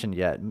hadn't mentioned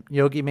yet.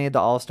 Yogi made the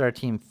All-Star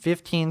team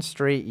 15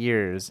 straight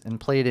years and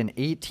played in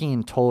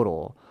 18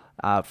 total.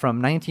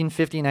 From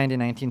 1959 to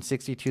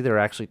 1962, there were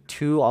actually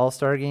 2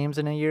 All-Star games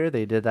in a year.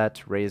 They did that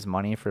to raise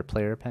money for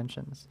player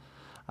pensions.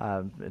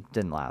 It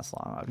didn't last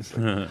long,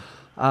 obviously.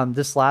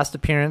 This last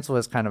appearance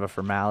was kind of a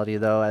formality,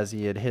 though, as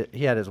he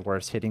had his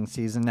worst hitting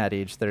season at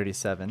age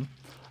 37.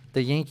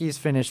 The Yankees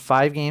finished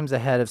 5 games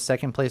ahead of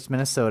second-place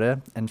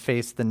Minnesota and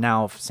faced the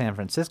now San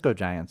Francisco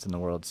Giants in the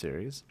World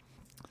Series.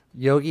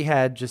 Yogi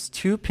had just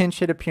 2 pinch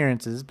hit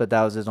appearances, but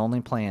that was his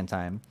only playing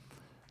time.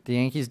 The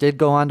Yankees did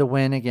go on to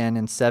win again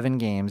in 7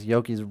 games,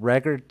 Yogi's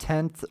record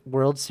 10th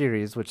World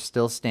Series, which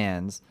still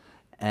stands,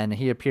 and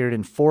he appeared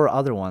in 4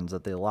 other ones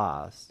that they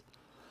lost.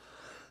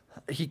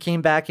 He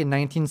came back in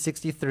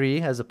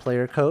 1963 as a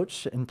player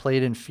coach and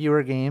played in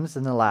fewer games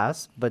than the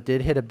last, but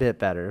did hit a bit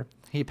better.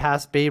 He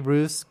passed Babe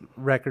Ruth's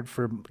record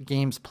for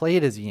games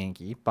played as a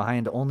Yankee,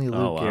 behind only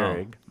Lou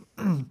Gehrig.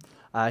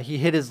 He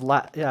hit his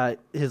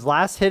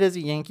last hit as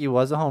a Yankee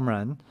was a home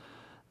run.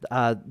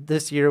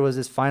 This year was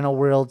his final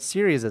World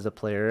Series as a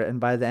player, and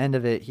by the end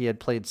of it, he had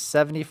played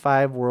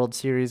 75 World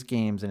Series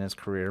games in his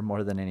career,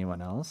 more than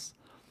anyone else.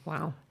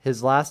 Wow.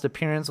 His last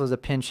appearance was a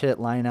pinch hit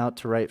line out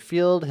to right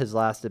field, his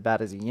last at bat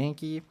as a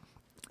Yankee.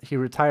 He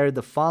retired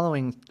the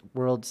following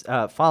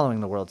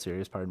the World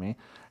Series,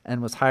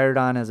 and was hired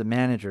on as a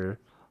manager,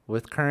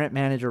 with current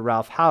manager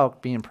Ralph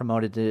Houck being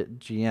promoted to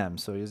GM,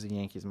 so he was the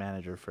Yankees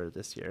manager for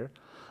this year.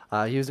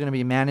 He was going to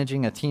be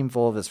managing a team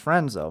full of his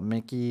friends, though.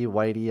 Mickey,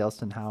 Whitey,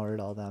 Elston Howard,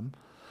 all them.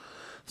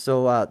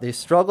 So they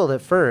struggled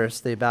at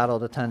first. They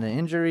battled a ton of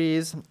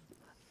injuries.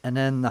 And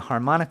then the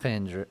harmonica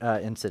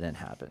incident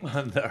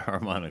happened. The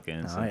harmonica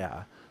incident. Oh,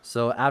 yeah.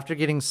 So after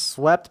getting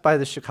swept by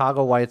the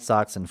Chicago White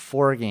Sox in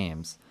 4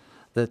 games,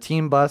 the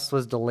team bus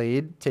was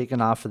delayed,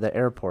 taken off of the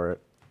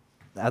airport.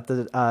 At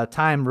the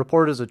time,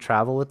 reporters would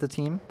travel with the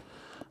team.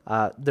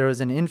 There was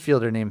an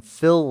infielder named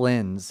Phil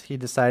Linz. He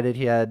decided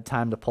he had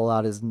time to pull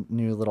out his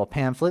new little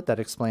pamphlet that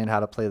explained how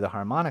to play the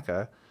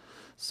harmonica.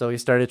 So he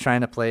started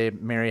trying to play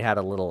Mary Had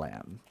a Little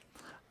Lamb.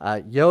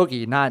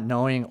 Yogi, not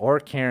knowing or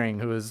caring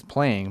who was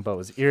playing, but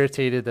was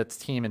irritated that the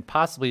team had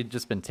possibly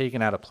just been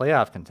taken out of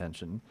playoff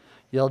contention,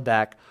 yelled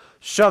back,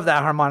 "Shove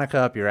that harmonica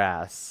up your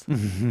ass."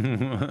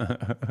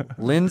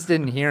 Linz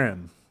didn't hear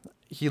him.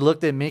 He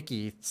looked at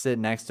Mickey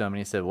sitting next to him and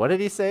he said, "What did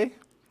he say?"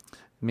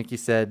 Mickey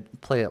said,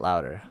 "Play it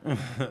louder."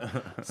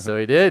 So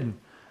he did.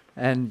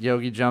 And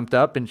Yogi jumped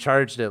up and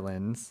charged at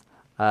Linz.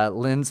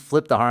 Linz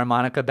flipped the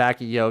harmonica back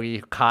at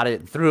Yogi, caught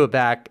it, threw it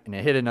back, and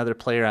it hit another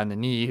player on the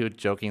knee who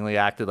jokingly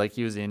acted like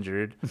he was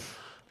injured.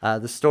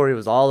 The story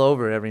was all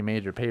over every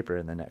major paper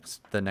in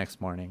the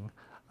next morning.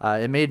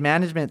 It made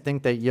management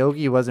think that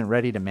Yogi wasn't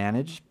ready to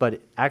manage, but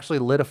it actually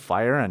lit a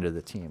fire under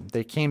the team.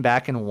 They came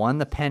back and won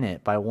the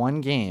pennant by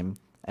 1 game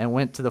and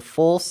went to the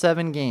full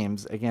 7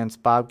 games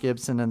against Bob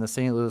Gibson and the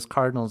St. Louis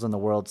Cardinals in the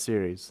World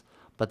Series.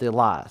 But they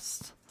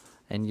lost,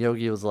 and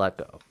Yogi was let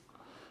go.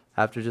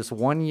 After just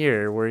 1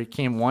 year, where he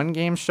came 1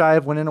 game shy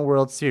of winning a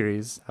World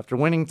Series, after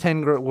winning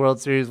 10 World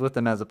Series with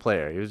them as a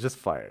player, he was just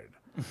fired.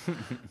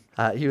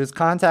 He was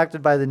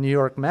contacted by the New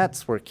York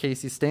Mets, where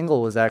Casey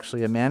Stengel was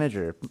actually a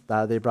manager.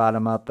 They brought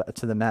him up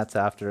to the Mets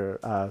after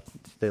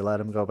they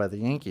let him go by the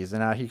Yankees.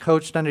 And he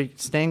coached under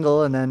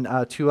Stengel and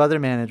then 2 other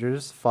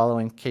managers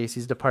following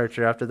Casey's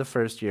departure after the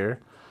first year.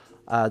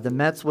 The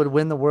Mets would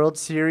win the World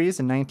Series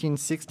in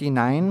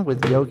 1969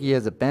 with Yogi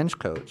as a bench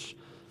coach.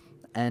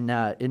 And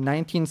in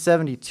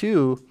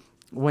 1972,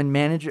 when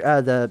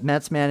the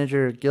Mets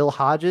manager Gil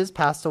Hodges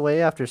passed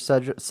away after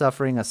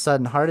suffering a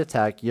sudden heart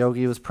attack,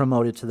 Yogi was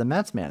promoted to the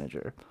Mets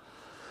manager.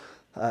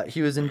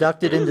 He was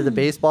inducted into the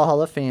Baseball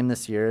Hall of Fame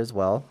this year as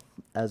well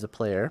as a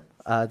player.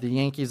 The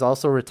Yankees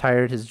also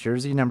retired his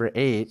jersey number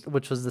 8,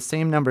 which was the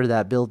same number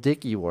that Bill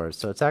Dickey wore.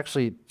 So it's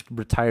actually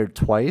retired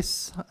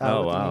twice with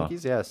the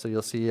Yankees. Yeah, so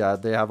you'll see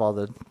they have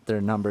all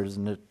their numbers,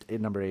 and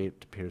number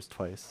 8 appears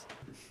twice.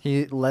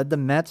 He led the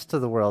Mets to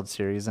the World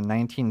Series in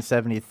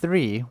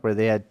 1973, where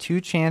they had 2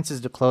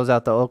 chances to close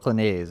out the Oakland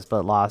A's,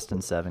 but lost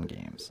in 7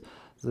 games.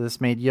 So this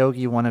made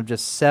Yogi one of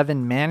just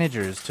 7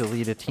 managers to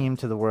lead a team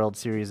to the World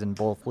Series in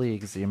both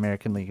leagues, the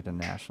American League and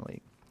the National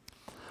League.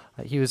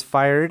 He was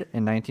fired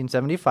in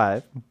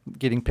 1975,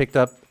 getting picked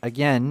up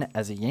again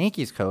as a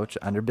Yankees coach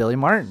under Billy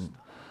Martin.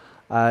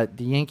 The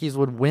Yankees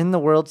would win the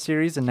World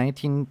Series in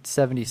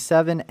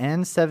 1977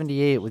 and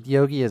 78 with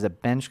Yogi as a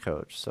bench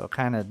coach. So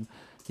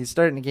he's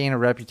starting to gain a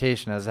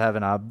reputation as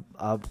having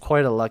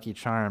quite a lucky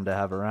charm to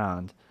have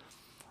around.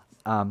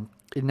 In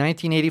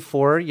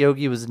 1984,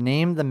 Yogi was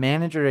named the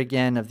manager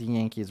again of the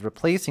Yankees,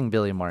 replacing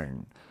Billy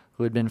Martin,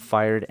 who had been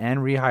fired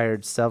and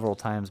rehired several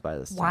times by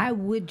this team. Why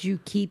would you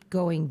keep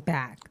going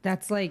back?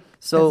 That's like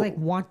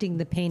wanting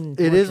the pain and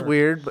torture. It is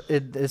weird,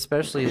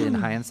 especially in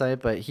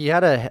hindsight, but he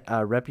had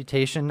a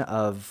reputation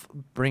of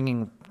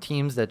bringing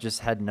teams that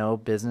just had no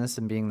business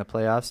in being the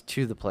playoffs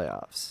to the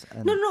playoffs.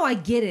 And no, I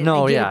get it.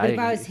 No, I get yeah. it. But if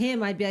I was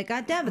him, I'd be like,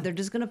 God damn it, they're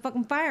just going to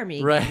fucking fire me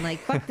again. Right. Like,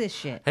 fuck this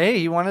shit. Hey,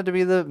 he wanted to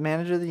be the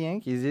manager of the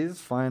Yankees.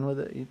 He's fine with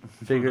it. He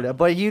figured it out.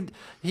 But he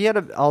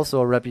had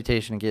also a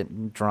reputation of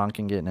getting drunk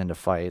and getting into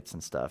fights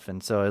and stuff.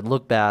 And so it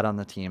looked bad on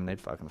the team.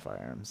 They'd fucking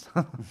fire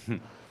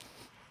him.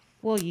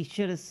 Well, you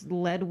should have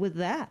led with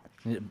that.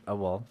 Yeah,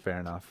 well, fair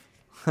enough.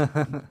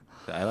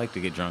 I like to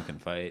get drunk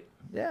and fight.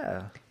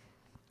 Yeah.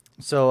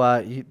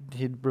 So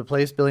he'd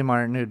replaced Billy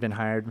Martin, who'd been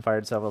hired and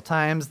fired several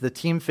times. The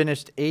team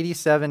finished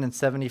 87 and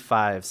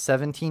 75,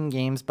 17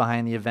 games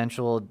behind the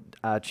eventual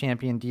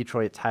champion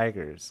Detroit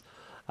Tigers.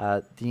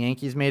 The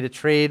Yankees made a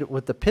trade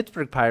with the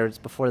Pittsburgh Pirates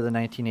before the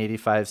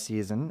 1985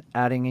 season,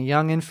 adding a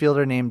young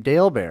infielder named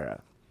Dale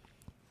Berra.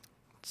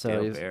 So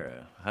Dale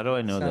Berra. How do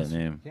I know that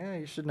name? Yeah,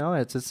 you should know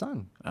it. It's his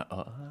son,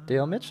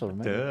 Dale Mitchell.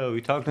 Remember? Duh,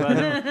 we talked about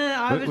him.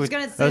 I was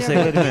going to say, I was like,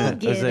 wait a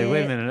minute. I was like, wait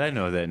a it. minute. I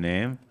know that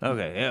name.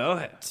 Okay, yeah,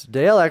 okay.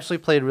 Dale actually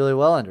played really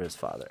well under his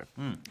father.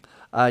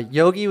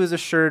 Yogi was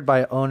assured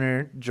by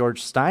owner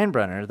George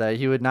Steinbrenner that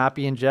he would not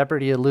be in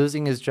jeopardy of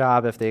losing his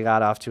job if they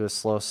got off to a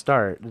slow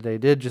start. They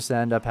did just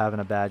end up having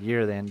a bad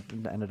year. They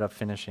ended up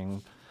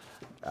finishing,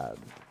 what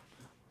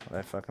did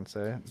I fucking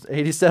say?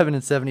 87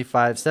 and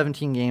 75,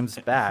 17 games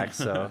back.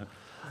 So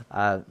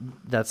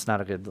that's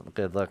not a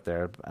good look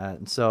there.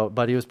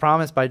 But he was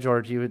promised by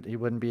George he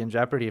wouldn't be in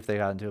jeopardy if they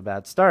got into a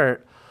bad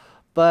start.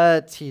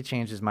 But he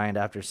changed his mind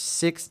after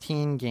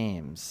 16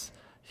 games.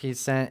 He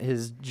sent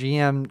his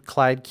GM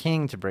Clyde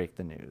King to break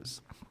the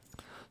news.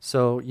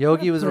 So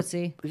Yogi was it's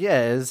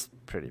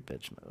pretty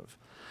bitch move.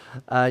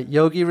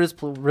 Yogi was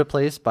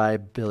replaced by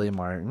Billy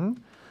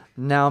Martin,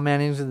 now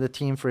managing the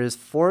team for his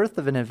fourth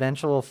of an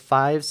eventual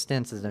 5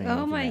 stints as a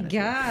Yankee manager.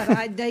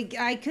 God,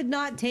 I could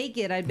not take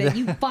it. I bet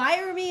you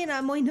fire me and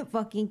I'm going to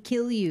fucking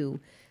kill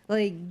you.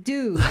 Like,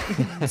 dude,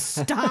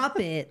 stop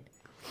it.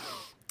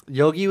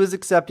 Yogi was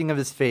accepting of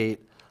his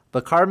fate,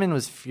 but Carmen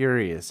was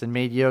furious and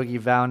made Yogi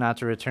vow not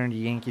to return to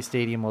Yankee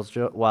Stadium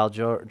while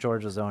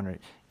George was owner,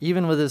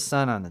 even with his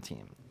son on the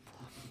team.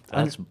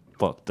 That's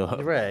fucked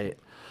up. Right.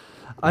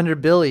 Under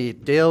Billy,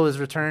 Dale was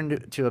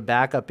returned to a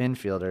backup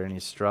infielder, and he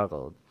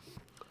struggled.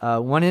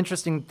 One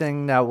interesting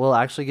thing that will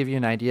actually give you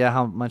an idea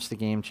how much the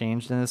game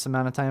changed in this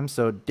amount of time.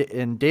 So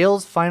in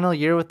Dale's final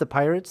year with the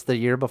Pirates, the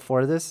year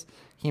before this,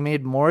 he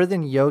made more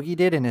than Yogi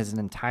did in his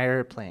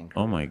entire playing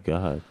career. Oh, my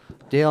God.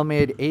 Dale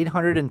made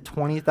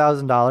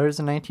 $820,000 in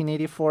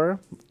 1984,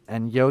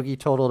 and Yogi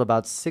totaled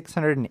about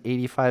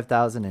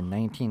 $685,000 in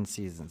 19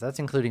 seasons. That's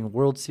including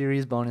World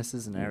Series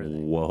bonuses and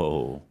everything.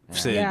 Whoa.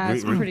 Yeah,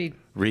 it's pretty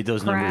Read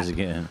those crap. numbers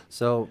again.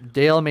 So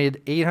Dale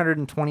made $820,000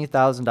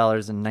 in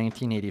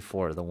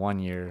 1984, the 1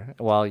 year,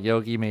 while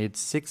Yogi made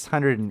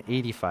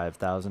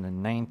 $685,000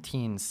 in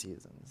 19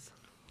 seasons.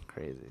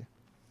 Crazy.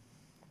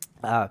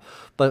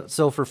 But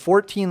for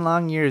 14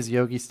 long years,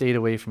 Yogi stayed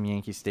away from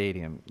Yankee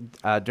Stadium.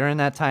 During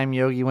that time,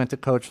 Yogi went to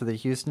coach for the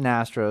Houston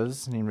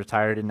Astros, and he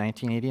retired in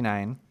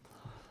 1989.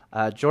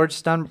 George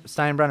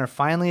Steinbrenner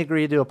finally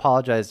agreed to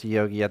apologize to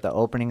Yogi at the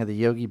opening of the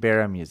Yogi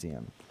Berra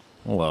Museum.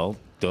 Well,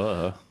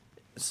 duh.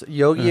 So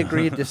Yogi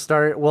agreed to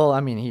start. Well,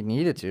 I mean, he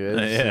needed to.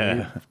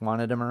 Yeah. He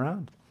wanted him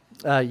around.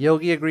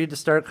 Yogi agreed to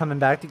start coming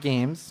back to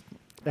games.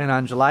 And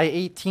on July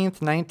 18th,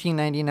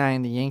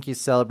 1999, the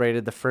Yankees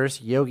celebrated the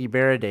first Yogi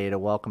Berra Day to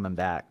welcome him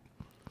back.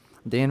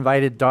 They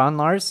invited Don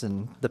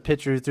Larson, the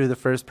pitcher who threw the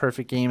first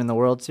perfect game in the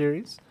World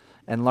Series,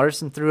 and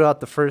Larson threw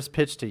out the first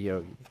pitch to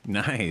Yogi.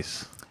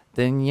 Nice.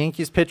 Then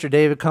Yankees pitcher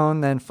David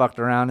Cohn then fucked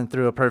around and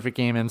threw a perfect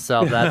game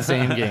himself that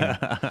same game,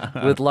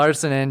 with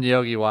Larson and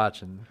Yogi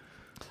watching.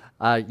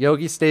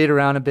 Yogi stayed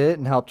around a bit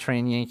and helped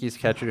train Yankees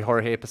catcher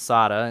Jorge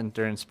Posada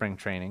during spring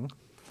training.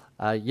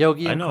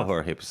 Yogi. I know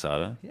Jorge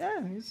Posada.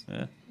 Yeah,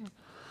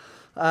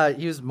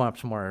 he was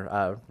much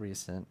more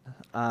recent.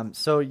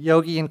 So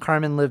Yogi and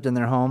Carmen lived in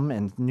their home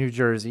in New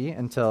Jersey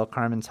until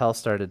Carmen's health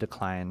started to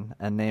decline,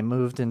 and they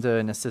moved into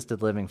an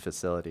assisted living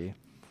facility.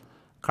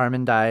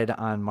 Carmen died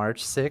on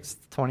March 6th,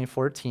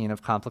 2014,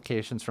 of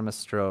complications from a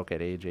stroke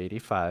at age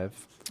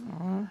 85.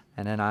 Aww.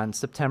 And then on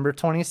September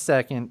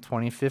 22nd,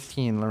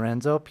 2015,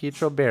 Lorenzo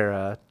Pietro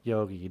Berra,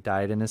 Yogi,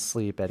 died in his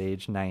sleep at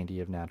age 90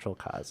 of natural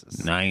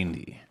causes.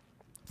 90.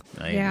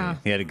 Yeah.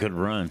 He had a good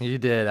run. He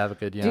did have a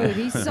good young. Dude,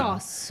 he saw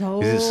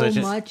so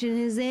much in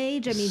his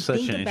age. I mean,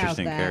 think about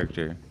that.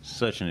 Character.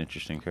 Such an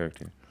interesting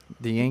character.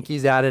 The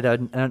Yankees added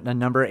a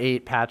number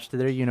 8 patch to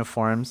their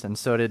uniforms, and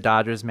so did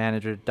Dodgers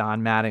manager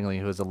Don Mattingly,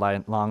 who was a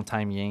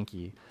longtime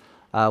Yankee.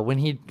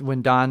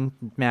 When Don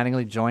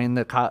Mattingly joined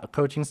the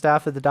coaching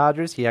staff of the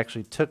Dodgers, he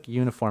actually took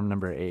uniform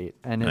number 8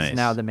 and is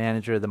now the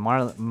manager of the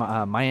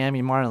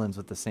Miami Marlins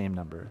with the same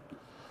number.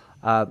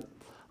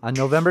 On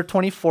November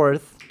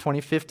 24th,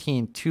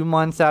 2015, 2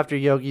 months after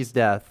Yogi's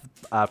death,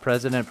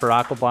 President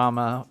Barack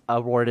Obama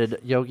awarded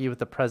Yogi with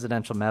the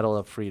Presidential Medal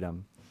of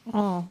Freedom.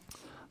 Oh.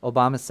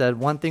 Obama said,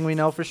 "One thing we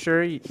know for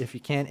sure, if you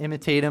can't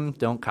imitate him,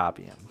 don't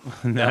copy him."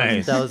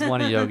 Nice. That was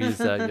one of Yogi's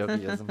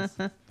Yogi-isms.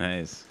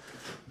 Nice.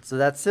 So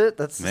that's it.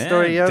 That's the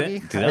story, Yogi.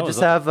 Dude,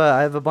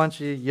 I have a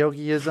bunch of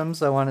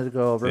Yogi-isms I wanted to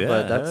go over,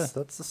 but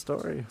that's the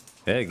story.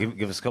 Yeah,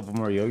 give us a couple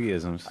more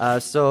Yogi-isms.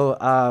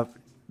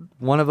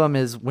 One of them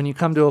is, when you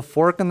come to a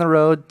fork in the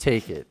road,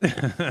 take it.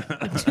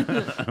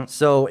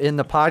 So in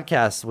the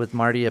podcast with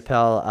Marty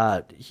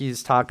Appel,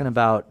 he's talking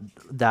about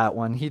that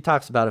one. He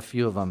talks about a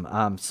few of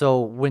them. So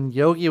when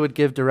Yogi would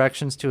give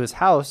directions to his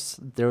house,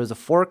 there was a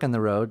fork in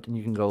the road, and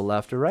you can go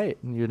left or right,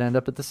 and you'd end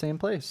up at the same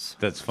place.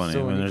 That's funny.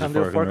 So when you there's come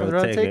to a fork in the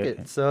road, take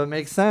it. So it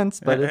makes sense,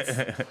 but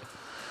it's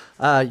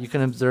you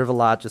can observe a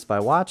lot just by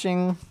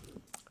watching.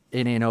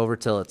 It ain't over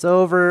till it's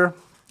over.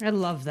 I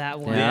love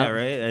that one. Yeah,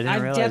 right? I didn't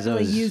I've realize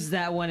definitely that was... used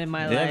that one in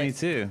my Yeah, life. me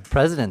too.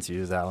 Presidents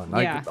use that one.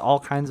 Like Yeah. all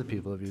kinds of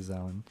people have used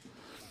that one.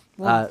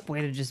 Well,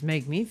 way to just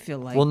make me feel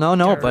like. Well, no,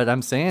 dirt. but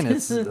I'm saying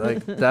it's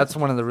like that's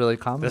one of the really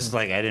common. This is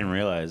like, I didn't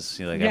realize.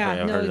 Like, Yeah,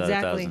 I've no, heard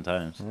exactly. that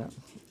 1,000 times.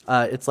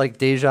 It's like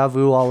deja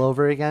vu all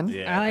over again.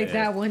 Yeah, I like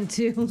that one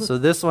too. So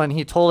this one,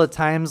 he told a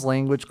Times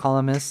language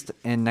columnist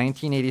in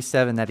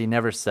 1987 that he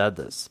never said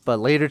this, but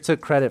later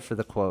took credit for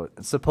the quote.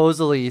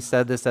 Supposedly, he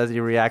said this as he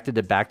reacted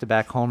to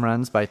back-to-back home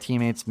runs by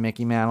teammates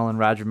Mickey Mantle and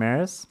Roger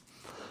Maris.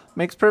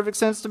 Makes perfect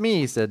sense to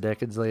me, he said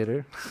decades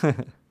later.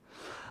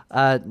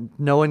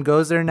 No one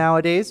goes there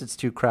nowadays. It's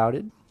too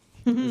crowded.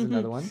 There's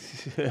another one.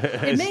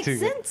 It makes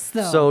sense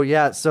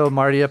though. So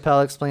Marty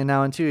Appel explained that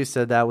one too. He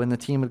said that when the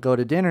team would go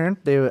to dinner,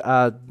 they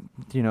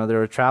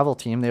they're a travel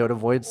team, they would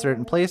avoid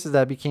certain places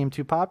that became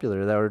too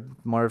popular, that were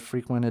more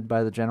frequented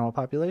by the general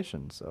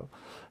population. So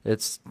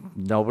it's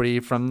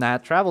nobody from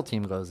that travel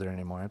team goes there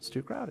anymore. It's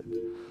too crowded.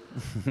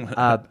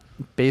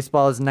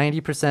 Baseball is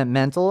 90%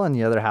 mental and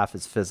the other half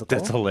is physical.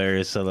 That's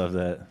hilarious. I love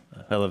that.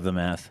 I love the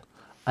math.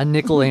 A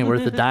nickel ain't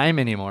worth a dime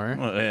anymore.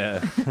 Well,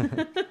 yeah.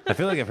 I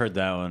feel like I've heard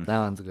that one. That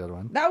one's a good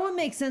one. That one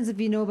makes sense if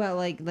you know about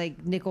like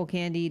nickel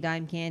candy,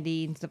 dime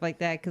candy, and stuff like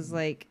that. Because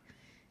like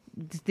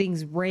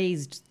things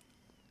raised.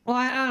 Well,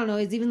 I don't know.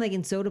 It's even like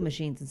in soda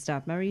machines and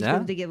stuff. Remember, you used to be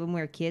able to get when we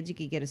were kids, you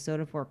could get a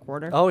soda for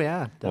 $0.25. Oh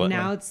yeah. What?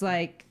 Now it's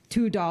like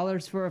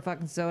 $2 for a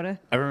fucking soda.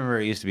 I remember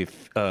it used to be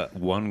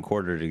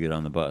 $1.25 to get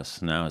on the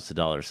bus. Now it's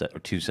 $1 set or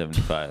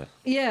 $2.75.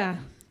 Yeah,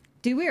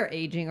 dude, we are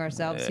aging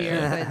ourselves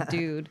here, but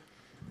dude.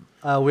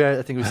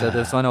 I think we said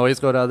this one.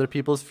 Always go to other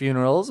people's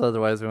funerals,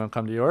 otherwise we won't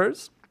come to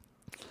yours.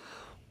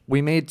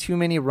 We made too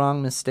many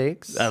wrong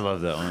mistakes. I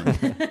love that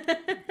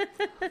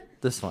one.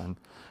 This one.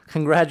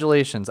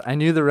 Congratulations. I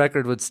knew the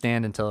record would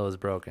stand until it was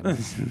broken.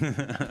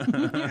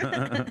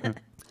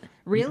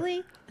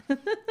 Really?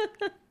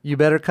 You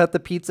better cut the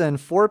pizza in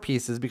 4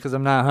 pieces because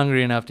I'm not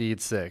hungry enough to eat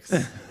 6.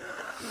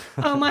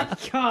 Oh my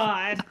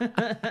God.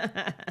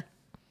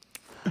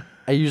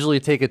 I usually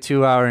take a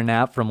 2-hour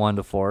nap from 1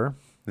 to 4.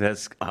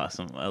 That's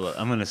awesome.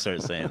 I'm going to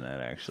start saying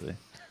that, actually.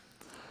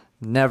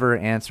 Never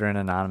answer an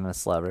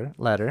anonymous letter.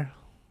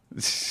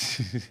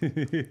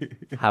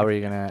 How are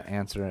you going to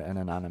answer an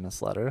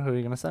anonymous letter? Who are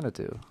you going to send it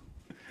to?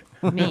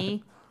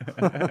 Me?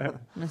 I'm going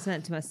to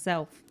send it to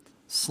myself.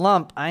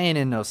 Slump. I ain't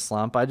in no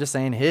slump. I just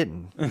ain't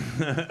hitting.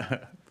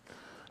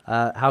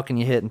 How can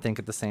you hit and think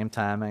at the same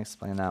time? I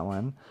explained that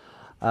one.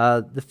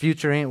 The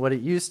future ain't what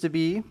it used to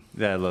be.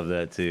 Yeah, I love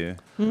that, too.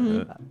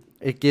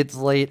 It gets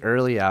late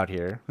early out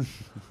here.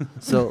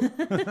 So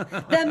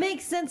That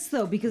makes sense,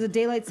 though, because of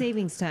daylight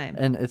savings time.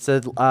 And it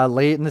said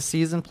late in the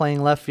season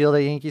playing left field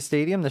at Yankee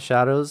Stadium, the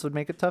shadows would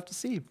make it tough to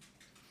see.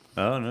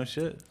 Oh, no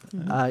shit.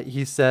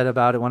 He said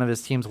about one of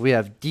his teams, we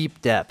have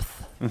deep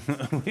depth.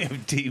 We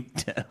have deep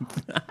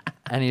depth.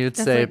 And he would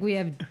That's say, like we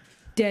have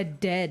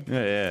dead.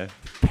 Yeah.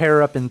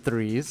 pair up in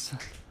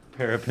 3s.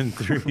 Pair up in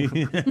 3.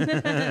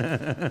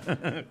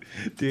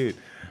 Dude,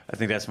 I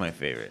think that's my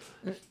favorite.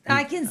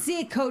 I can see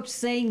a coach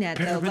saying that,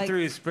 though. Pair up in Like,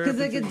 3s, pair up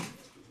in 3s.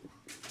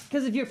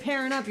 because if you're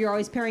pairing up, you're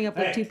always pairing up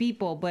with 2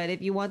 people. But if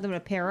you want them to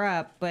pair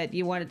up, but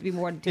you want it to be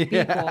more than 2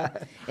 people,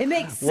 it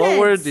makes sense. What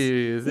word do you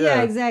use?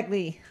 Yeah,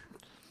 exactly.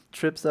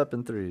 Trips up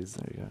in 3s.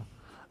 There you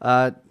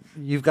go.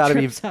 You've got to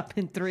be Trips up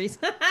in 3s.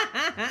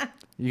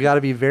 you got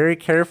to be very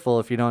careful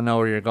if you don't know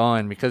where you're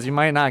going because you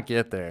might not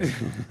get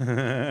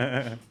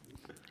there.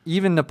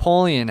 Even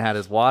Napoleon had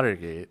his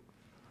Watergate.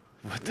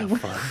 What the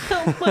fuck?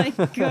 Oh my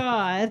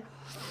God.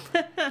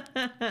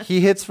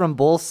 He hits from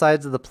both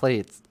sides of the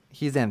plate.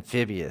 He's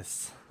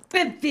amphibious.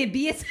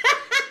 Amphibious.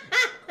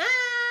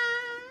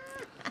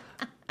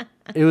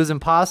 It was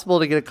impossible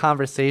to get a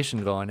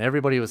conversation going.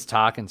 Everybody was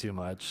talking too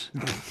much.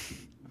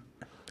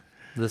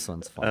 This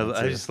one's fun.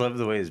 I just love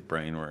the way his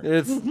brain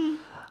works.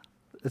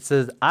 It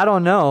says, I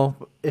don't know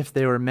if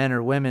they were men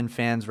or women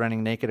fans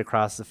running naked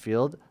across the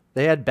field.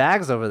 They had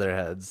bags over their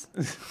heads.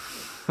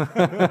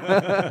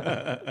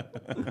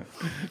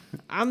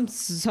 I'm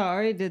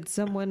sorry. Did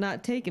someone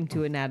not take him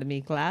to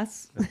anatomy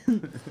class?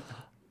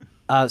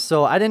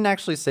 So I didn't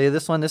actually say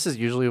this one. This is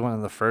usually one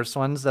of the first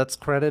ones that's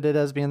credited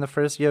as being the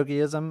first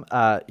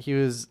Yogiism. He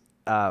was,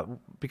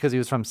 because he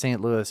was from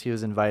St. Louis, he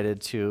was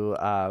invited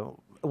to,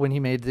 when he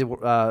made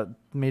the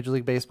Major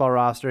League Baseball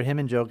roster, him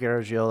and Joe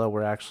Garagiola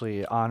were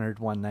actually honored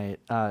one night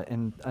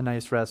in a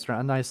nice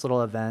restaurant, a nice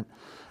little event.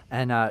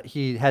 And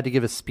he had to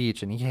give a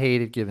speech, and he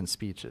hated giving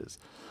speeches.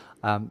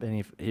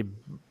 And he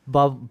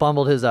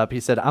bumbled his up. He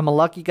said, "I'm a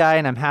lucky guy,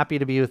 and I'm happy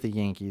to be with the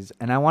Yankees.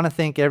 And I want to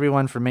thank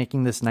everyone for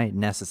making this night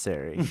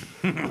necessary."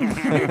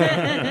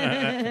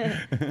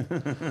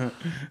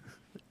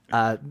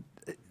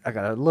 I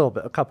got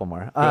a couple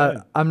more.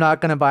 I'm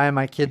not gonna buy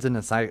my kids an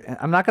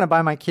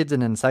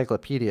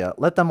encyclopedia.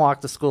 Let them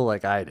walk to school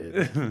like I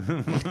did.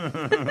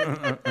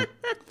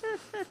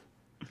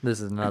 This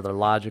is another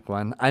logic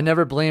one. I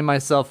never blame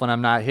myself when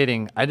I'm not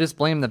hitting. I just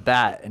blame the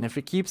bat. And if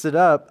it keeps it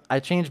up, I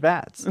change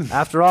bats.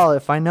 After all,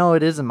 if I know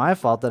it isn't my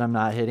fault that I'm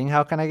not hitting,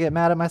 how can I get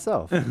mad at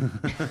myself? Oh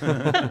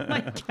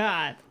my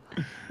God.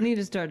 I need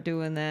to start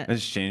doing that.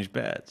 Let's change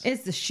bats.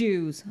 It's the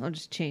shoes. I'll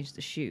just change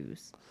the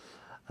shoes.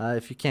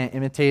 If you can't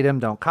imitate him,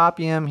 don't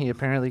copy him. He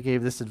apparently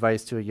gave this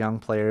advice to a young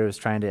player who was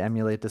trying to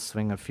emulate the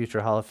swing of future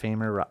Hall of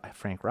Famer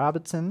Frank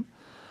Robinson.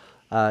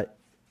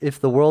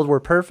 If the world were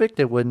perfect,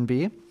 it wouldn't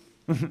be.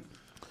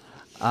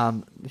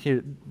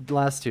 Here, the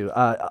last two.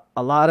 A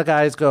lot of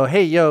guys go,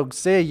 "Hey, Yog,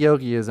 say a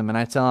yogiism," and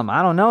I tell them,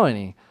 I don't know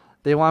any.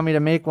 They want me to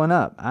make one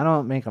up. I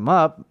don't make them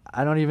up.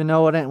 I don't even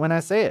know when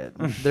I say it.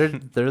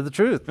 They're the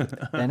truth,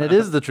 and it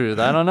is the truth.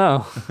 I don't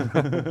know.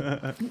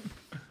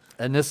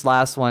 And this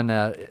last one,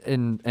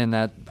 in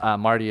that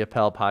Marty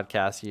Appel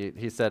podcast,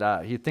 he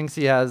said he thinks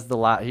he has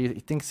he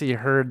thinks he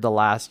heard the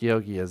last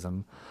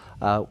yogiism.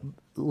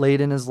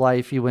 Late in his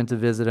life, he went to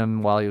visit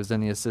him while he was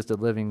in the assisted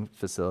living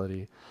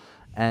facility,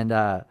 and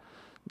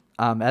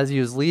as he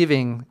was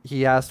leaving,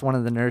 he asked one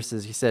of the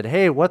nurses. He said,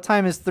 "Hey, what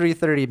time is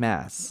 3:30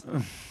 mass?"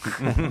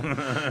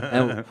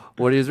 And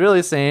what he was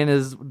really saying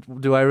is,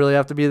 "Do I really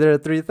have to be there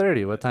at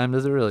 3:30? What time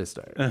does it really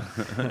start?"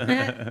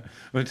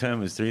 What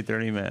time is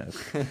 3:30 mass?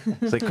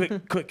 It's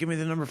like, quick, give me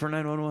the number for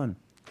 911.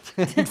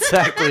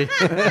 Exactly.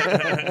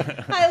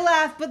 I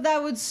laugh, but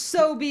that would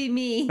so be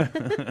me.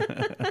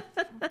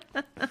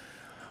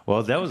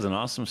 Well, that was an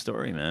awesome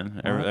story, man.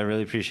 I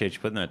really appreciate you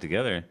putting that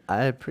together.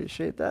 I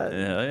appreciate that.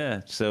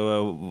 Yeah.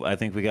 So I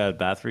think we got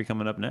Bathory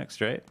coming up next,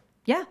 right?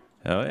 Yeah.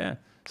 Oh, yeah.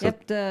 So,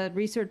 Yep, the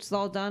research is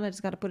all done. I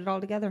just got to put it all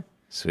together.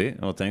 Sweet.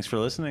 Well, thanks for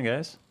listening,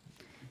 guys.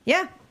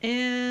 Yeah,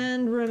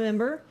 and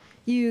remember,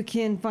 you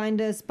can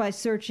find us by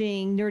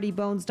searching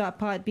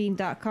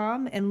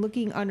nerdybones.podbean.com and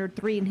looking under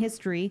 3 in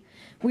History.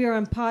 We are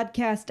on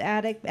Podcast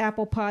Addict,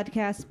 Apple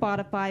Podcasts,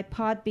 Spotify,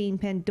 Podbean,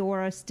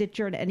 Pandora,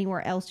 Stitcher, and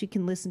anywhere else you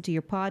can listen to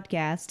your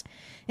podcast.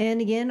 And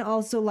again,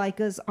 also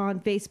like us on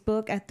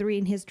Facebook at 3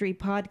 in History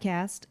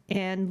Podcast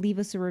and leave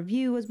us a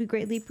review as we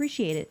greatly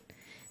appreciate it.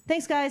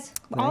 Thanks, guys.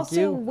 Thank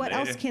you. What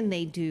else can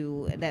they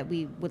do that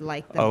we would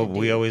like them to do?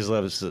 We always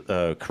love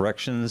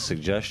corrections,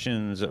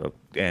 suggestions,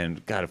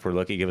 and God, if we're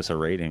lucky, give us a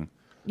rating.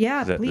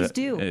 Yeah, please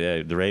do.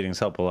 The ratings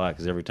help a lot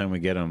because every time we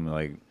get them,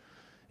 I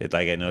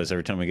notice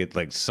every time we get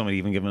somebody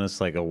even giving us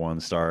a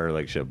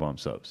 1-star, shit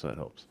bumps up, so that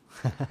helps.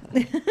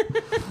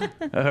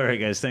 All right,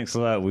 guys, thanks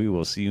a lot. We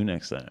will see you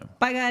next time.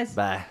 Bye, guys.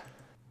 Bye.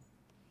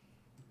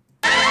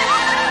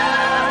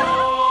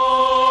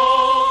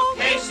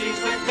 Casey's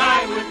the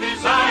guy with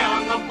his eye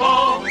on the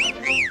ball,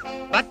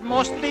 but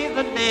mostly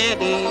the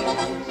ladies.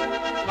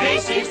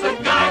 Casey's the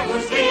guy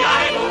who's the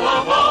idol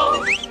of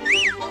all,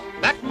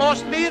 but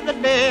mostly the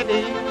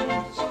ladies.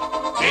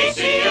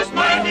 Casey is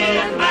mighty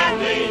and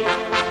manly.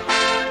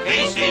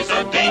 Casey's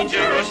a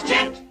dangerous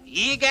gent.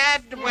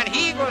 Egad, when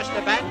he goes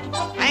to bat,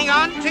 hang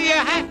on to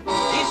your hat.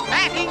 He's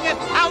batting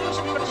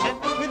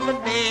 1,000% with the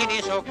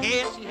ladies. Oh,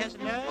 Casey has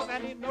nerve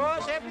and he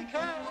knows every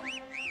curve.